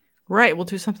 Right, we'll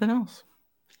do something else.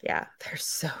 Yeah, they're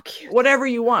so cute. Whatever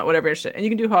you want, whatever you're interested in. And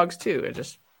you can do hogs too. It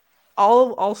just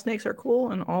all snakes are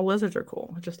cool and all lizards are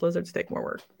cool. Just lizards take more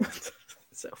work.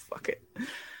 So fuck it.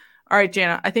 All right,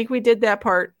 Jana, I think we did that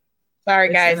part.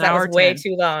 Sorry, guys, that was way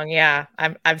too long. Yeah,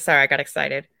 I'm sorry, I got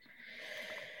excited.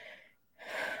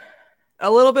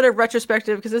 A little bit of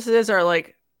retrospective, because this is our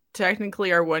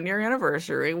technically our 1 year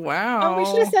anniversary. Wow. Oh, we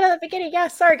should have said at the beginning. Yeah,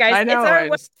 sorry, guys. I know, it's our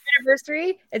 1 year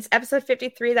anniversary. It's episode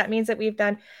 53. That means that we've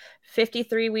done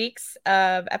 53 weeks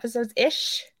of episodes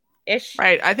ish.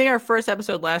 Right. I think our first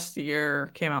episode last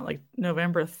year came out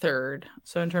November 3rd.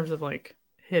 So in terms of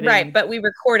hitting. Right, but we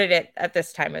recorded it at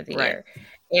this time of the year.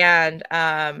 And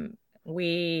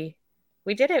we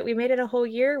did it. We made it a whole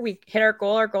year. We hit our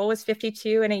goal. Our goal was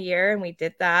 52 in a year, and we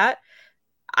did that.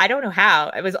 I don't know how.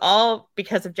 It was all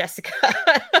because of Jessica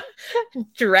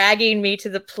dragging me to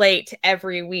the plate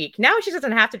every week. Now she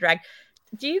doesn't have to drag.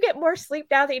 Do you get more sleep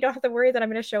now that you don't have to worry that I'm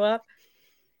going to show up?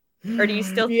 Or do you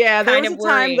still there was a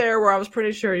time there where I was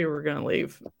pretty sure you were going to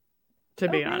leave, to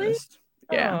be honest.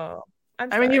 Yeah.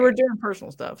 Oh, you were doing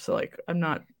personal stuff, so I'm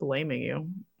not blaming you.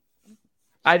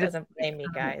 I doesn't blame me,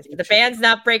 guys. The band's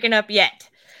not breaking up yet.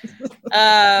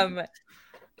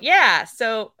 Yeah,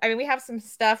 so we have some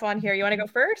stuff on here. You want to go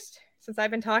first, since I've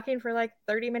been talking for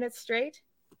 30 minutes straight?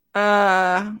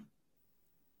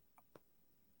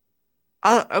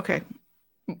 Okay.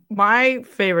 My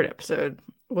favorite episode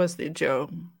was the Joe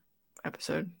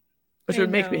episode, which would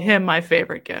make him my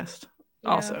favorite guest. Yeah,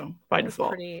 also by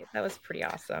default. That was pretty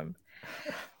awesome.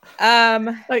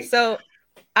 So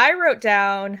I wrote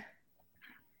down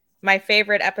my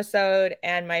favorite episode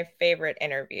and my favorite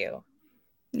interview.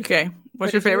 Okay.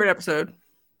 What's your favorite episode?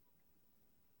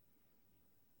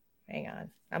 Hang on.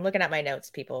 I'm looking at my notes,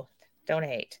 people. Don't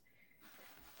hate.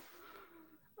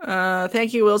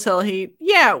 Thank you, Will Tell Heat.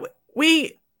 Yeah,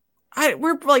 we're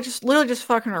literally just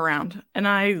fucking around, and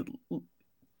I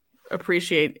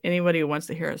appreciate anybody who wants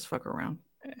to hear us fuck around.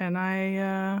 And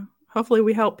I hopefully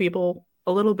we help people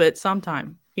a little bit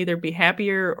sometime, either be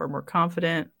happier or more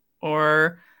confident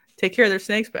or take care of their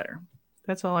snakes better.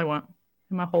 That's all I want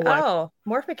in my whole life. Oh,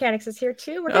 Morph Mechanics is here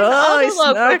too. We're getting all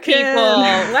the people.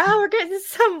 Wow, we're getting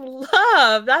some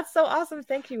love. That's so awesome.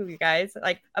 Thank you, you guys.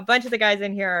 A bunch of the guys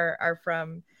in here are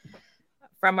from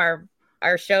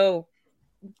our show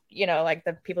like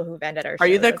the people who've ended our Are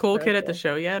you shows. the That's cool really kid at the cool.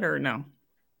 show yet, or no?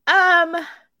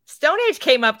 Stone Age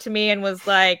came up to me and was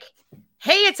like,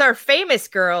 "Hey, it's our famous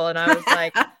girl," and I was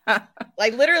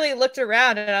like, literally looked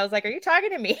around and I was like, "Are you talking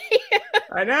to me?"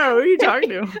 I know. Who are you talking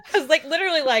to? I was like,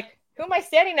 literally, like, who am I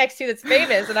standing next to that's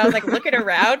famous? And I was like looking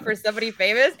around for somebody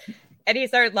famous, and he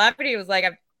started laughing. He was like,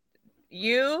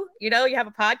 you have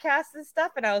a podcast and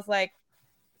stuff," and I was like,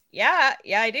 yeah,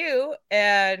 I do.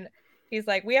 And he's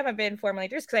like, "We haven't been formally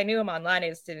introduced," because I knew him online. I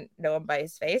just didn't know him by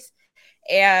his face.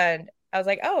 And I was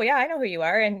like, "Oh yeah, I know who you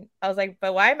are." And I was like,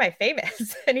 "But why am I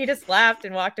famous?" And he just laughed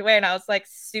and walked away. And I was like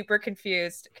super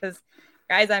confused because,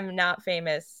 guys, I'm not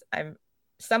famous.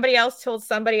 Somebody else told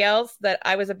somebody else that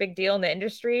I was a big deal in the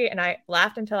industry, and I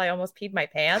laughed until I almost peed my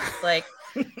pants. Like,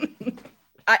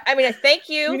 I mean, I thank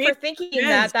you for thinking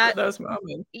that. For those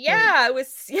moments. Yeah, it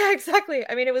was. Yeah, exactly.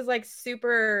 I mean, it was like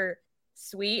super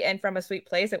sweet and from a sweet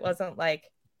place. It wasn't like,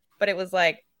 but it was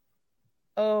like,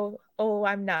 oh,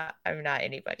 I'm not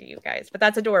anybody, you guys. But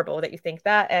that's adorable that you think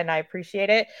that, and I appreciate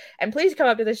it. And please come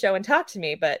up to the show and talk to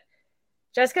me. But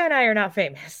Jessica and I are not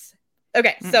famous.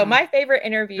 Okay, so my favorite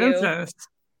interview. Infamous,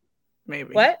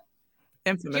 maybe. What?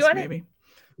 Infamous, maybe.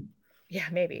 Yeah,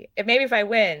 maybe. Maybe if I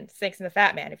win Snakes and the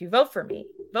Fat Man, if you vote for me,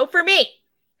 vote for me.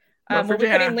 We'll be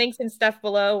putting links and stuff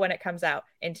below when it comes out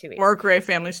in 2 weeks. Or Gray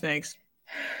Family Snakes.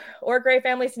 Or Gray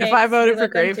Family Snakes. If I voted for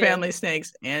Gray Family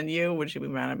Snakes and you, would you be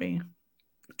mad at me?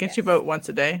 Can't you vote once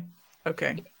a day?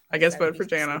 Okay. I guess vote for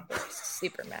Jana.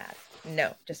 Super mad.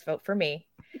 No, just vote for me.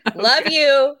 Okay. Love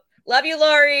you. Love you,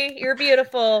 Lori. You're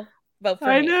beautiful. Vote for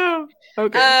me. I know.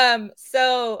 Okay.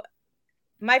 So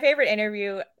my favorite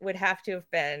interview would have to have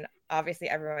been, obviously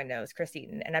everyone knows, Chris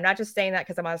Eaton. And I'm not just saying that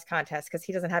because I'm on his contest, because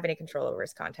he doesn't have any control over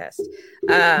his contest.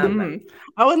 I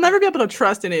will never be able to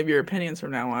trust any of your opinions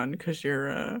from now on because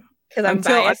you're because I'm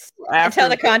biased until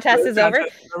the contest is over.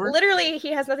 Literally,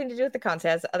 he has nothing to do with the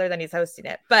contest other than he's hosting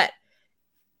it. But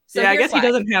so yeah, I guess he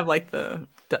doesn't have like the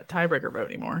tiebreaker vote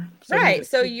anymore. So right.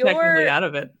 So you're technically out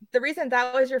of it. The reason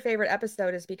that was your favorite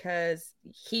episode is because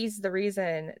he's the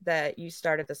reason that you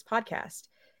started this podcast.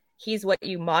 He's what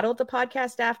you modeled the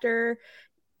podcast after.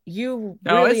 No,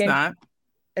 it's not.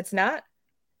 It's not?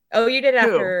 Oh, you did it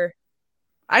after.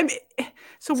 I'm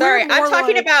so sorry. I'm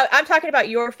talking about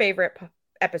your favorite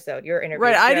episode, your interview.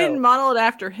 Right. I didn't model it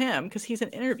after him because he's an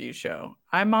interview show.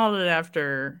 I modeled it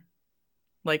after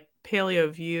like Paleo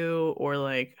View or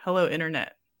like Hello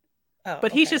Internet. Oh,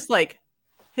 but he's just like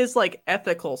his like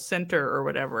ethical center or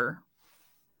whatever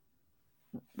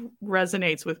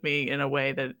resonates with me in a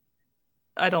way that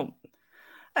I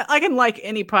can like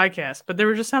any podcast, but there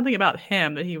was just something about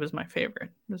him that he was my favorite.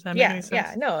 Does that make any sense?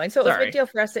 Yeah, no. And so it was a big deal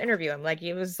for us to interview him. Like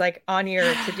he was like on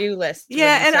your to-do list.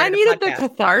 Yeah, and I needed the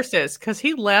catharsis because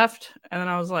he left and then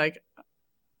I was like,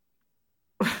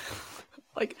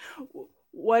 like,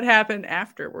 what happened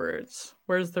afterwards?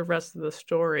 Where's the rest of the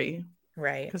story?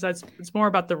 Right. Because it's more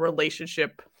about the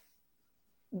relationship,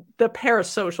 the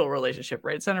parasocial relationship,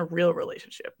 right? It's not a real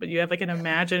relationship, but you have like an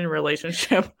imagined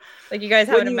relationship. Like you guys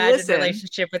have an imagined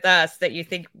relationship with us that you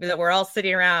think that we're all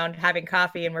sitting around having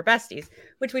coffee and we're besties,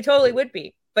 which we totally would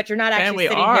be, but you're not actually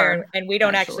sitting here and we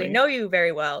don't actually know you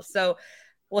very well. So,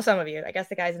 well, some of you, I guess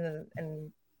the guys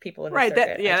and people in the circuit,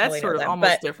 that, yeah, that's sort of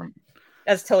almost different.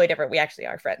 That's totally different. We actually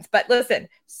are friends. But listen,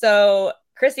 so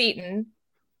Chris Eaton,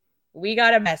 we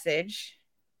got a message.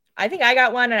 I think I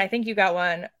got one and I think you got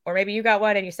one, or maybe you got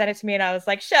one and you sent it to me and I was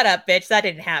like, shut up, bitch. That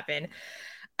didn't happen.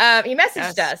 He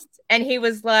messaged us and he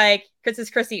was like, because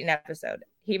it's Chris Eaton episode.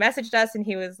 He messaged us and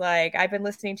he was like, I've been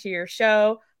listening to your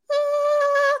show.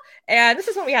 And this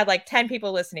is when we had like 10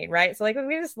 people listening, right? So like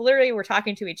we just literally were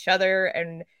talking to each other.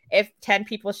 And if 10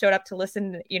 people showed up to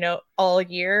listen, all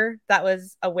year, that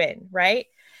was a win, right?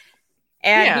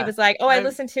 And he was like, oh, I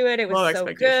listened to it. It was so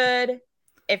good.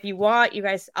 If you want, you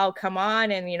guys, I'll come on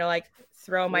and, like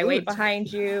throw my weight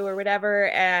behind you or whatever.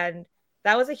 And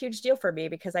that was a huge deal for me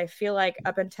because I feel like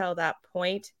up until that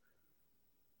point,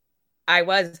 I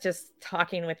was just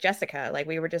talking with Jessica. Like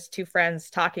we were just two friends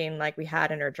talking like we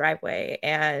had in our driveway.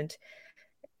 And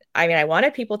I mean, I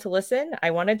wanted people to listen.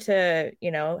 I wanted to,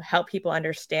 help people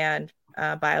understand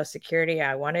biosecurity.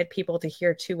 I wanted people to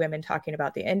hear two women talking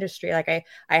about the industry. Like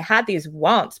I had these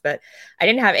wants, but I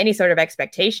didn't have any sort of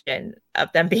expectation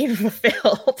of them being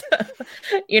fulfilled.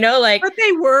 But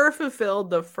they were fulfilled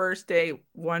the first day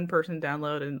one person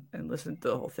downloaded and listened to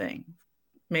the whole thing.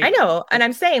 Maybe. I know. And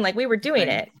I'm saying like we were doing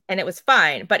it and it was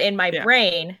fine. But in my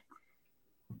brain,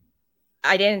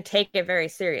 I didn't take it very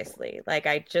seriously. Like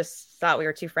I just thought we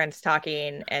were two friends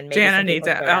talking and maybe Jana needs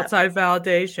outside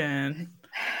validation.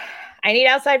 I need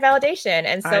outside validation.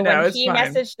 And so know, when it's he fine.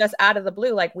 messaged us out of the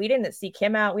blue, like we didn't seek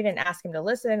him out, we didn't ask him to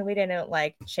listen, we didn't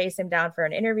like chase him down for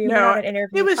an interview. We're No, not an it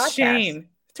interview was podcast. Shane.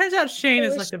 Turns out Shane It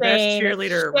is was like the best Shane.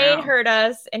 cheerleader Shane around. heard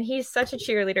us, and he's such a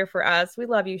cheerleader for us. We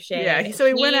love you, Yeah, Shane. so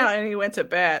he went out and he went to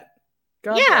bat.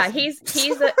 God Yeah, bless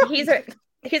him.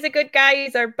 he's a good guy.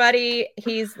 He's our buddy.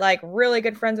 He's like really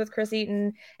good friends with Chris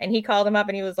Eaton, and he called him up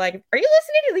and he was like, "Are you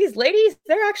listening to these ladies?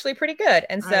 They're actually pretty good."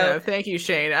 And I so know. Thank you,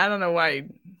 Shane. I don't know why.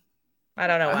 I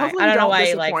don't know why. Hopefully, I we don't know don't why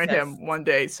he likes disappoint us. him one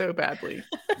day so badly.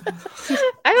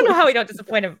 I don't know how we don't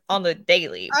disappoint him on the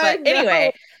daily. I But know.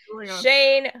 anyway, Going on.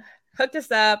 Shane hooked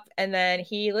us up and then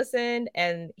he listened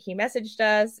and he messaged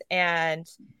us. And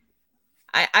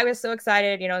I was so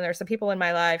excited. You know, there's some people in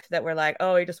my life that were like,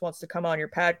 oh, he just wants to come on your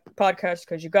podcast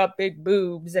because you got big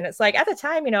boobs. And it's like at the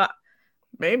time, you know,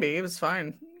 maybe it was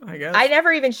fine, I guess. I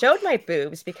never even showed my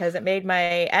boobs because it made my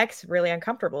ex really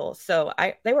uncomfortable. So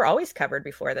they were always covered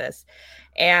before this.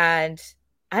 And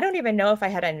I don't even know if I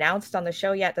had announced on the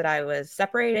show yet that I was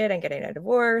separated and getting a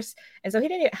divorce. And so he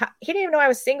didn't even know I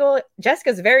was single.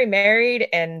 Jessica's very married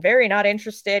and very not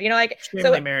interested. You know, like Extremely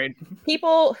so married.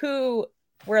 People who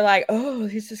were like, "Oh,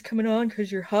 he's just coming on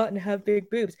because you're hot and have big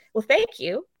boobs." Well, thank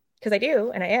you, because I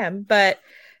do and I am. But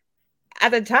at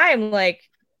the time, like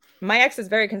my ex is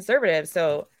very conservative,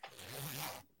 so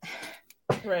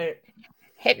right.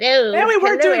 Hello. And we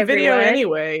weren't doing everyone. video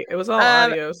anyway. It was all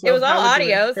audio. So it was all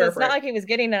audio, so it's not like he was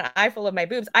getting an eye full of my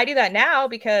boobs. I do that now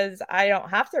because I don't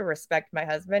have to respect my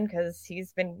husband because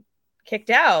he's been kicked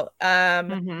out.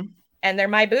 And they're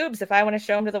my boobs. If I want to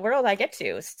show them to the world, I get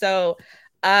to. So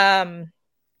that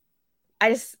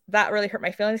really hurt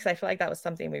my feelings because I feel like that was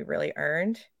something we really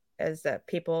earned, is that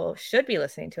people should be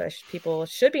listening to us. People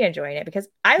should be enjoying it because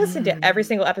I listen to every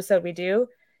single episode we do,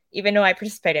 even though I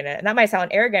participate in it. And that might sound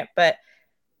arrogant, but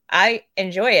I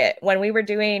enjoy it. When we were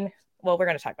doing, well, we're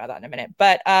going to talk about that in a minute.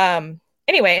 But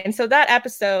anyway, and so that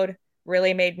episode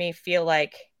really made me feel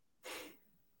like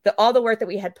all the work that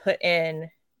we had put in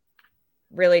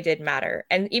really did matter.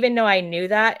 And even though I knew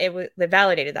that, it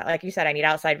validated that. Like you said, I need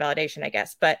outside validation, I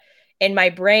guess. But in my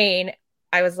brain,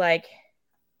 I was like,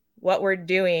 what we're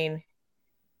doing,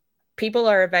 people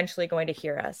are eventually going to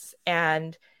hear us.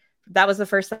 And that was the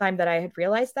first time that I had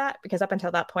realized that, because up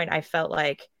until that point, I felt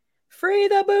like, free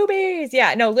the boobies.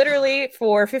 Yeah, no, literally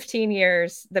for 15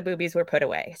 years, the boobies were put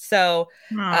away. So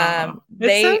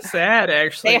it's so sad,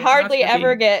 actually. They hardly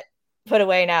ever get put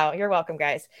away now. You're welcome,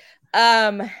 guys.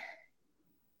 And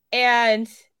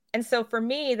so for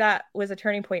me, that was a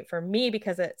turning point for me,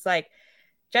 because it's like,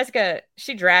 Jessica,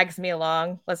 she drags me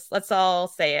along. Let's all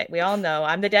say it. We all know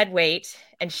I'm the dead weight,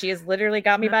 and she has literally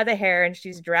got me by the hair and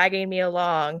she's dragging me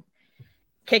along,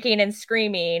 kicking and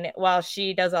screaming while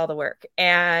she does all the work.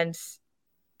 And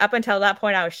up until that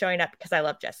point, I was showing up because I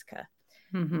love Jessica,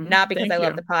 not because I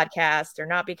love the podcast, or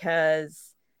not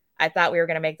because I thought we were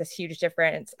going to make this huge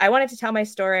difference. I wanted to tell my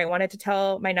story. I wanted to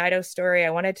tell my Nido story.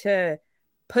 I wanted to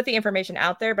put the information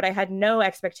out there, but I had no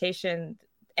expectation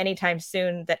anytime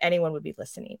soon that anyone would be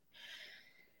listening.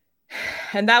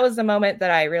 And that was the moment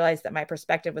that I realized that my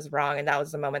perspective was wrong. And that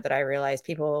was the moment that I realized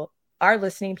people are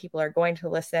listening. People are going to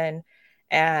listen.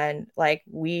 And like,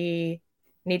 we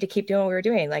need to keep doing what we were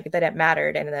doing, like that it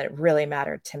mattered, and that it really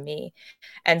mattered to me.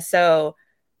 And so,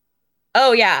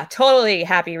 oh yeah, totally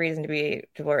happy reason to be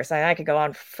divorced. I could go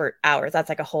on for hours. That's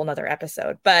like a whole nother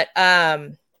episode. But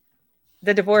the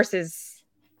divorce is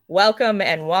welcome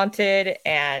and wanted,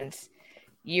 and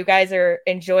you guys are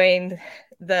enjoying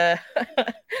the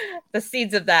the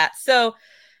seeds of that. So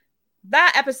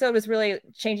that episode was really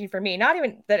changing for me. Not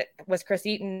even that it was Chris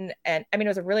Eaton. And I mean,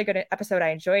 it was a really good episode. I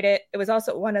enjoyed it. It was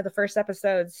also one of the first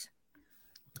episodes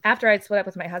after I'd split up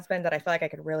with my husband that I felt like I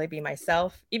could really be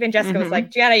myself. Even Jessica was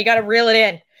like, Gianna, you got to reel it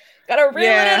in. Got to reel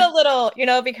it in a little, you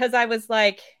know, because I was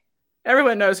like.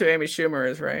 Everyone knows who Amy Schumer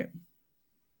is, right?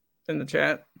 In the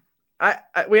chat.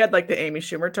 We had like the Amy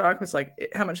Schumer talk. It was like,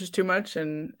 how much is too much?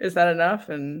 And is that enough?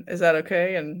 And is that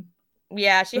okay? And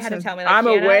yeah, she had to tell me, like, I'm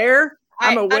aware.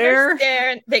 I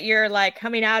understand that you're like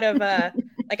coming out of a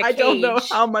cage. I don't know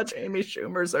how much Amy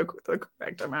Schumer's the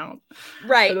correct amount.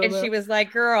 Right. And she was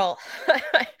like, girl,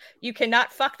 you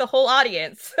cannot fuck the whole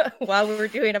audience while we were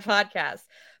doing a podcast.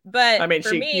 But I mean,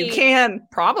 you can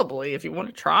probably, if you want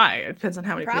to try. It depends on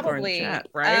how many people are in the chat,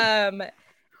 right?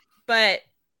 But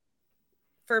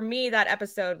for me, that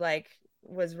episode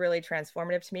was really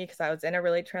transformative to me, because I was in a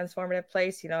really transformative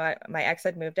place. You know, my ex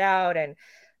had moved out, and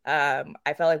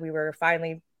I felt like we were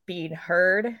finally being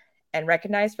heard. and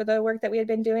recognized for the work that we had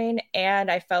been doing.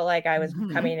 And I felt like I was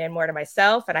coming in more to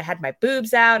myself, and I had my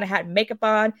boobs out and I had makeup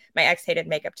on. My ex hated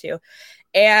makeup too.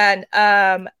 And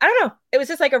I don't know. It was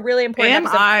just like a really important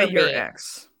episode I for your me.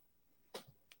 ex?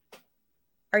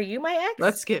 Are you my ex?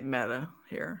 Let's get meta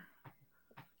here.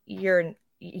 You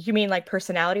mean like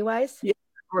personality wise? Yeah,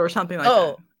 or something like that.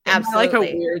 Oh, absolutely. Like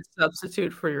a weird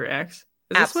substitute for your ex.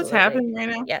 Is this what's happening right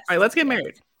now? Yes. All right, let's get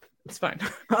married. It's fine.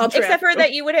 Except for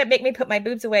that you wouldn't make me put my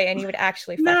boobs away and you would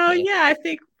actually fuck me. Yeah, I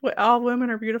think all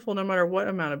women are beautiful no matter what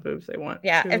amount of boobs they want.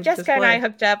 Yeah, if Jessica and I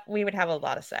hooked up, we would have a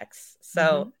lot of sex.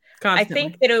 So I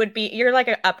think that it would be, you're like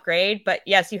an upgrade, but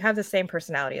yes, you have the same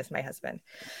personality as my husband.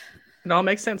 It all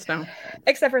makes sense now.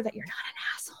 Except for that you're not an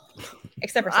asshole.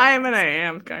 Except for I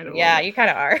am kind of. Yeah, you kind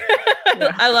of are.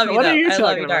 Yeah. I love you, what though. Are you I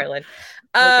love you, about? darling.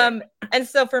 Okay. And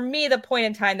so for me, the point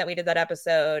in time that we did that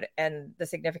episode and the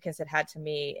significance it had to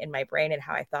me in my brain and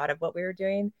how I thought of what we were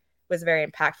doing was very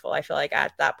impactful. I feel like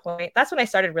at that point, that's when I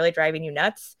started really driving you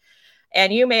nuts.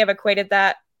 And you may have equated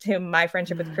that to my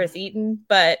friendship with Chris Eaton,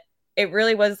 but it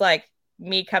really was like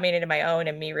me coming into my own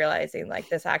and me realizing like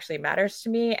this actually matters to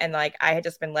me. And like I had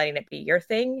just been letting it be your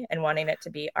thing and wanting it to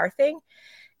be our thing.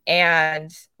 And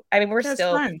I mean, we're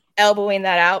still elbowing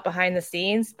that out behind the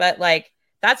scenes, but like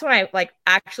that's when I like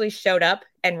actually showed up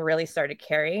and really started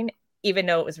caring, even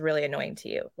though it was really annoying to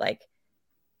you. Like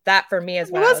that for me is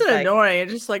when it wasn't annoying.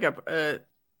 It's just like a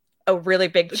really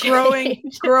big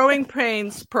growing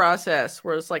pains process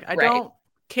where it's like I don't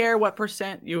care what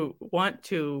 % you want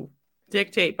to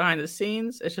dictate behind the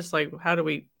scenes. It's just like how do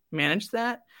we manage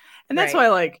that? And that's why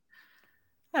like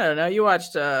I don't know. You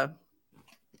watched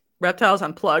Reptiles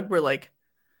Unplugged, where like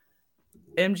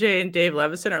MJ and Dave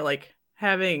Levison are like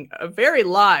having a very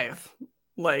live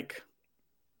like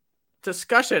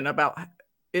discussion about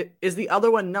is the other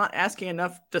one not asking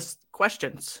enough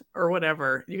questions or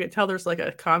whatever. You can tell there's like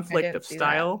a conflict of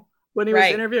style when he was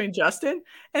interviewing Justin,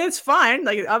 and it's fine.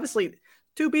 Like obviously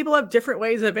two people have different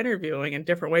ways of interviewing and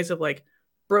different ways of like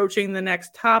broaching the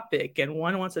next topic, and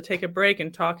one wants to take a break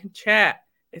and talk and chat.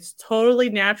 It's totally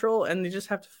natural, and you just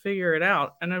have to figure it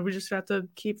out, and then we just have to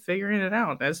keep figuring it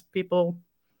out as people.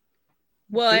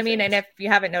 Well, I mean, and if you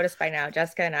haven't noticed by now,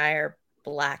 Jessica and I are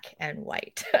black and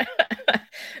white.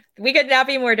 We could not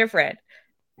be more different.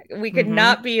 We could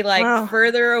not be like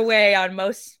further away on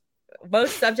most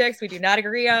subjects we do not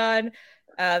agree on.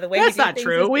 The way that's not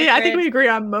true. I think we agree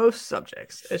on most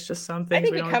subjects. It's just some things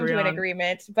we don't agree on. I think we come to an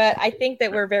agreement, but I think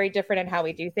that we're very different in how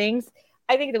we do things.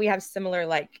 I think that we have similar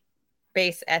like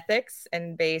base ethics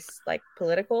and base like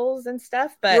politicals and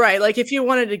stuff, but like if you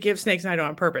wanted to give Snakes Night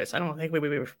on purpose, I don't think we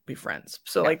would be friends.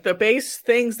 So like the base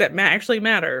things that actually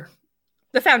matter,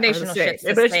 the foundational shit,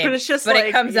 but it's just but like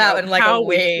it comes out in like how a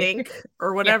way we think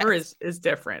or whatever is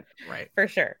different, right? For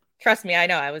sure. Trust me, I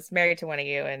know. I was married to one of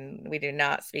you, and we do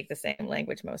not speak the same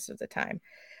language most of the time.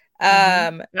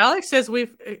 Alex says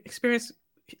we've experienced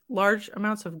large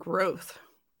amounts of growth.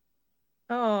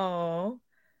 Oh.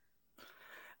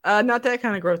 Not that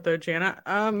kind of growth though, Jana.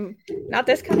 Not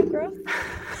this kind of growth?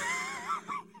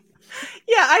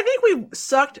 Yeah, I think we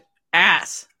sucked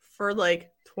ass for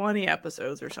like 20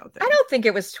 episodes or something. I don't think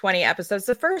it was 20 episodes.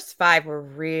 The first 5 were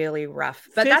really rough.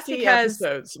 But that's because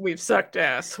episodes we've sucked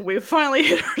ass. We've finally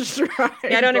hit our stride.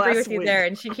 Yeah, I don't agree with you there,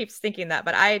 and she keeps thinking that,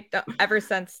 but I don't, ever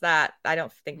since that, I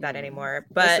don't think that anymore.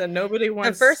 But listen, nobody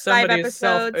wants the first 5 somebody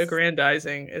episodes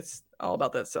self-aggrandizing. It's all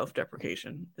about that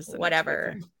self-deprecation.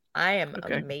 Whatever. I am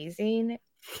amazing,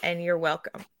 and you're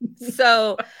welcome.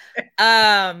 So,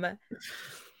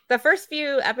 the first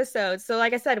few episodes, so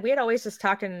like I said, we had always just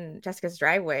talked in Jessica's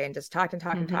driveway and just talked and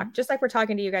talked, just like we're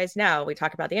talking to you guys now. We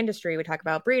talk about the industry, we talk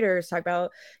about breeders, talk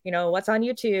about, what's on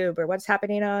YouTube or what's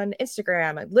happening on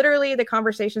Instagram. Literally the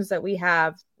conversations that we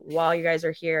have while you guys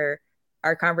are here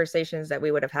are conversations that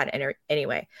we would have had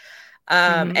anyway.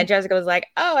 And Jessica was like,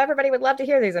 oh, everybody would love to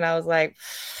hear these. And I was like,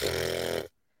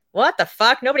 what the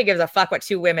fuck? Nobody gives a fuck what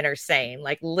 2 women are saying,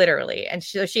 like literally. And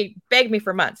she begged me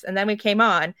for months. And then we came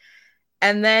on.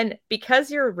 And then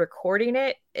because you're recording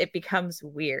it, it becomes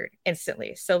weird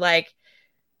instantly. So like,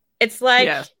 it's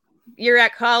like you're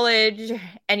at college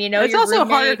and it's also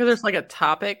harder because there's like a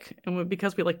topic and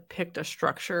because we like picked a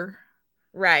structure.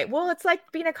 Right. Well, it's like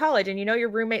being at college and your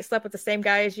roommate slept with the same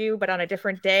guy as you, but on a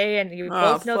different day. And you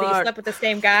both know that you slept with the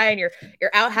same guy and you're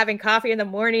out having coffee in the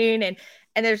morning and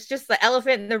there's just the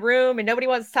elephant in the room and nobody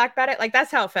wants to talk about it. Like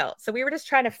that's how it felt. So we were just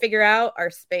trying to figure out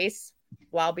our space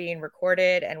while being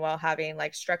recorded and while having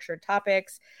like structured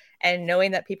topics and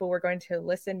knowing that people were going to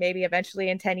listen maybe eventually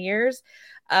in 10 years.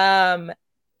 And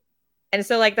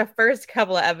so like the first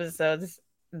couple of episodes,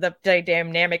 the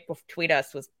dynamic between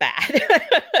us was bad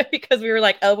because we were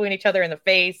like elbowing each other in the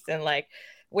face and like,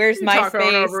 where's my talking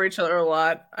space? over each other a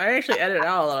lot. I actually edited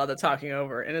out a lot of the talking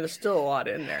over, and there's still a lot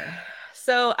in there.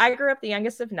 So I grew up the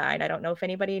youngest of 9. I don't know if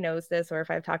anybody knows this or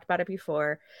if I've talked about it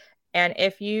before. And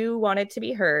if you wanted to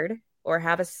be heard or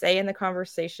have a say in the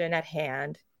conversation at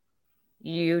hand,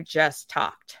 you just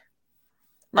talked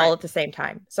all at the same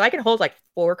time. So I can hold like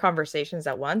 4 conversations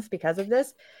at once because of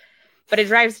this, but it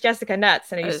drives Jessica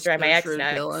nuts, and it used to drive my ex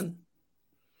nuts. Dylan.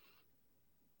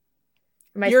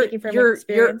 Am I speaking from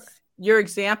experience? Your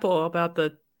example about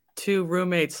the 2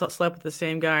 roommates slept with the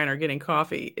same guy and are getting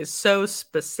coffee is so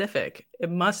specific. It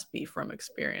must be from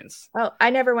experience. Oh, I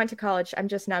never went to college. I'm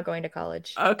just now going to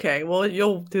college. Okay, well,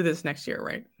 you'll do this next year,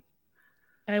 right?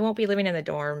 And I won't be living in the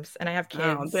dorms, and I have kids.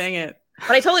 Oh, dang it.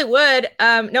 But I totally would.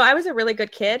 No, I was a really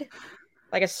good kid,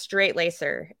 like a straight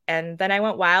lacer. And then I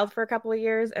went wild for a couple of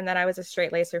years, and then I was a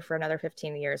straight lacer for another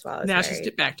 15 years while I was now married.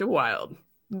 she's back to wild.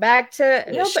 But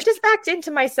just back into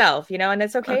myself, and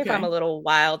it's okay if I'm a little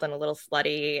wild and a little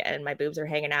slutty and my boobs are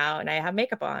hanging out and I have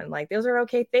makeup on. Like, those are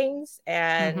okay things,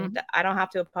 and I don't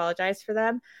have to apologize for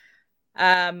them.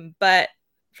 But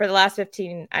for the last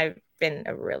 15, I've been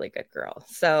a really good girl.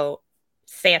 So,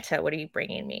 Santa, what are you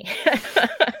bringing me?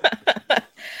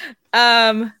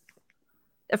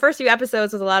 The first few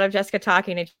episodes was a lot of Jessica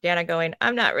talking and Jana going,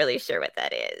 I'm not really sure what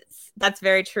that is. That's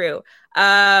very true.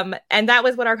 And that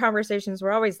was what our conversations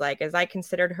were always like, is I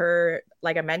considered her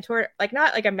like a mentor, like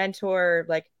not like a mentor,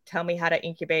 like tell me how to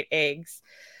incubate eggs,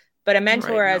 but a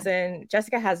mentor as in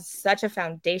Jessica has such a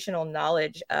foundational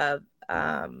knowledge of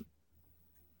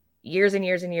years and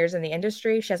years and years in the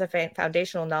industry. She has a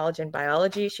foundational knowledge in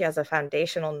biology. She has a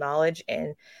foundational knowledge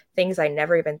in things I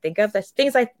never even think of. There's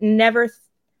things I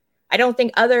don't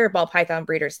think other ball python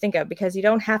breeders think of, because you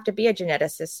don't have to be a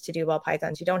geneticist to do ball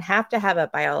pythons. You don't have to have a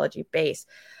biology base.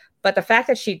 But the fact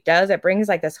that she does, it brings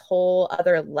like this whole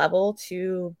other level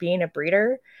to being a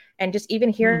breeder. And just even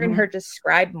hearing her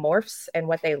describe morphs and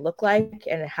what they look like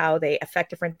and how they affect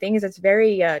different things, it's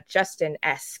very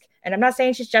Justin-esque. And I'm not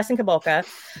saying she's Justin Kabolka,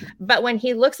 but when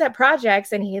he looks at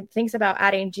projects and he thinks about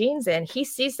adding genes in, he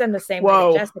sees them the same way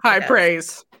that Jessica high does.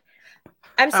 Praise.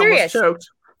 I'm serious. I almost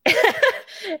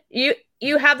choked.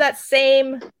 You have that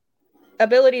same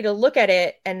ability to look at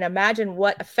it and imagine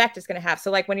what effect it's going to have. So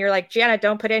like when you're like, Jana,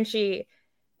 don't put Inchi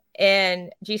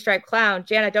in G-Stripe Clown.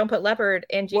 Jana, don't put Leopard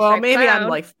in G-Stripe Clown. Well, maybe I'm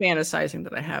like fantasizing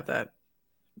that I have that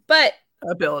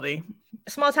ability.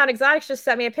 Small Town Exotics just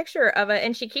sent me a picture of an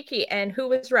Inchi Kiki, and who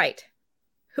was right?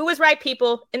 Who was right,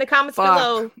 people? In the comments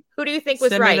below, who do you think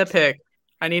was right? Send me the pic.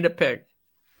 I need a pic.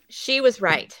 She was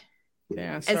right.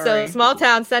 Yeah, sorry. And so Small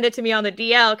Town sent it to me on the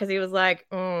DL because he was like,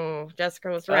 Jessica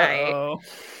was right. Uh-oh.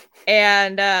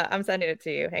 And I'm sending it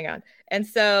to you. Hang on. And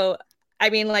so, I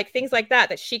mean, like things like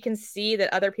that she can see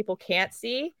that other people can't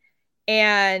see.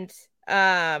 And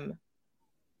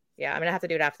yeah, I'm going to have to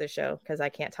do it after the show because I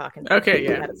can't talk and at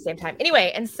the same time.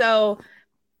 Anyway, and so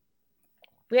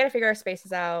we had to figure our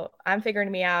spaces out. I'm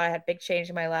figuring me out. I had a big change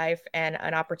in my life and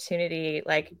an opportunity.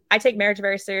 Like, I take marriage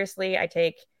very seriously. I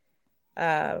take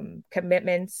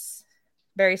commitments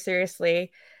very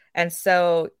seriously. And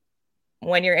so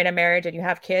when you're in a marriage and you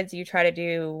have kids, you try to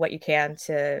do what you can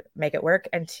to make it work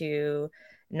and to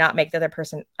not make the other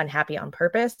person unhappy on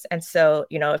purpose. And so,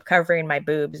 if covering my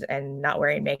boobs and not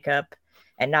wearing makeup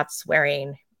and not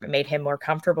swearing made him more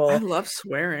comfortable. I love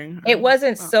swearing. It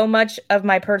wasn't so much of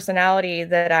my personality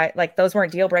that I like, those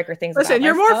weren't deal breaker things. Listen,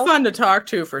 you're more fun to talk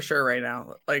to for sure right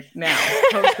now. Like now,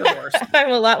 post-divorce.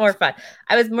 I'm a lot more fun.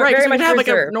 I was very much have reserved.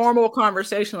 Like a normal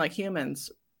conversation like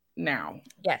humans now.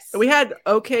 Yes. We had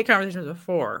okay conversations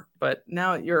before, but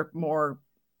now you're more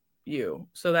you.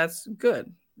 So that's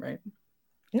good, right?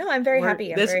 No, I'm very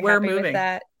happy. I'm very happy with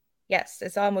that. Yes,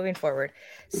 it's all moving forward.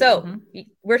 So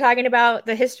we're talking about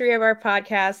the history of our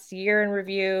podcast, year in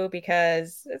review,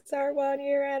 because it's our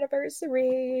 1-year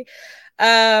anniversary.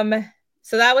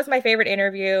 So that was my favorite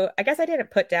interview. I guess I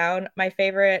didn't put down my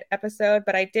favorite episode,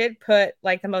 but I did put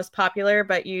like the most popular,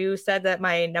 but you said that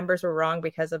my numbers were wrong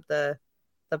because of the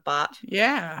bot.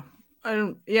 Yeah.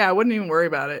 I wouldn't even worry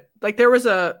about it. Like it was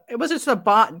just a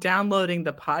bot downloading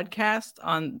the podcast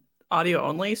on audio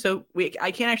only. So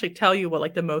I can't actually tell you what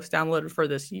like the most downloaded for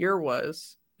this year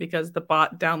was, because the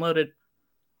bot downloaded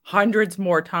hundreds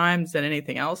more times than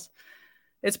anything else.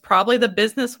 It's probably the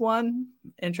business one,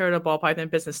 Intro to Ball Python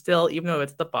Business still, even though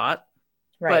it's the bot.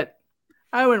 Right. But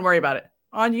I wouldn't worry about it.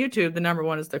 On YouTube, the number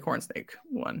one is the corn snake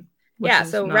one. Yeah,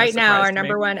 so right now our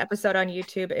number one episode on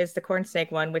YouTube is the corn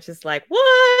snake one, which is like,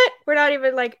 what? We're not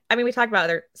even like, I mean, we talk about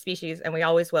other species and we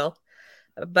always will,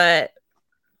 but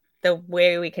the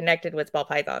way we connected with ball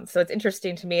pythons. So it's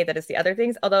interesting to me that it's the other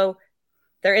things, although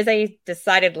there is a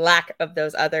decided lack of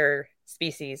those other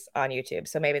species on YouTube.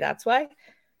 So maybe that's why.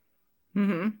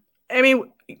 Mm-hmm. I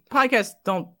mean, podcasts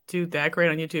don't do that great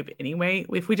on YouTube anyway.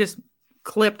 If we just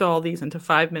clipped all these into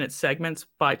 5-minute segments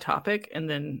by topic and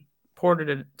then ported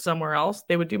it somewhere else,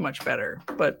 they would do much better.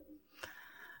 But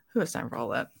who has time for all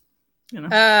that? You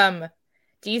know.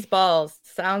 D's balls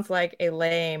sounds like a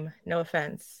lame. No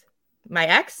offense. My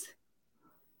ex.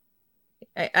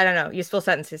 I don't know. Use full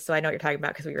sentences so I know what you're talking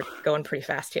about because we were going pretty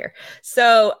fast here.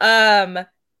 So,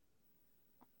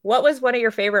 what was one of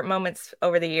your favorite moments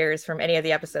over the years from any of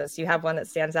the episodes? Do you have one that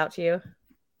stands out to you?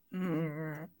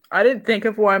 I didn't think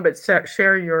of one, but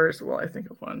share yours while I think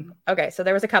of one. Okay, so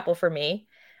there was a couple for me.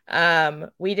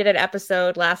 We did an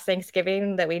episode last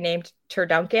Thanksgiving that we named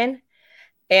Turduncan,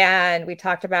 and we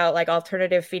talked about like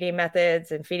alternative feeding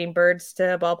methods and feeding birds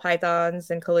to ball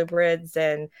pythons and colubrids.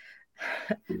 And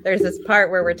there's this part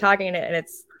where we're talking and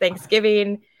it's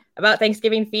Thanksgiving, about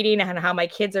Thanksgiving feeding and how my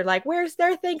kids are like, where's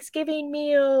their Thanksgiving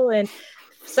meal? And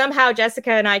somehow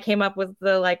Jessica and I came up with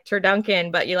the like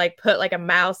Turduncan, but you like put like a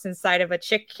mouse inside of a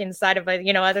chick inside of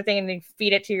a, other thing, and you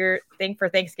feed it to your thing for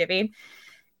Thanksgiving.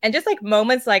 And just like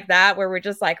moments like that where we're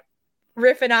just like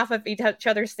riffing off of each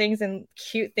other's things and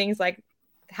cute things like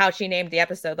how she named the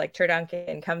episode, like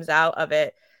Turduncan comes out of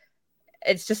it.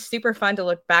 It's just super fun to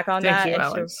look back on that and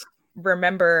Alex. To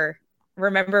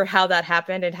remember how that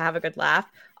happened and have a good laugh.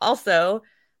 Also,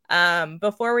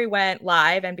 before we went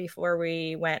live and before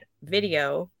we went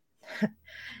video,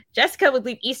 Jessica would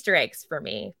leave Easter eggs for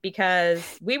me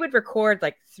because we would record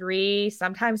like 3,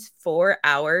 sometimes 4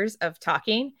 hours of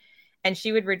talking, and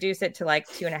she would reduce it to like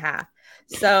 2.5.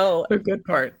 So the good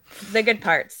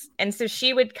parts. And so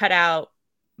she would cut out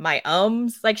my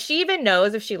ums. Like she even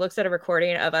knows if she looks at a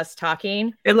recording of us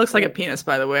talking. It looks like a penis,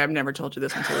 by the way. I've never told you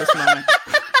this until this moment.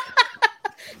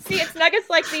 See, it's nuggets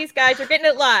like these, guys. You're getting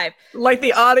it live. Like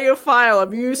the audio file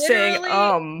of you saying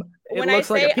it looks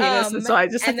like a penis, and so I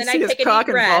just have to see his cock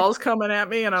and balls coming at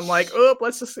me, and I'm like, oh,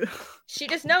 let's just. She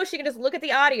just knows she can just look at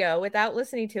the audio without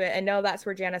listening to it and know that's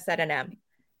where Jana said an M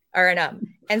or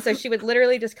an and so she would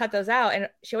literally just cut those out, and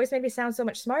she always made me sound so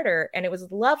much smarter, and it was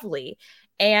lovely.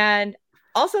 And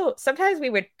also, sometimes we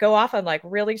would go off on like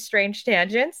really strange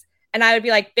tangents, and I would be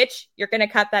like, bitch, you're going to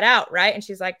cut that out, right? And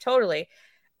she's like, totally.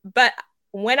 But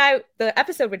when the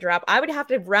episode would drop, I would have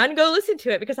to go listen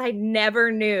to it because I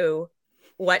never knew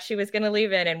what she was going to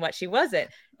leave in and what she wasn't.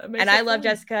 And I love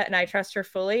Jessica and I trust her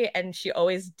fully. And she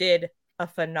always did a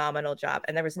phenomenal job.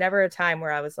 And there was never a time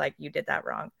where I was like, you did that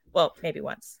wrong. Well, maybe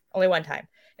once, only one time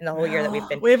in the whole year that we've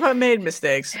been. We've made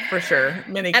mistakes for sure.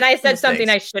 And I said something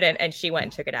I shouldn't, and she went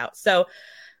and took it out. So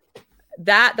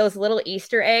those little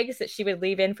Easter eggs that she would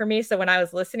leave in for me. So when I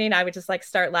was listening, I would just like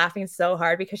start laughing so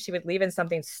hard because she would leave in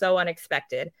something so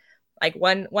unexpected. Like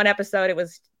one episode,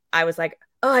 I was like,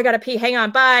 oh, I gotta pee. Hang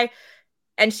on, bye.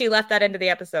 And she left that into the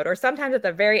episode. Or sometimes at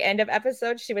the very end of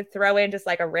episodes, she would throw in just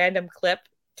like a random clip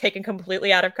taken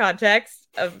completely out of context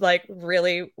of like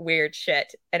really weird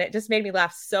shit. And it just made me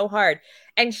laugh so hard.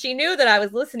 And she knew that I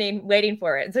was listening, waiting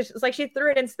for it. And so it's like she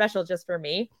threw it in special just for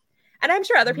me. And I'm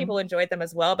sure other people enjoyed them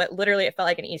as well, but literally it felt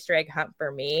like an Easter egg hunt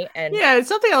for me. And yeah, it's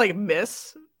something I like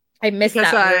miss. I miss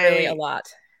that really a lot.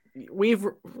 We've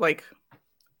like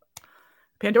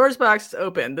Pandora's box is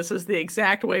open. This is the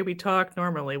exact way we talk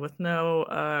normally with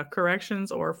no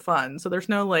corrections or fun. So there's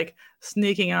no like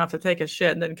sneaking off to take a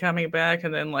shit and then coming back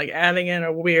and then like adding in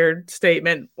a weird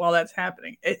statement while that's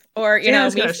happening. Or,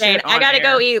 me saying, I got to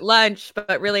go eat lunch,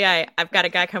 but really I've got a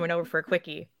guy coming over for a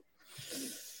quickie.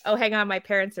 Oh, hang on. My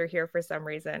parents are here for some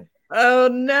reason. Oh,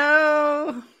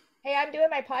 no. Hey, I'm doing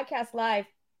my podcast live.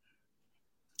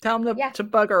 Tell them to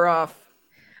bugger off.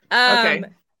 Okay.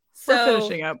 So we're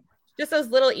finishing up. Just those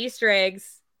little Easter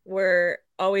eggs were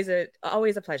always a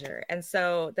pleasure. And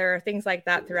so there are things like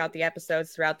that throughout the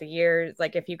episodes, throughout the years.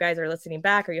 Like if you guys are listening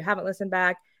back or you haven't listened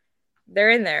back, they're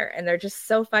in there and they're just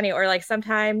so funny. Or like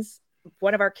sometimes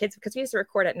one of our kids, because we used to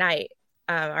record at night,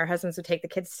 our husbands would take the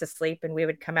kids to sleep and we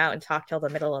would come out and talk till the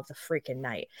middle of the freaking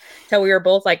night. So we were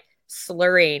both like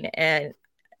slurring and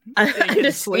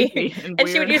just sleepy. And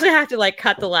she would usually have to like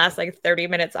cut the last like 30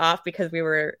 minutes off because we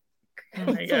were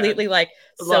completely like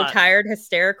so tired,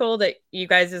 hysterical that you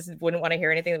guys just wouldn't want to hear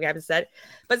anything that we haven't said.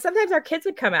 But sometimes our kids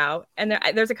would come out, and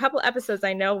there's a couple episodes.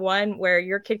 I know one where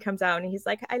your kid comes out and he's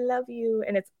like, "I love you,"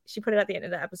 and she put it at the end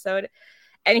of the episode.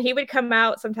 And he would come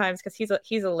out sometimes because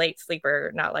he's a late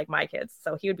sleeper, not like my kids.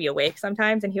 So he would be awake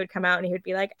sometimes, and he would come out and he would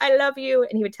be like, "I love you,"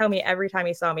 and he would tell me every time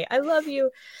he saw me, "I love you."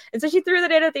 And so she threw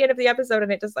that in at the end of the episode,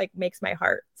 and it just like makes my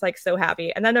heart. It's like so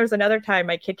happy. And then there was another time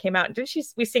my kid came out, and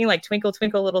we sing like "Twinkle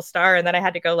Twinkle Little Star," and then I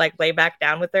had to go like lay back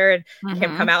down with her and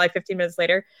come out like 15 minutes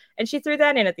later, and she threw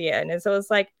that in at the end. And so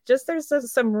it's like just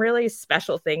there's some really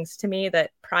special things to me that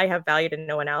probably have value to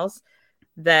no one else.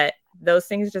 That those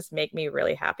things just make me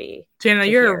really happy. Jana,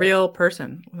 you're a real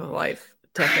person with a life,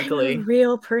 technically. I'm a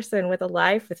real person with a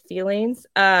life with feelings.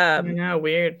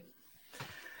 Weird.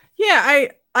 Yeah,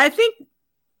 I think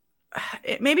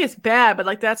maybe it's bad, but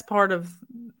like that's part of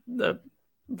the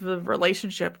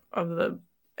relationship of the.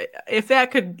 If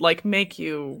that could like make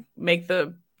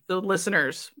the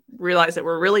listeners realize that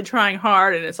we're really trying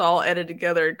hard and it's all edited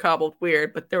together and cobbled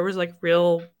weird, but there was like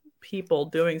real people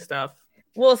doing stuff.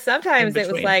 Well, sometimes it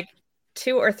was like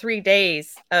 2 or 3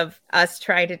 days of us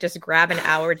trying to just grab an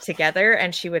hour together,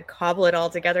 and she would cobble it all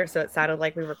together so it sounded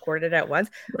like we recorded at once.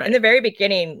 Right. In the very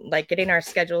beginning, like getting our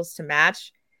schedules to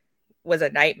match was a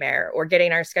nightmare, or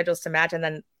getting our schedules to match and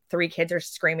then 3 kids are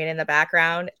screaming in the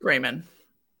background. Screaming.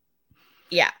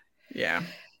 Yeah. Yeah.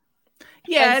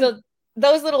 Yeah. And so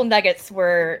those little nuggets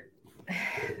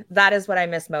that is what I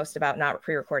miss most about not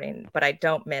pre-recording, but I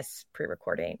don't miss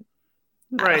pre-recording.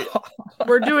 Right.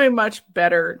 We're doing much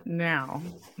better now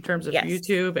in terms of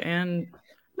YouTube, and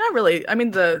not really. I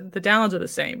mean, the downloads are the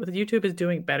same, but the YouTube is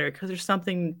doing better because there's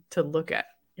something to look at,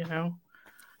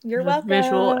 You're welcome.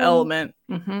 Visual element.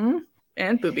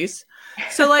 And boobies.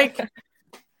 So like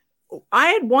I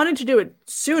had wanted to do it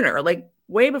sooner, like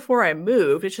way before I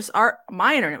moved. It's just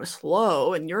my internet was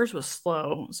slow and yours was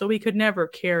slow. So we could never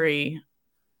carry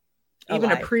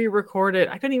even a pre-recorded.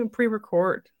 I couldn't even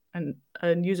pre-record and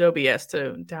use OBS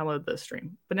to download the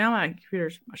stream. But now my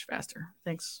computer's much faster.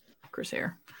 Thanks, Chris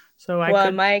Hare. So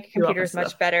my computer's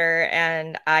much better,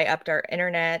 and I upped our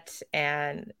internet,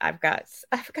 and I've got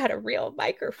a real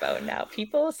microphone now,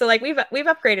 people. So like we've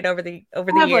upgraded over the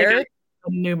year. Like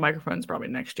new microphones probably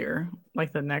next year,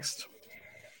 like the next.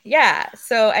 Yeah.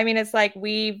 So I mean, it's like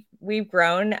we've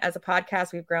grown as a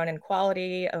podcast. We've grown in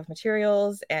quality of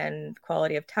materials and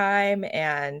quality of time,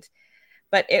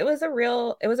 but it was a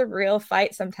real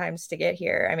fight sometimes to get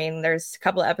here. I mean, there's a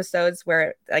couple of episodes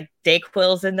where like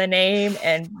Dayquil's in the name,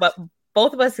 but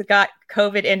both of us got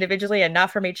COVID individually and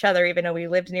not from each other, even though we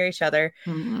lived near each other.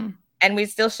 Mm-hmm. And we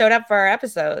still showed up for our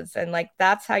episodes. And like,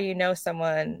 that's how you know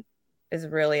someone is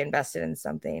really invested in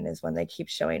something, is when they keep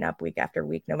showing up week after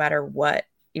week, no matter what.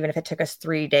 Even if it took us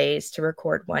 3 days to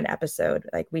record one episode,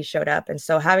 like we showed up. And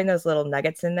so having those little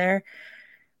nuggets in there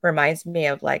reminds me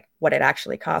of like what it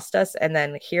actually cost us, and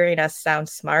then hearing us sound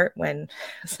smart when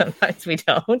sometimes we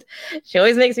don't. She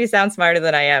always makes me sound smarter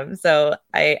than I am, so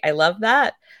I love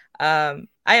that. I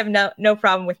have no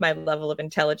problem with my level of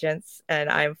intelligence, and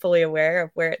I'm fully aware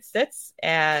of where it sits,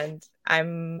 and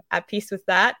I'm at peace with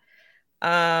that.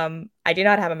 I do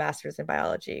not have a master's in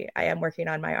biology. I am working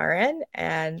on my RN,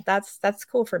 and that's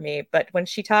cool for me. But when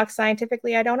she talks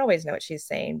scientifically, I don't always know what she's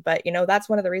saying, but that's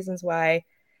one of the reasons why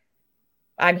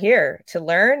I'm here, to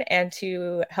learn and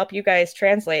to help you guys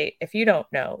translate if you don't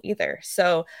know either.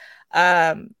 So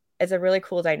it's a really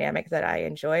cool dynamic that I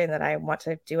enjoy and that I want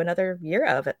to do another year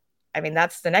of it. I mean,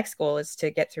 that's the next goal, is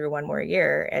to get through one more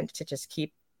year and to just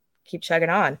keep chugging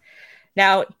on.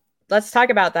 Now, let's talk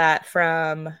about that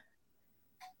from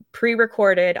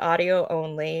pre-recorded audio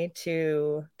only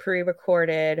to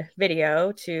pre-recorded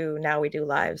video to now we do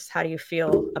lives. How do you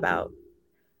feel about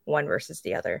one versus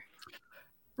the other?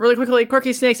 Really quickly,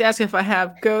 Quirky Snakes asked if I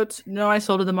have goats. No, I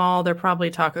sold them all. They're probably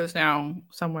tacos now,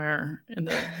 somewhere in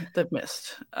the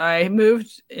mist. I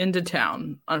moved into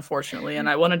town, unfortunately, and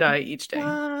I want to die each day.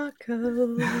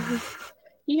 Tacos.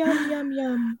 Yum, yum,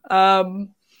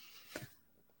 yum.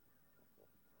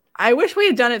 I wish we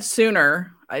had done it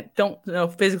sooner. I don't know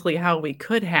physically how we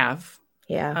could have.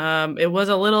 Yeah. It was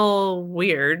a little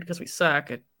weird because we suck.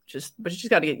 But you just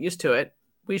got to get used to it.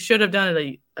 We should have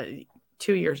done it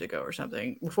 2 years ago or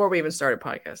something, before we even started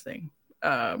podcasting.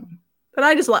 But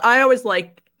I always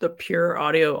like the pure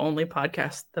audio only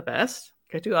podcast the best.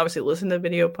 I do obviously listen to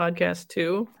video podcasts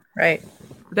too. Right.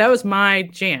 That was my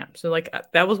jam. So like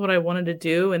that was what I wanted to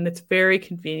do, and it's very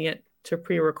convenient to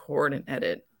pre-record and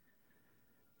edit.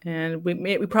 And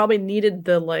we probably needed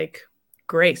the like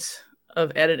grace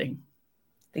of editing.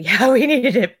 Yeah, we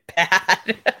needed it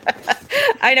bad.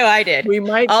 I know I did. We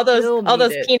might all those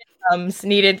peanut crumbs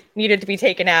needed to be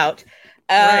taken out.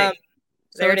 Right.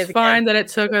 So it's fine that it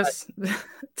took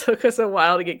us a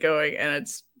while to get going, and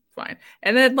it's fine.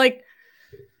 And then like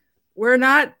we're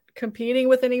not competing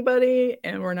with anybody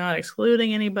and we're not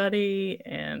excluding anybody,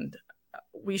 and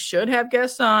we should have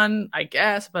guests on, I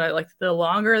guess, but I like the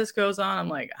longer this goes on, I'm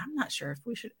like, I'm not sure if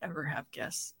we should ever have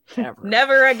guests ever.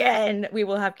 Never again. We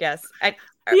will have guests.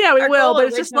 Yeah, we will, but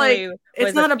it's just like,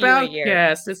 it's not about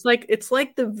guests. It's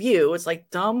like The View. It's like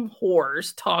dumb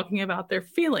whores talking about their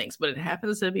feelings, but it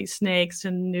happens to be snakes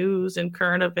and news and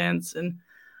current events and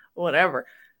whatever.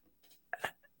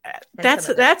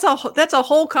 That's a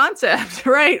whole concept,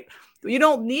 right? You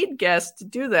don't need guests to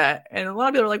do that. And a lot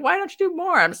of people are like, why don't you do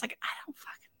more? I'm just like, I don't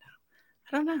fucking know.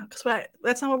 I don't know. Because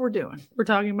that's not what we're doing. We're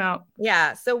talking about.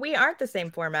 Yeah. So we aren't the same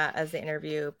format as the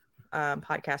interview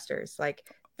podcasters. Like,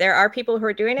 there are people who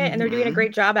are doing it and they're doing a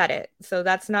great job at it. So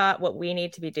that's not what we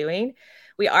need to be doing.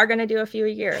 We are going to do a few a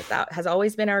year. That has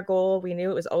always been our goal. We knew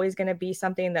it was always going to be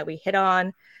something that we hit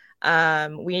on.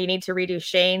 We need to redo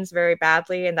Shane's very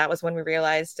badly, and that was when we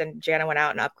realized, and Jana went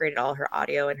out and upgraded all her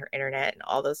audio and her internet and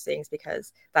all those things,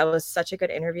 because that was such a good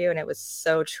interview and it was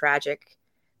so tragic,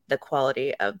 the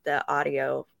quality of the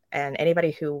audio. And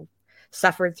anybody who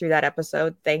suffered through that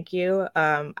episode, thank you.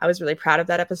 I was really proud of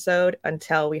that episode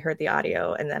until we heard the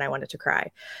audio, and then I wanted to cry.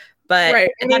 But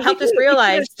right. And that helped us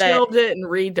realize that filmed it and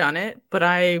redone it, but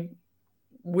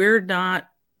we're not.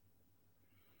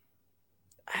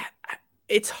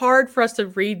 It's hard for us to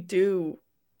redo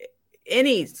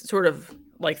any sort of,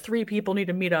 like, 3 people need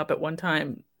to meet up at one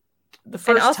time the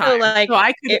first and also time. Like, so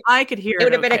I could hear it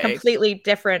would have been a completely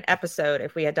different episode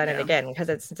if we had done it again, because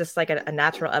it's just like a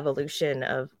natural evolution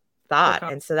of thought,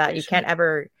 and so that you can't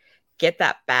ever get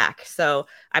that back. So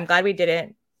I'm glad we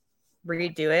didn't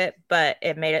redo it, but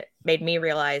it made me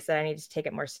realize that I needed to take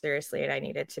it more seriously and I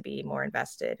needed to be more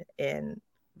invested in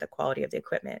the quality of the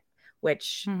equipment,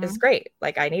 which is great.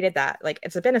 Like, I needed that. Like,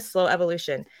 it's been a slow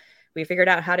evolution. We figured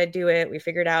out how to do it. We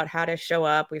figured out how to show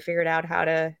up. We figured out how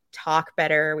to talk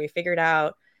better. We figured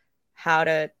out how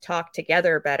to talk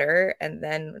together better. And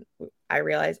then I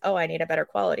realized, oh, I need a better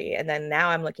quality. And then now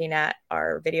I'm looking at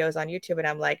our videos on YouTube and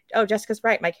I'm like, oh, Jessica's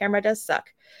right. My camera does suck.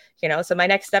 So my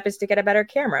next step is to get a better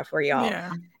camera for y'all.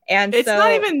 Yeah. And it's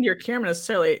not even your camera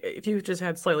necessarily. If you just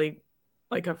had slightly,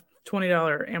 like, a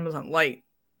 $20 Amazon light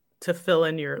to fill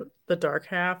in the dark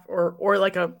half, or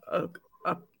like a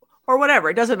or whatever,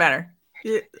 it doesn't matter.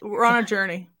 We're on a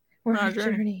journey. We're on a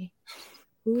journey.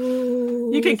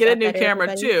 Ooh, you can get a new camera,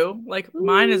 everybody? Too. Like,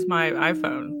 mine is my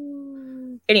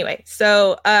iPhone. Anyway,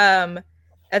 so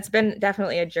it's been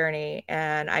definitely a journey,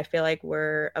 and I feel like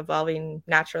we're evolving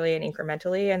naturally and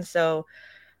incrementally. And so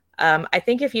I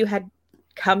think if you had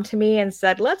come to me and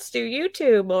said, let's do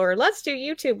YouTube or let's do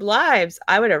YouTube lives,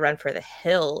 I would have run for the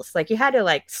hills. Like, you had to,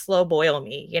 like, slow boil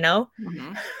me,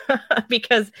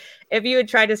 because if you had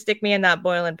tried to stick me in that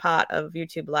boiling pot of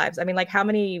YouTube lives, I mean, like, how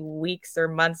many weeks or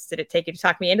months did it take you to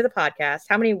talk me into the podcast?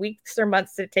 How many weeks or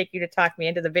months did it take you to talk me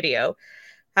into the video?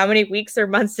 How many weeks or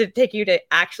months did it take you to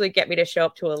actually get me to show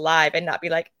up to a live and not be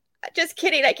like, just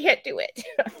kidding, I can't do it?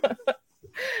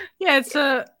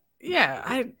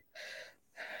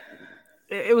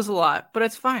 It was a lot, but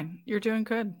it's fine. You're doing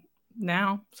good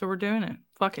now, so we're doing it.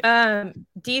 Fuck it.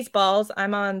 Dee's balls.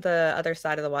 I'm on the other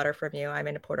side of the water from you. I'm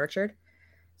in Port Orchard,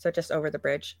 so just over the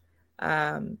bridge.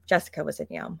 Jessica was in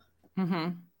Yelm.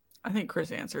 I think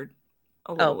Chris answered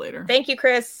a little later. Thank you,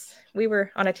 Chris. We were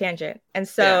on a tangent, and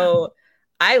so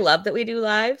I love that we do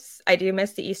lives. I do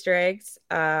miss the Easter eggs.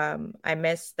 I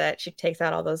miss that she takes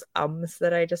out all those ums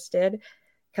that I just did,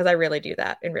 because I really do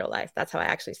that in real life. That's how I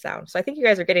actually sound. So I think you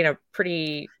guys are getting a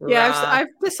pretty I've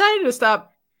decided to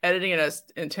stop editing it as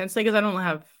intensely, because I don't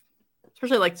have,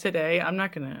 especially like today, I'm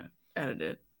not going to edit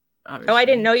it. Obviously. Oh, I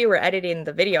didn't know you were editing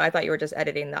the video. I thought you were just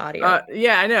editing the audio.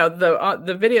 Yeah, I know.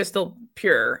 The video is still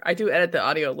pure. I do edit the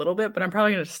audio a little bit, but I'm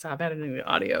probably going to stop editing the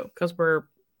audio because we're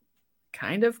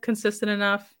kind of consistent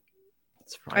enough.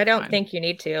 I don't think you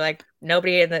need to. Like,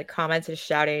 nobody in the comments is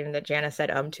shouting that Jana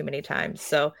said too many times.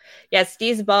 So yes,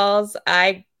 these balls.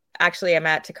 I actually am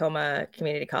at Tacoma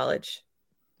Community College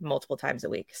multiple times a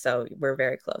week. So we're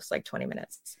very close, like 20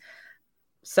 minutes.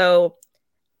 So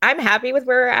I'm happy with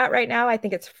where we're at right now. I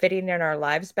think it's fitting in our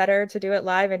lives better to do it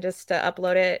live and just to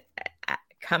upload it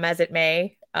come as it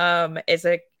may. It's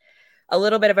a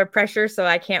little bit of a pressure, so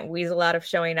I can't weasel out of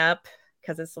showing up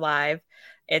because it's live.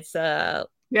 It's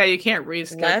yeah, you can't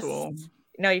reschedule.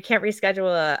 No, you can't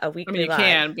reschedule a weekly. I mean, you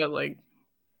can,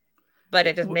 but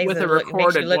it just makes with it a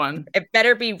recorded one. It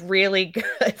better be really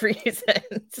good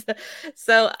reasons.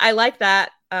 So I like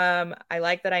that. I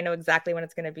like that I know exactly when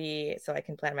it's going to be, so I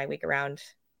can plan my week around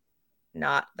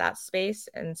not that space.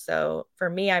 And so for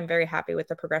me, I'm very happy with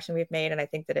the progression we've made, and I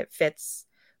think that it fits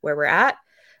where we're at.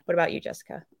 What about you,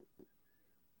 Jessica?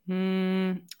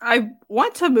 I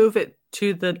want to move it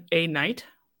to a night.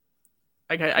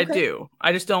 Like I Okay. do.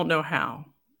 I just don't know how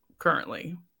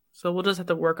currently. So we'll just have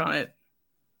to work on it.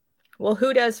 Well,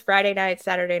 who does Friday nights,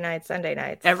 Saturday nights, Sunday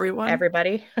nights? Everyone.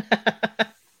 Everybody.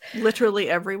 Literally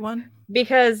everyone.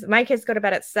 Because my kids go to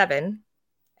bed at 7,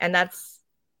 and that's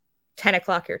 10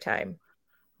 o'clock your time.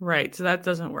 Right. So that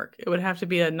doesn't work. It would have to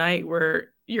be a night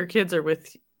where your kids are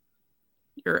with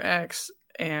your ex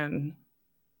and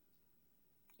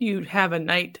you have a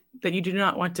night that you do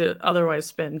not want to otherwise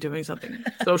spend doing something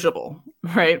sociable,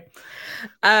 right?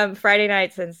 Friday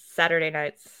nights and Saturday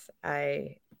nights,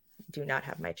 I do not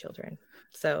have my children.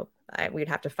 So we'd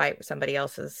have to fight with somebody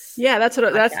else's. Yeah, that's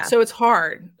so it's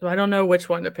hard. So I don't know which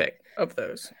one to pick of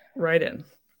those right in.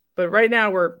 But right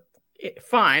now we're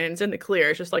fine and it's in the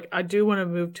clear. It's just like I do want to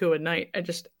move to a night.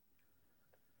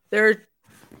 There are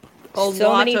so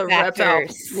lot of Reptile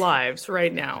lives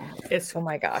right now. It's oh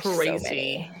my gosh, crazy. So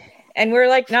many. And we're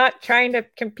like not trying to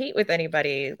compete with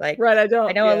anybody. Like right,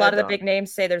 I know a lot of the big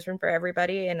names say there's room for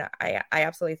everybody, and I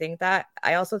absolutely think that.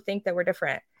 I also think that we're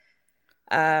different.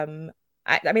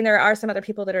 I mean, there are some other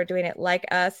people that are doing it like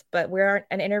us, but we're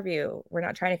an interview. We're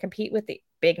not trying to compete with the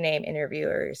big name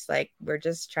interviewers. Like we're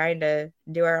just trying to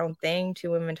do our own thing,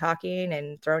 2 women talking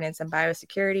and throwing in some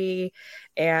biosecurity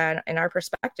and our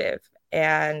perspective.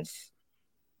 And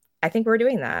I think we're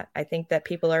doing that. I think that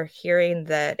people are hearing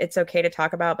that it's okay to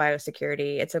talk about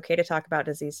biosecurity. It's okay to talk about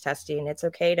disease testing. It's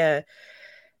okay to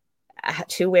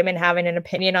 2 women having an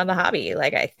opinion on the hobby.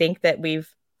 Like I think that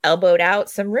we've elbowed out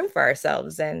some room for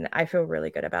ourselves, and I feel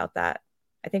really good about that.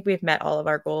 I think we've met all of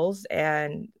our goals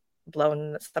and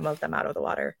blown some of them out of the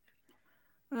water.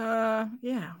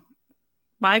 Yeah.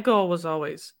 My goal was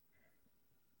always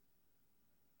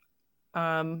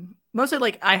mostly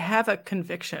like I have a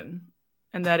conviction,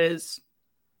 and that is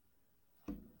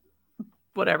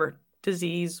whatever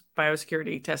disease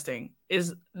biosecurity testing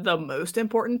is the most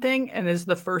important thing and is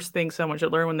the first thing someone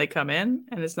should learn when they come in,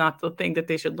 and it's not the thing that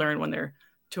they should learn when they're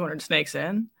 200 snakes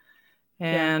in.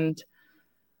 And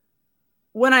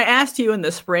when I asked you in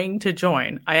the spring to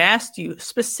join, I asked you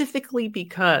specifically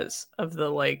because of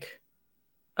the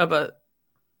of a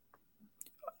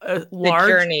large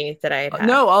journey that I had.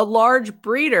 No, a large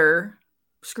breeder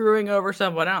screwing over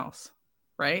someone else,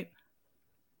 right?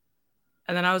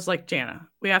 And then I was like, Jana,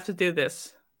 we have to do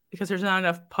this because there's not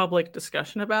enough public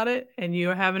discussion about it, and you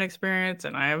have an experience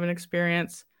and I have an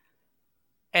experience.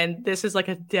 And this is like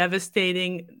a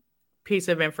devastating piece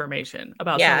of information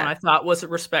about someone I thought was a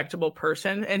respectable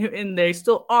person, and they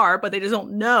still are, but they just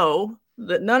don't know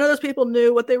that none of those people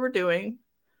knew what they were doing.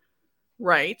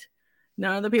 Right.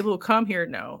 None of the people who come here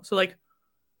know. So and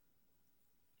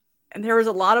there was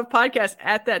a lot of podcasts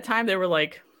at that time. They were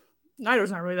like,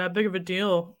 NIDO's not really that big of a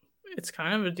deal. It's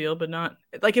kind of a deal, but not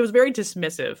like it was very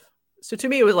dismissive. So to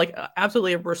me, it was like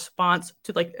absolutely a response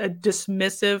to like a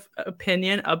dismissive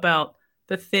opinion about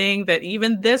the thing that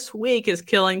even this week is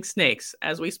killing snakes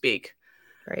as we speak.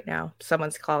 Right now,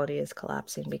 someone's quality is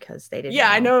collapsing because they didn't. Yeah,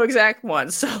 know. I know exact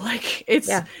one. So like it's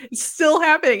still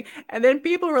happening. And then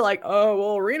people were like, oh,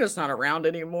 well, Arena's not around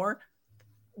anymore.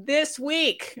 This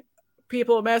week,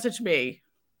 people messaged me,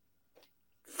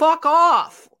 fuck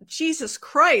off. Jesus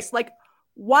Christ. Like,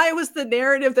 why was the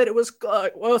narrative that it was,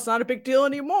 well, it's not a big deal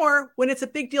anymore when it's a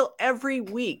big deal every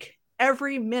week,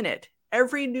 every minute,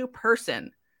 every new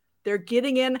person. They're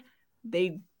getting in.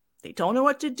 They don't know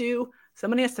what to do.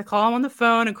 Somebody has to call them on the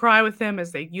phone and cry with them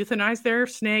as they euthanize their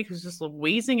snake who's just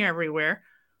wheezing everywhere.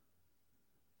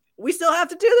 We still have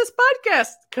to do this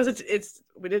podcast because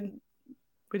we didn't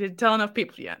tell enough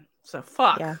people yet. So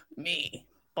fuck me.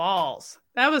 Balls.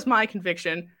 That was my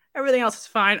conviction. Everything else is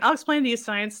fine. I'll explain to you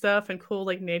science stuff and cool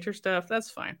nature stuff. That's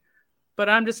fine. But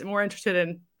I'm just more interested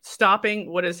in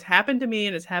stopping what has happened to me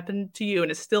and has happened to you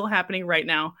and is still happening right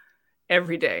now.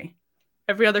 Every day.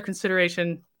 Every other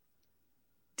consideration,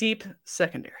 deep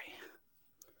secondary.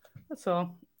 That's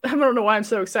all. I don't know why I'm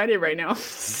so excited right now.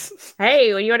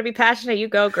 Hey, when you want to be passionate, you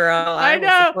go, girl. I know.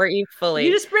 Will support you fully.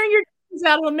 You just bring your kids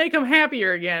out and make them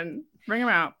happier again. Bring them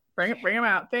out. Bring them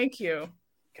out. Thank you.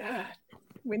 God,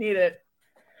 we need it.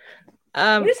 We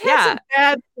just had some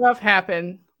bad stuff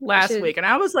happen last week, and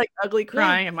I was like ugly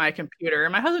crying at my computer.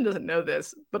 And my husband doesn't know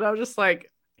this, but I was just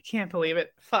like, I can't believe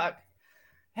it. Fuck.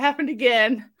 It happened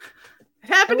again. It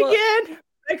happened again.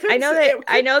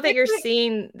 I know that you're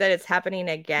seeing that it's happening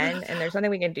again, and there's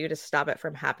nothing we can do to stop it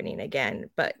from happening again.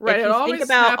 But if you think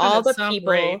about all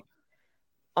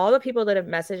the people that have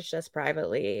messaged us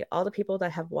privately, all the people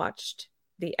that have watched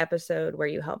the episode where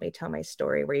you helped me tell my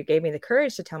story, where you gave me the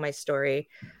courage to tell my story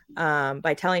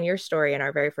by telling your story in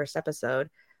our very first episode,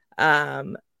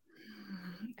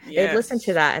 They've listened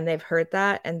to that and they've heard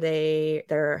that, and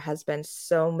there has been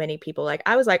so many people like,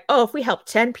 I was like, oh, if we help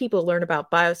 10 people learn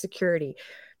about biosecurity,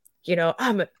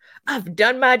 I've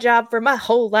done my job for my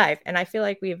whole life. And I feel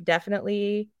like we've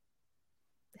definitely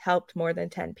helped more than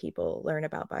 10 people learn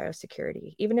about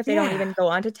biosecurity, even if they don't even go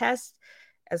on to test,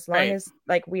 as long as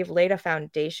like we've laid a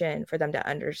foundation for them to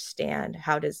understand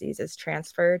how disease is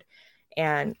transferred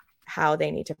and how they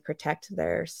need to protect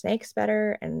their snakes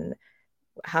better, and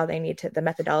how they need to, the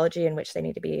methodology in which they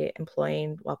need to be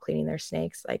employing while cleaning their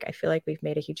snakes. Like, I feel like we've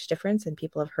made a huge difference and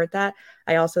people have heard that.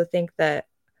 I also think that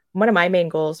one of my main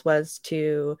goals was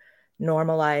to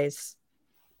normalize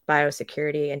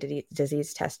biosecurity and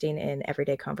disease testing in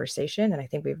everyday conversation. And I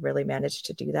think we've really managed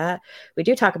to do that. We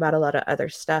do talk about a lot of other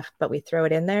stuff, but we throw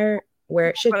it in there where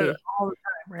it should be. All the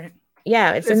time, right?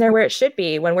 Yeah, it's in there where it should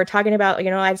be. When we're talking about,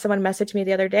 I had someone message me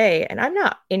the other day, and I'm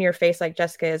not in your face like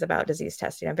Jessica is about disease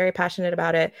testing. I'm very passionate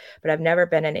about it, but I've never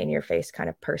been an in your face kind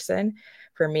of person.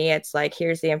 For me, it's like,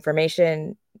 here's the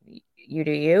information, you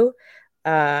do you.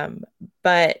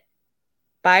 But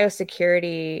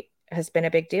biosecurity has been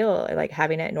a big deal, like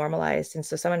having it normalized. And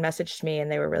so someone messaged me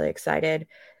and they were really excited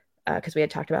because we had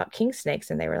talked about king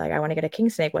snakes, and they were like, I want to get a king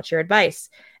snake. What's your advice?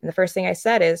 And the first thing I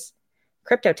said is,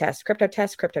 crypto test,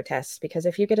 because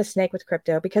if you get a snake with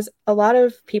crypto, because a lot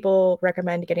of people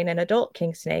recommend getting an adult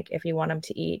king snake if you want them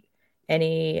to eat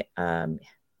any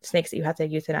snakes that you have to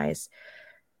euthanize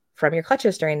from your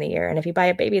clutches during the year. And if you buy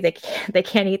a baby, they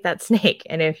can't eat that snake.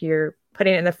 And if you're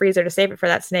putting it in the freezer to save it for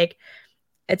that snake,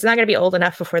 it's not going to be old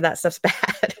enough before that stuff's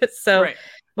bad. So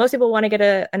most people want to get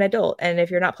an adult. And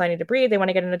if you're not planning to breed, they want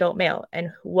to get an adult male.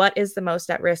 And what is the most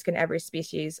at risk in every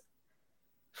species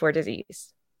for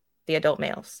disease? The adult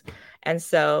males. And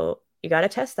so you got to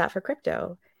test that for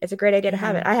crypto. It's a great idea to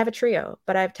have it. I have a trio,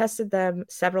 but I've tested them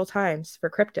several times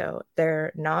for crypto.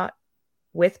 They're not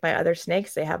with my other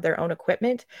snakes. They have their own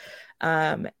equipment.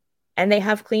 And they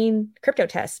have clean crypto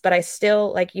tests, but I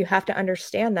still, like, you have to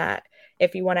understand that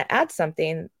if you want to add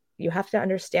something, you have to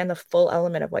understand the full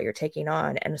element of what you're taking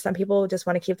on. And some people just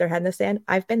want to keep their head in the sand.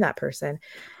 I've been that person.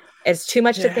 It's too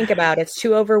much to think about. It's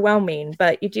too overwhelming,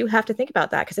 but you do have to think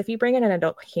about that. Because if you bring in an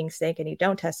adult king snake and you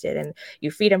don't test it, and you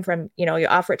feed them from, you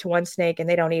offer it to one snake and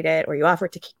they don't eat it, or you offer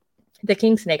it to the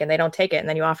king snake and they don't take it, and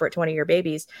then you offer it to one of your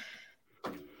babies,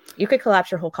 you could collapse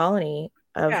your whole colony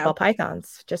of ball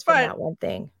pythons just from that one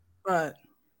thing. But,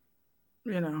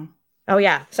 Oh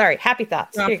yeah. Sorry. Happy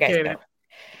thoughts. Here you guys go.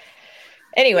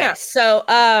 Anyway, so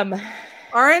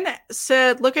RN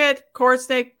said, look at cord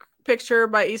snake picture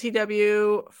by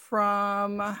ECW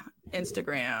from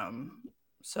Instagram.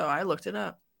 So I looked it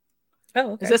up.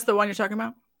 Oh, okay. Is this the one you're talking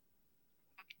about?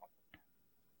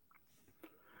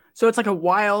 So it's like a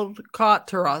wild caught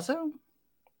terrazzo?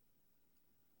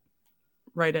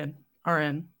 Right in.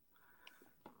 RN.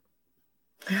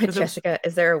 Jessica,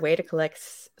 is there a way to collect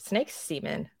snake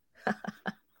semen?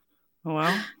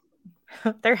 Well,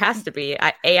 there has to be.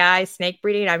 AI snake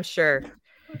breeding, I'm sure.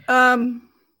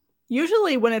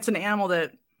 Usually when it's an animal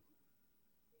that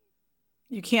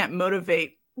you can't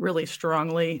motivate really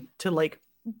strongly to like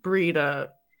breed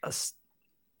a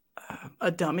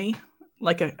dummy,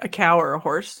 like a cow or a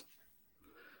horse.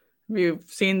 Have you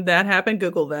seen that happen?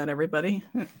 Google that, everybody.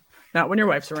 Not when your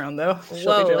wife's around, though.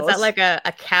 Whoa, is that like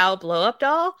a cow blow-up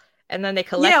doll? And then they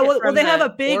collect it from they have a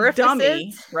big orifices?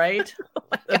 Dummy, right?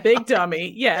 A big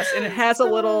dummy, yes. And it has a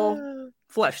little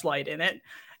fleshlight in it.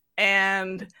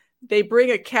 And they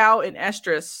bring a cow in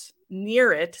estrus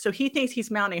near it. So he thinks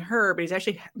he's mounting her, but he's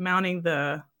actually mounting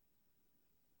the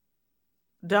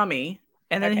dummy.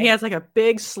 And then he has like a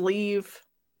big sleeve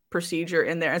procedure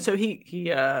in there. And so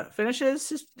he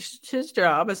finishes his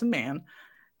job as a man.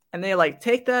 And they like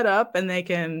take that up and they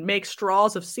can make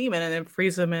straws of semen and then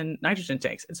freeze them in nitrogen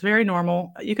tanks. It's very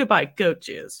normal. You could buy goat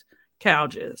jizz, cow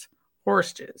jizz,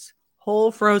 horse jizz,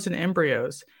 whole frozen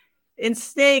embryos. In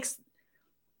snakes,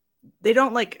 they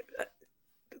don't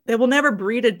they will never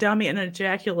breed a dummy and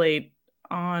ejaculate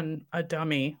on a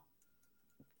dummy.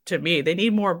 To me, they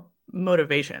need more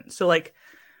motivation. So like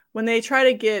when they try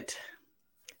to get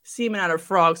semen out of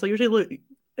frogs, they'll usually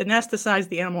anesthetize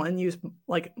the animal and use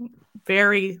like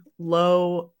very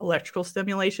low electrical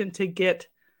stimulation to get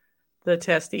the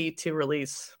testy to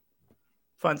release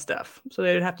fun stuff. So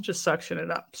they'd have to just suction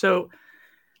it up. So,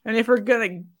 and if we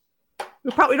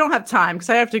probably don't have time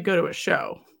because I have to go to a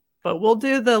show, but we'll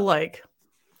do the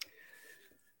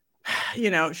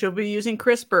she'll be using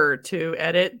CRISPR to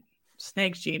edit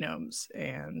snake genomes.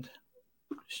 And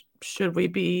should we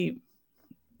be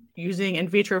using in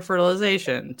vitro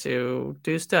fertilization to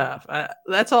do stuff?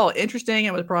 That's all interesting.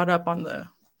 It was brought up on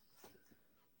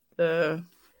the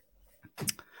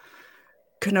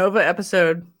Canova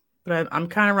episode, but I'm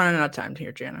kind of running out of time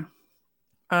here, Jana.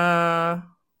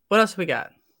 What else we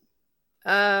got?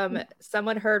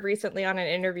 Someone heard recently on an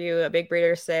interview a big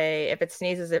breeder say, if it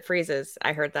sneezes, it freezes.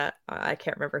 I heard that. I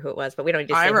can't remember who it was, but we don't need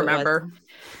to say I who remember. it was.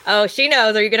 Oh, she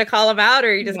knows. Are you going to call them out, or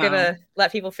are you just going to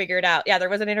let people figure it out? Yeah, there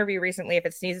was an interview recently. If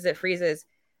it sneezes, it freezes.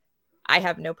 I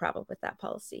have no problem with that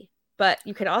policy. But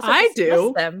you can also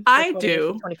discuss them. I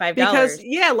do. $25. Because,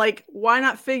 yeah, like, why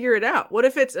not figure it out? What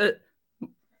if it's a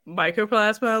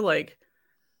mycoplasma, like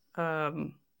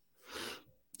Dylan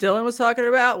was talking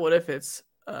about? What if it's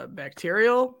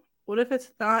bacterial? What if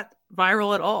it's not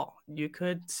viral at all? You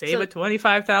could save a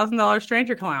 $25,000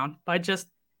 stranger clown by just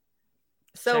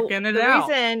checking it out.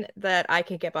 The reason that I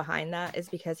can get behind that is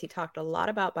because he talked a lot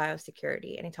about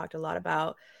biosecurity, and he talked a lot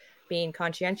about being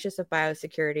conscientious of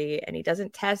biosecurity, and he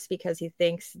doesn't test because he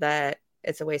thinks that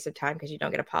it's a waste of time because you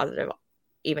don't get a positive,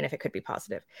 even if it could be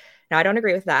positive. Now, I don't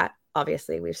agree with that.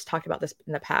 Obviously, we've talked about this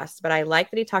in the past, but I like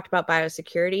that he talked about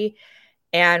biosecurity,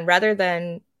 and rather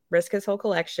than risk his whole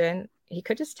collection, he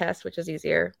could just test, which is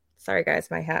easier. Sorry,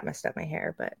 guys, my hat messed up my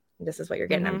hair, but this is what you're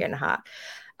getting. I'm getting hot.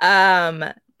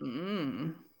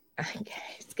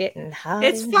 It's getting hot.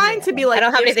 It's fine to be like, I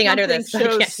don't have anything under this.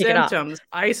 Shows symptoms,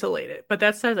 isolate it. But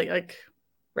that sounds like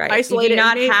right. Isolate you do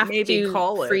not it. have maybe to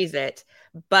call freeze it.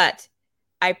 But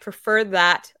I prefer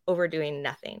that over doing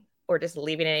nothing or just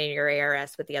leaving it in your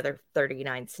ARS with the other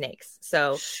 39 snakes.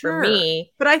 So for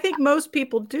me, but I think most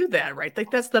people do that, right?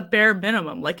 Like that's the bare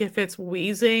minimum. Like if it's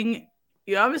wheezing,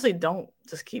 you obviously don't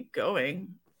just keep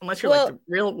going. Unless you're like the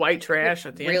real white trash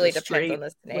at the end of the street on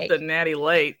the with the natty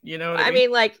light, you know what I mean? I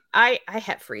mean, like I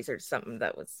had freezered something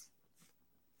that was.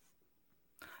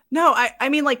 No, I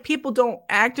mean like people don't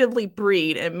actively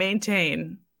breed and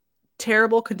maintain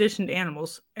terrible conditioned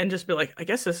animals and just be like, I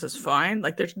guess this is fine.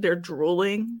 Like they're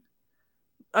drooling.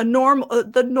 The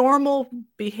normal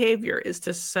behavior is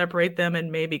to separate them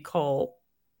and maybe cull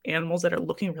animals that are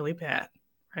looking really bad,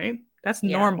 right? That's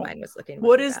normal. Mine was looking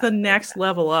what is the next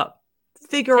level up?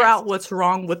 Figure out what's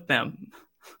wrong with them.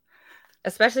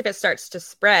 Especially if it starts to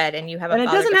spread and you have a and it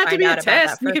doesn't have to be a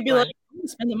test. You could be like,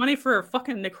 spend the money for a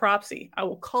fucking necropsy. I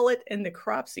will call it and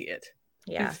necropsy it.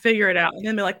 Yeah. And figure it out. And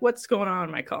then be like, what's going on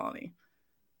in my colony?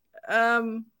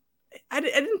 I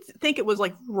didn't think it was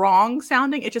like wrong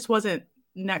sounding. It just wasn't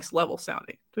next level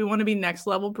sounding. Do we want to be next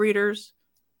level breeders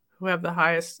who have the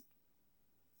highest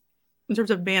in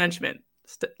terms of management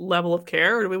level of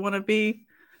care? Or do we want to be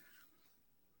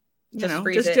just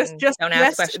don't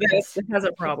ask questions. It has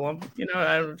a problem.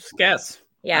 I just guess.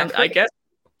 Yeah, I guess.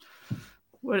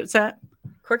 What is that?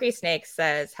 Quirky Snake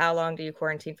says, "How long do you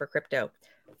quarantine for crypto?"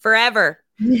 Forever.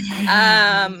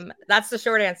 That's the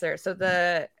short answer. So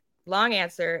the long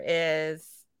answer is,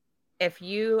 if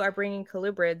you are bringing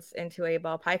colubrids into a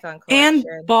ball python collection,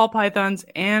 and ball pythons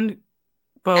and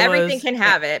boas, everything can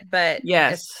have it, but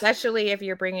yes, especially if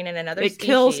you're bringing in another species. It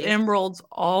kills emeralds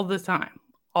all the time.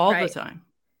 The time.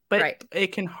 But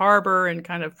it can harbor and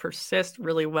kind of persist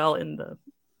really well in the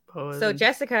boas. So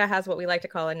Jessica has what we like to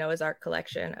call a Noah's Ark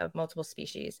collection of multiple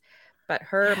species, but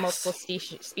her multiple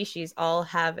species all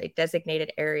have a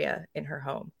designated area in her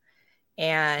home.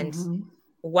 And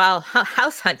while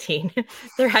house hunting,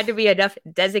 there had to be enough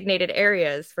designated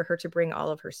areas for her to bring all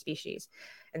of her species.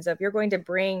 And so if you're going to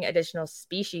bring additional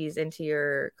species into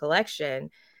your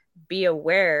collection, be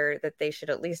aware that they should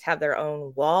at least have their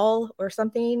own wall or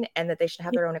something, and that they should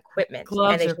have their own equipment.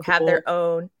 Gloves and they should have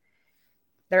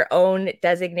their own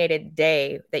designated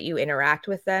day that you interact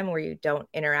with them, where you don't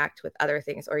interact with other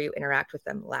things, or you interact with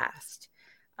them last.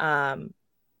 The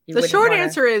short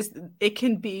answer is it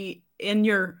can be in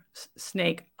your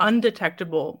snake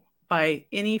undetectable by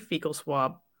any fecal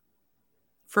swab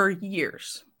for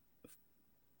years.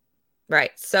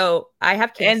 Right. So I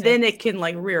have kids. And then it can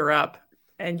like rear up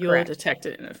and you'll detect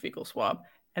it in a fecal swab.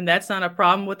 And that's not a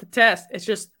problem with the test. It's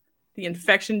just the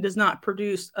infection does not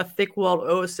produce a thick-walled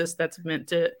oocyst that's meant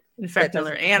to infect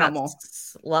another animal.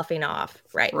 Sloughing off.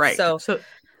 Right. So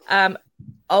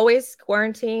always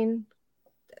quarantine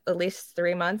at least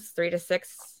 3 months, 3 to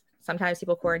 6. Sometimes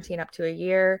people quarantine up to a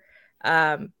year.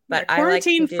 But I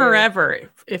quarantine forever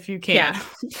if you can. Yeah.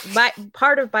 But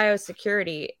part of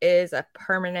biosecurity is a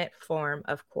permanent form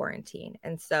of quarantine.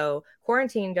 And so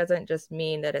quarantine doesn't just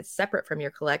mean that it's separate from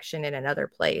your collection in another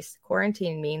place.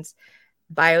 Quarantine means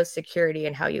biosecurity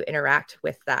and how you interact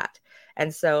with that.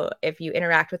 And so if you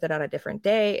interact with it on a different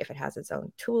day, if it has its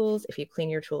own tools, if you clean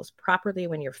your tools properly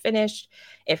when you're finished,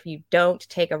 if you don't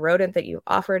take a rodent that you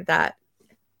offered that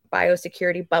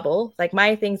biosecurity bubble. Like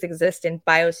my things exist in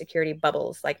biosecurity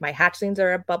bubbles. Like my hatchlings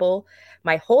are a bubble.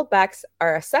 My holdbacks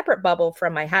are a separate bubble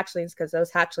from my hatchlings because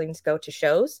those hatchlings go to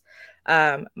shows.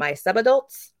 My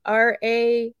subadults are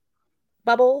a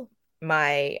bubble.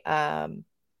 My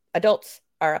adults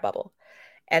are a bubble.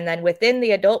 And then within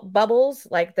the adult bubbles,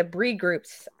 like the breed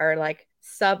groups are like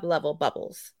sub-level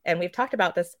bubbles. And we've talked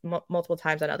about this multiple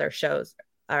times on other shows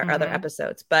or other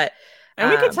episodes. But we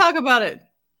can talk about it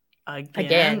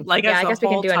again. Like, yeah, I guess we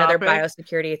can do another topic.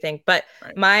 biosecurity thing. But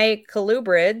my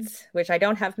colubrids, which I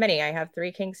don't have many, I have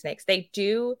 3 king snakes. They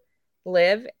do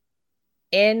live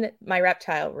in my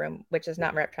reptile room, which is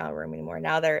not my reptile room anymore.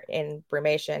 Now they're in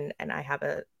brumation, and I have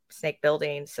a snake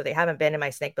building, so they haven't been in my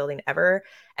snake building ever,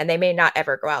 and they may not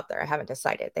ever go out there. I haven't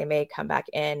decided. They may come back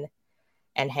in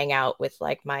and hang out with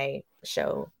like my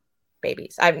show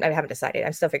babies. I haven't decided.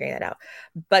 I'm still figuring that out.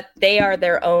 But they are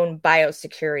their own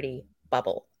biosecurity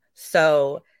bubble,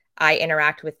 so I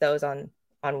interact with those on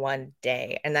one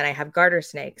day, and then I have garter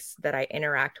snakes that I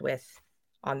interact with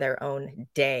on their own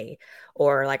day,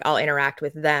 or like I'll interact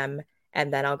with them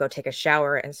and then I'll go take a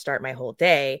shower and start my whole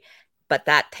day. But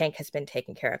that tank has been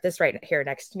taken care of. This right here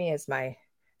next to me is my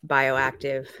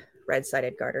bioactive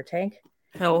red-sided garter tank.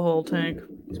 Hellhole tank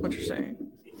is what you're saying.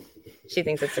 She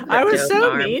thinks it's a I was so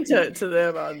farm. mean to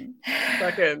them on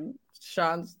fucking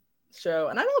Sean's show.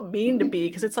 And I don't mean to be,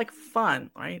 because it's like fun,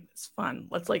 right? It's fun.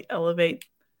 Let's like elevate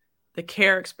the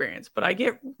care experience. But I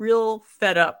get real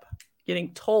fed up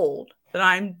getting told that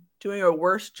I'm doing a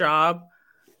worse job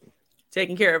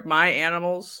taking care of my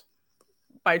animals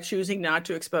by choosing not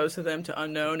to expose to them to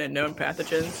unknown and known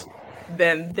pathogens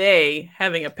than they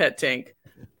having a pet tank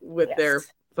with their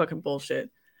fucking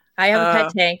bullshit. I have a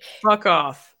pet tank. Fuck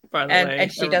off, by the way.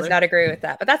 And she does not agree with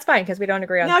that. But that's fine, because we don't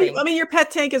agree on things. I mean, your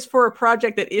pet tank is for a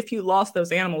project that if you lost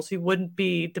those animals, you wouldn't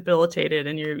be debilitated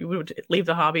and you would leave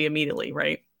the hobby immediately,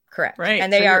 right? Correct. Right.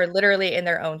 And they are literally in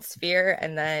their own sphere.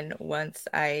 And then once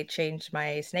I changed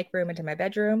my snake room into my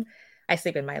bedroom, I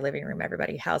sleep in my living room.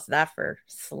 Everybody, how's that for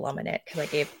slumming it?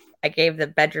 Because I gave the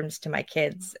bedrooms to my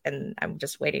kids, and I'm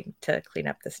just waiting to clean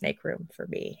up the snake room for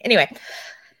me. Anyway,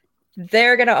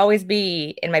 they're gonna always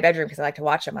be in my bedroom because I like to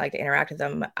watch them. I like to interact with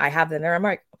them. I have them. They're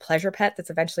my pleasure pet that's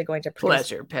eventually going to produce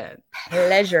pleasure pet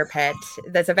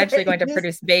that's eventually going to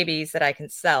produce babies that I can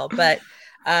sell. But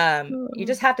you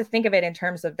just have to think of it in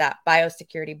terms of that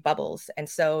biosecurity bubbles. And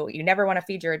so you never want to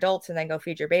feed your adults and then go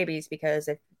feed your babies, because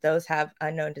if those have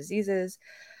unknown diseases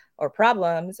or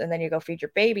problems and then you go feed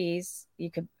your babies,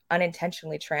 you could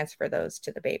unintentionally transfer those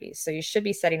to the babies. So you should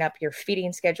be setting up your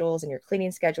feeding schedules and your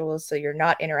cleaning schedules so you're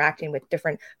not interacting with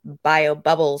different bio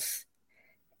bubbles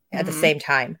at the same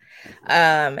time.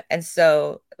 And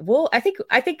so I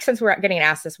think since we're getting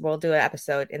asked this, we'll do an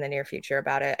episode in the near future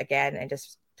about it again and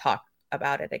just talk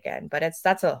about it again. But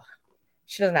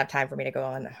she doesn't have time for me to go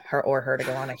on her to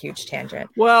go on a huge tangent.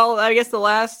 Well, I guess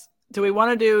do we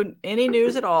want to do any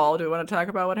news at all? Do we want to talk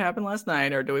about what happened last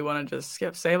night, or do we want to just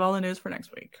save all the news for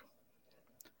next week?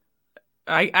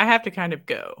 I have to kind of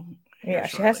go. Yeah,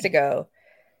 she has to go.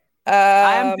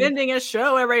 I'm bending a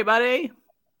show, everybody.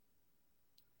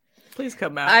 Please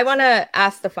come out. I want to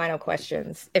ask the final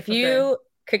questions. If you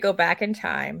could go back in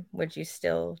time, would you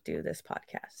still do this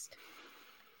podcast?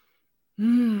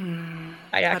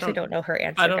 I actually don't know her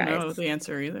answer. I don't know the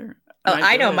answer either. Oh,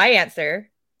 I know my answer.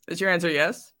 Is your answer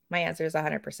yes? My answer is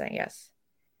 100% yes.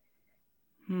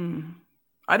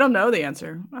 I don't know the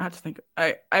answer. I have to think.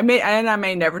 I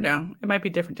may never know. It might be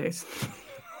different tastes.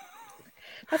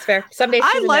 That's fair. Some days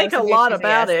I like a lot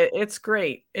about it. It's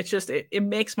great. It's just it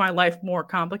makes my life more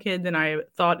complicated than I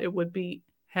thought it would be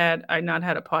had I not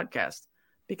had a podcast,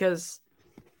 because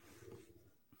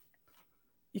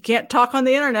you can't talk on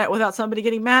the internet without somebody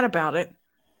getting mad about it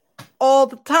all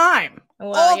the time.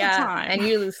 Well, all the time. And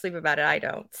you lose sleep about it. I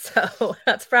don't. So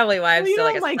that's probably why I'm still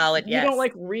a solid yes. You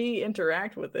don't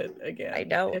re-interact with it again. I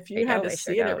know. If you had to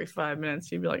see it every 5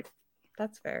 minutes, you'd be like,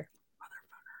 that's fair.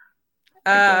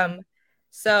 Motherfucker.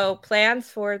 So plans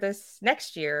for this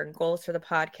next year and goals for the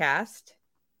podcast.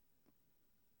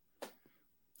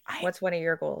 What's one of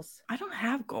your goals? I don't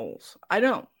have goals. I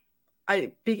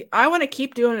want to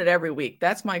keep doing it every week.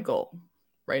 That's my goal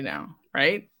right now,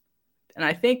 right? And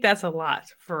I think that's a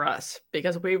lot for us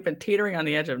because we've been teetering on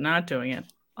the edge of not doing it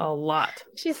a lot.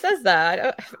 She says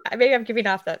that. Maybe I'm giving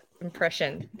off that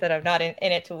impression that I'm not in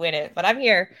it to win it, but I'm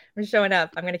here. I'm showing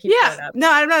up. I'm going to keep showing up. No,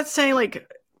 I'm not saying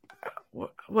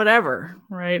whatever,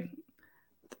 right?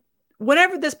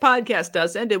 Whatever this podcast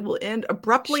does end, it will end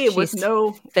abruptly. With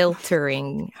no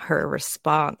filtering her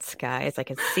response, guys. I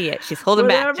can see it. She's holding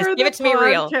back. Just give it to me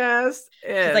real. Ends,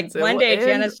 she's like, one day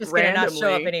Jenna's just going to not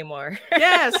show up anymore.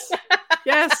 Yes.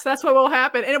 Yes, that's what will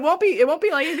happen. And it won't be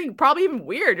like anything probably even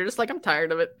weird. You're just like, I'm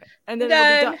tired of it. And then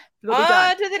Done. It'll be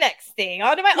done. On to the next thing.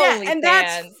 On to my Yeah, OnlyFans. and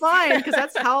that's fine because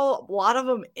that's how a lot of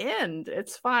them end.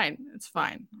 It's fine. It's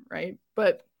fine, right?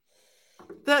 But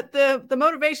the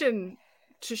motivation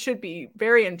should be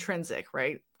very intrinsic,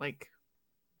 right? Like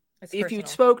It's if personal. you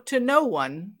spoke to no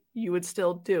one, you would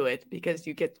still do it because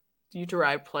you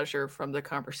derive pleasure from the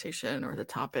conversation or the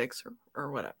topics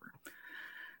or whatever.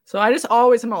 So I just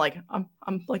always am like I'm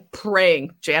like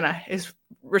praying Jana is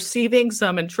receiving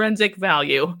some intrinsic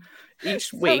value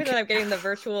each week. That I'm getting the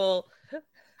virtual.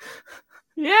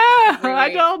 Yeah,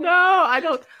 I don't know. I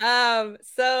don't.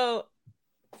 So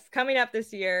coming up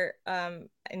this year,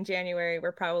 in January,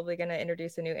 we're probably going to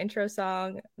introduce a new intro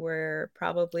song. We're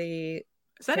probably.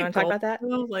 Is that you want to talk about that?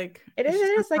 Like it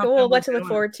is like what to look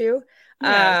forward to.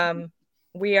 Yeah.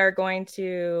 We are going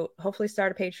to hopefully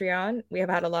start a Patreon. We have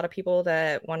had a lot of people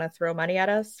that want to throw money at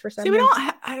us for some reason.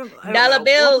 I don't dollar know.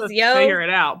 bills, yo. Figure it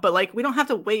out. But like, we don't have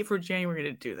to wait for January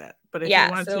to do that. But if you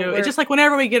want to, it's just like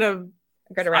whenever we get a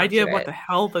idea of what the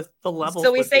hell the level.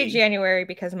 So we say January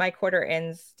because my quarter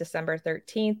ends December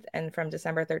 13th, and from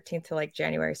December 13th to like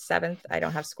January 7th, I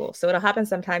don't have school. So it'll happen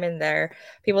sometime in there.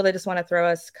 People that just want to throw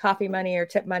us coffee money or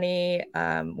tip money.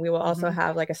 We will also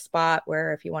have like a spot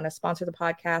where if you want to sponsor the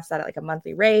podcast at like a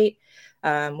monthly rate,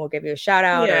 we'll give you a shout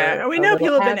out. Yeah, we know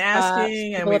people have been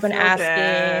asking, and we feel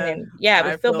bad. And yeah,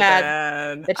 we feel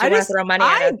bad that you want to throw money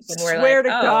at us. And we're swear to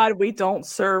God, we don't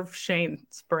serve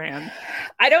Shane's brand.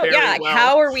 I don't. Yeah, well.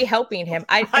 How are we helping him?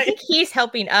 I think he's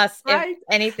helping us. If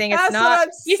anything, it's not.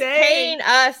 He's paying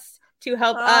us to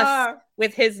help us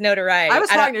with his notoriety. I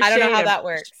don't know how that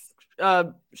works.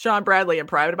 Sean Bradley in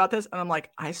private about this, and I'm like,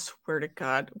 I swear to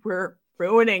God, we're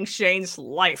ruining Shane's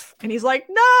life. And he's like,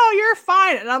 no, you're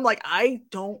fine. And I'm like, I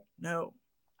don't know.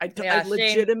 I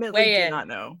legitimately do not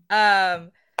know.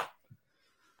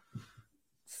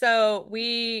 So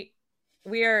we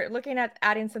are looking at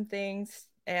adding some things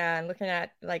and looking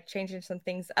at like changing some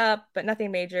things up, but nothing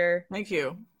major. Thank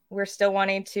you. We're still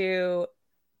wanting to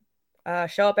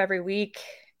show up every week.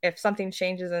 If something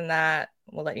changes in that,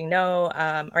 we'll let you know.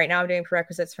 Right now I'm doing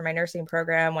prerequisites for my nursing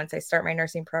program. Once I start my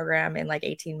nursing program in like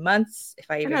 18 months, if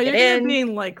I even get in.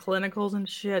 Being like clinicals and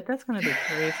shit, that's going to be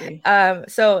crazy.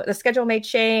 So the schedule may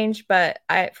change, but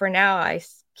for now I'm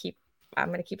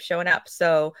going to keep showing up.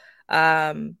 So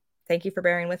thank you for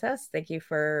bearing with us. Thank you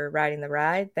for riding the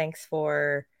ride. Thanks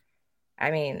for,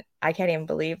 I can't even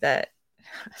believe that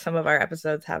some of our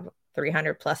episodes have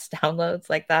 300 plus downloads.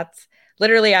 Like that's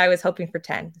literally, I was hoping for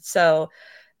 10. So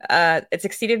it's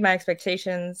exceeded my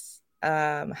expectations.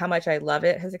 How much I love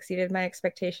it has exceeded my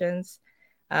expectations.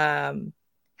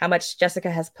 How much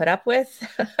Jessica has put up with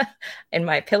in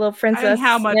my pillow princess. And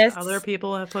how much other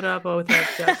people have put up with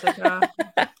Jessica.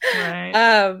 Right.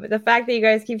 The fact that you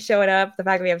guys keep showing up, the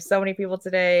fact that we have so many people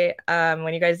today,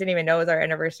 when you guys didn't even know it was our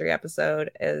anniversary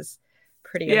episode, is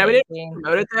pretty amazing. We didn't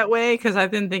promote it that way because I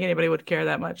didn't think anybody would care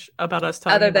that much about us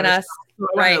talking other than us. So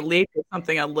I wanted to lead with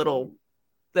something a little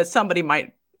that somebody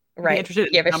might be interested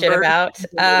in. Give a shit about.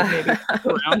 Maybe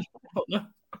around.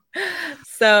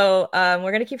 So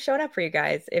we're gonna keep showing up for you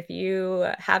guys. If you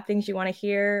have things you want to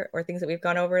hear or things that we've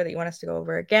gone over that you want us to go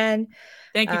over again,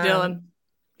 thank you, Dylan.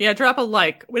 Yeah, drop a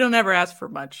like. We don't ever ask for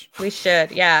much. We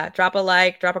should. Yeah, drop a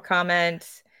like, drop a comment,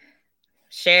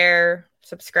 share,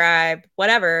 subscribe,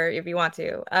 whatever if you want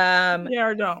to. Yeah,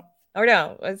 or don't. Or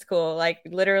no, it's cool. Like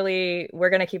literally, we're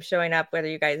gonna keep showing up whether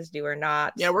you guys do or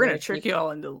not. Yeah, we're gonna trick you all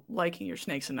into liking your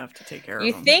snakes enough to take care of them.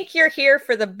 You think you're here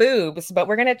for the boobs, but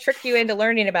we're gonna trick you into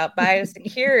learning about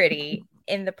biosecurity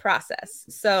in the process.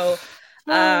 So,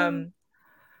 and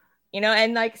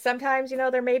like sometimes,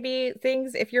 there may be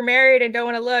things. If you're married and don't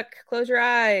want to look, close your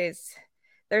eyes.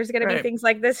 There's gonna be things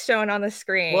like this shown on the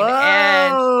screen.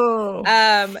 Whoa.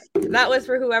 And that was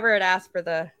for whoever had asked for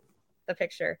the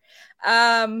picture.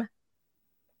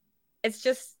 It's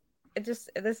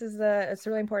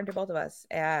really important to both of us,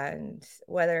 and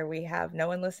whether we have no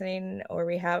one listening or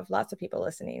we have lots of people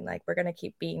listening, like we're gonna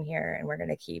keep being here and we're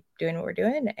gonna keep doing what we're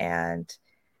doing, and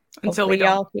until we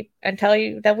don't maybe I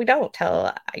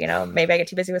get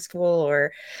too busy with school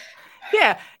or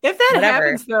if that whatever.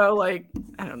 happens though, like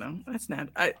I don't know, that's not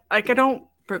I don't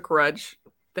begrudge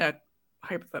that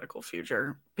hypothetical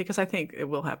future because I think it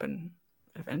will happen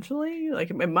eventually. Like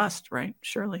it must, right?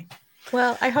 Surely.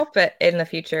 Well, I hope that in the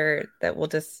future that we'll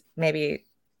just maybe,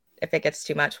 if it gets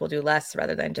too much, we'll do less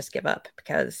rather than just give up,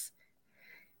 because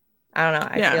I don't know.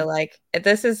 I feel like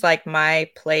this is like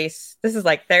my place. This is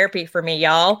like therapy for me,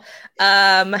 y'all.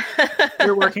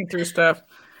 You're working through stuff.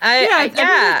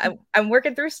 I'm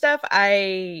working through stuff.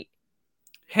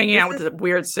 Hanging out with the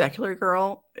weird secular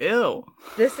girl. Ew.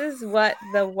 This is what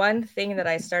the one thing that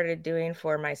I started doing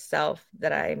for myself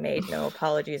that I made no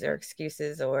apologies or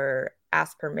excuses or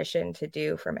asked permission to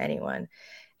do from anyone.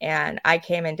 And I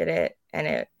came and did it, and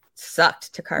it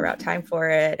sucked to carve out time for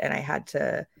it. And I had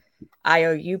to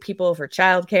IOU people for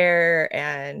childcare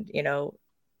and, you know,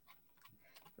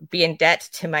 be in debt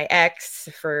to my ex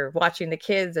for watching the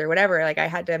kids or whatever. Like I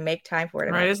had to make time for it.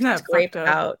 And right. Isn't that scrape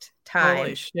out time?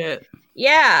 Holy shit.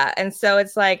 Yeah. And so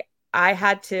it's like, I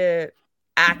had to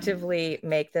actively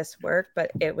make this work,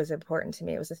 but it was important to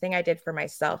me. It was a thing I did for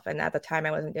myself. And at the time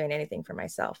I wasn't doing anything for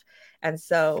myself. And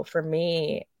so for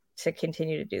me to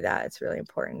continue to do that, it's really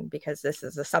important because this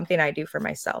is something I do for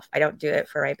myself. I don't do it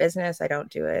for my business. I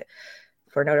don't do it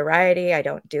for notoriety. I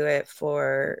don't do it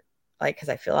for like, because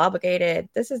I feel obligated.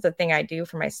 This is the thing I do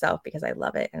for myself because I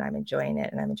love it and I'm enjoying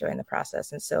it and I'm enjoying the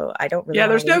process. And so I don't really. Yeah,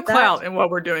 there's no clout in what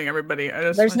we're doing, everybody.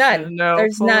 There's none.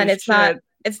 There's none.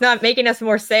 It's not making us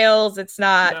more sales. It's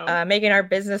not making our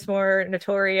business more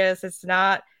notorious. It's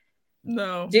not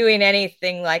doing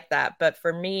anything like that. But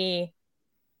for me,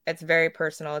 it's very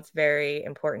personal. It's very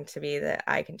important to me that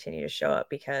I continue to show up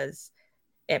because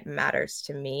it matters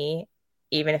to me,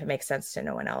 even if it makes sense to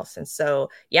no one else. And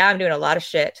so, yeah, I'm doing a lot of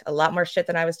shit, a lot more shit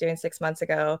than I was doing 6 months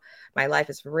ago. My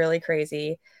life is really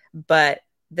crazy, but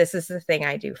this is the thing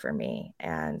I do for me.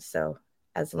 And so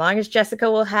as long as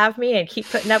Jessica will have me and keep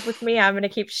putting up with me, I'm going to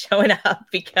keep showing up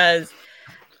because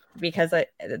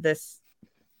this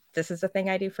is the thing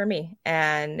I do for me.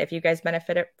 And if you guys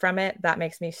benefit from it, that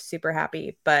makes me super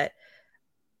happy. But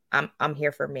I'm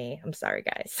here for me. I'm sorry,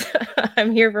 guys.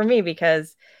 I'm here for me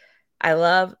because I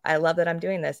love that I'm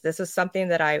doing this. This is something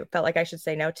that I felt like I should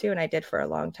say no to, and I did for a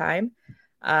long time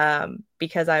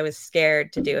because I was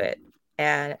scared to do it.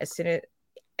 And as soon as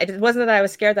it wasn't that I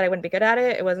was scared that I wouldn't be good at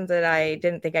it. It wasn't that I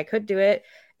didn't think I could do it.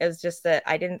 It was just that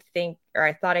I didn't think, or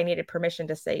I thought I needed permission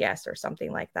to say yes or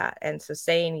something like that. And so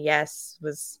saying yes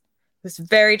was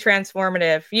very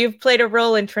transformative. You've played a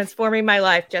role in transforming my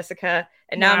life, Jessica.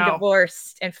 And now I'm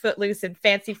divorced and footloose and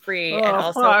fancy free and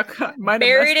also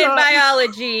buried in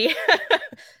biology.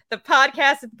 The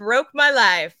podcast broke my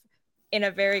life in a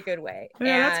very good way.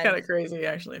 Yeah, that's kind of crazy,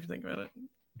 actually, if you think about it.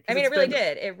 I mean, it really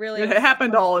did. It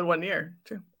happened all in 1 year,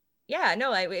 too. Yeah,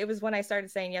 no, it was when I started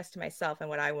saying yes to myself and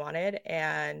what I wanted.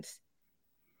 And,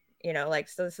 you know, like,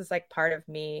 so this is like part of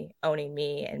me owning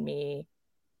me and me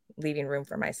leaving room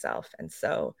for myself. And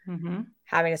so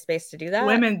having a space to do that.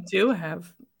 Women do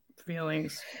have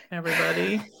feelings,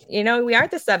 everybody. You know, we aren't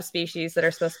the subspecies that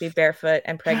are supposed to be barefoot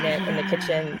and pregnant in the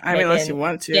kitchen. I mean, unless you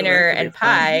want to. Dinner and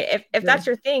pie. If that's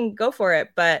your thing, go for it.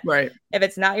 But if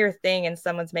it's not your thing and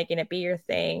someone's making it be your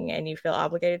thing and you feel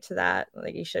obligated to that,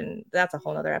 like you shouldn't. That's a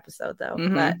whole nother episode, though.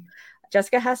 But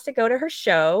Jessica has to go to her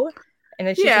show and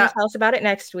then she's going to tell us about it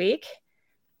next week.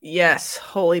 Yes.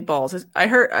 Holy balls.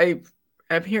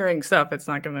 I'm hearing stuff.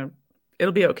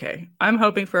 It'll be okay. I'm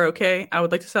hoping for okay. I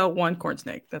would like to sell one corn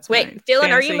snake. That's Wait,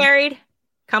 Dylan, are you married?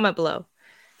 Comment below.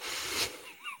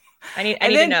 I need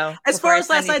to know. As far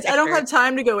as last night's, I don't have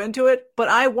time to go into it, but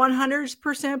I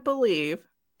 100% believe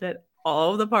that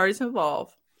all of the parties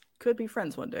involved could be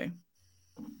friends one day.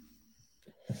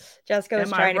 Jessica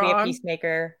was trying to be a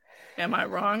peacemaker. Am I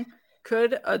wrong?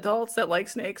 Could adults that like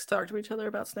snakes talk to each other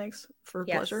about snakes for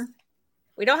pleasure?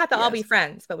 We don't have to all be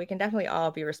friends, but we can definitely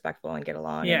all be respectful and get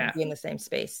along and be in the same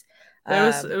space.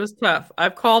 It was tough.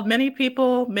 I've called many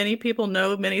people. Many people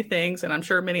know many things, and I'm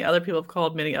sure many other people have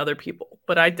called many other people.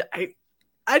 But I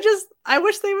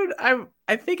wish they would.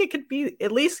 I think it could be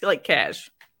at least like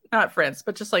cash, not friends,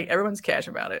 but just like everyone's cash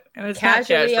about it. And it's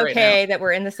casually not okay that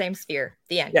we're in the same sphere.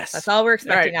 The end. Yes, that's all we're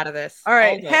expecting out of this. All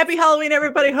right, happy Halloween,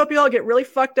 everybody. Hope you all get really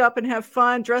fucked up and have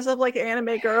fun. Dress up like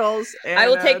anime girls. And, I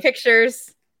will take pictures.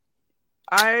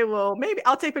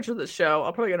 I'll take pictures of the show.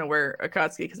 I'm probably going to wear a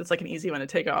Akatsuki because it's like an easy one to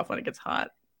take off when it gets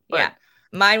hot. But, yeah.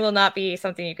 Mine will not be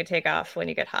something you could take off when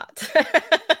you get hot.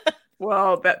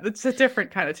 Well, that's a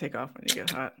different kind of take off when you get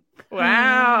hot.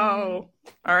 Wow.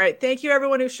 All right. Thank you,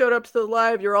 everyone who showed up to the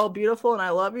live. You're all beautiful and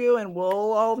I love you. And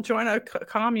we'll all join a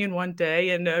commune one day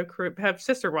and have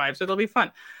sister wives. It'll be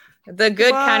fun. The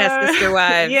good kind of sister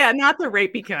wives. Yeah, not the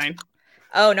rapey kind.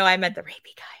 Oh, no, I meant the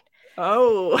rapey kind.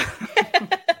 Oh.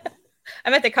 I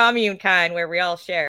meant the commune kind where we all share.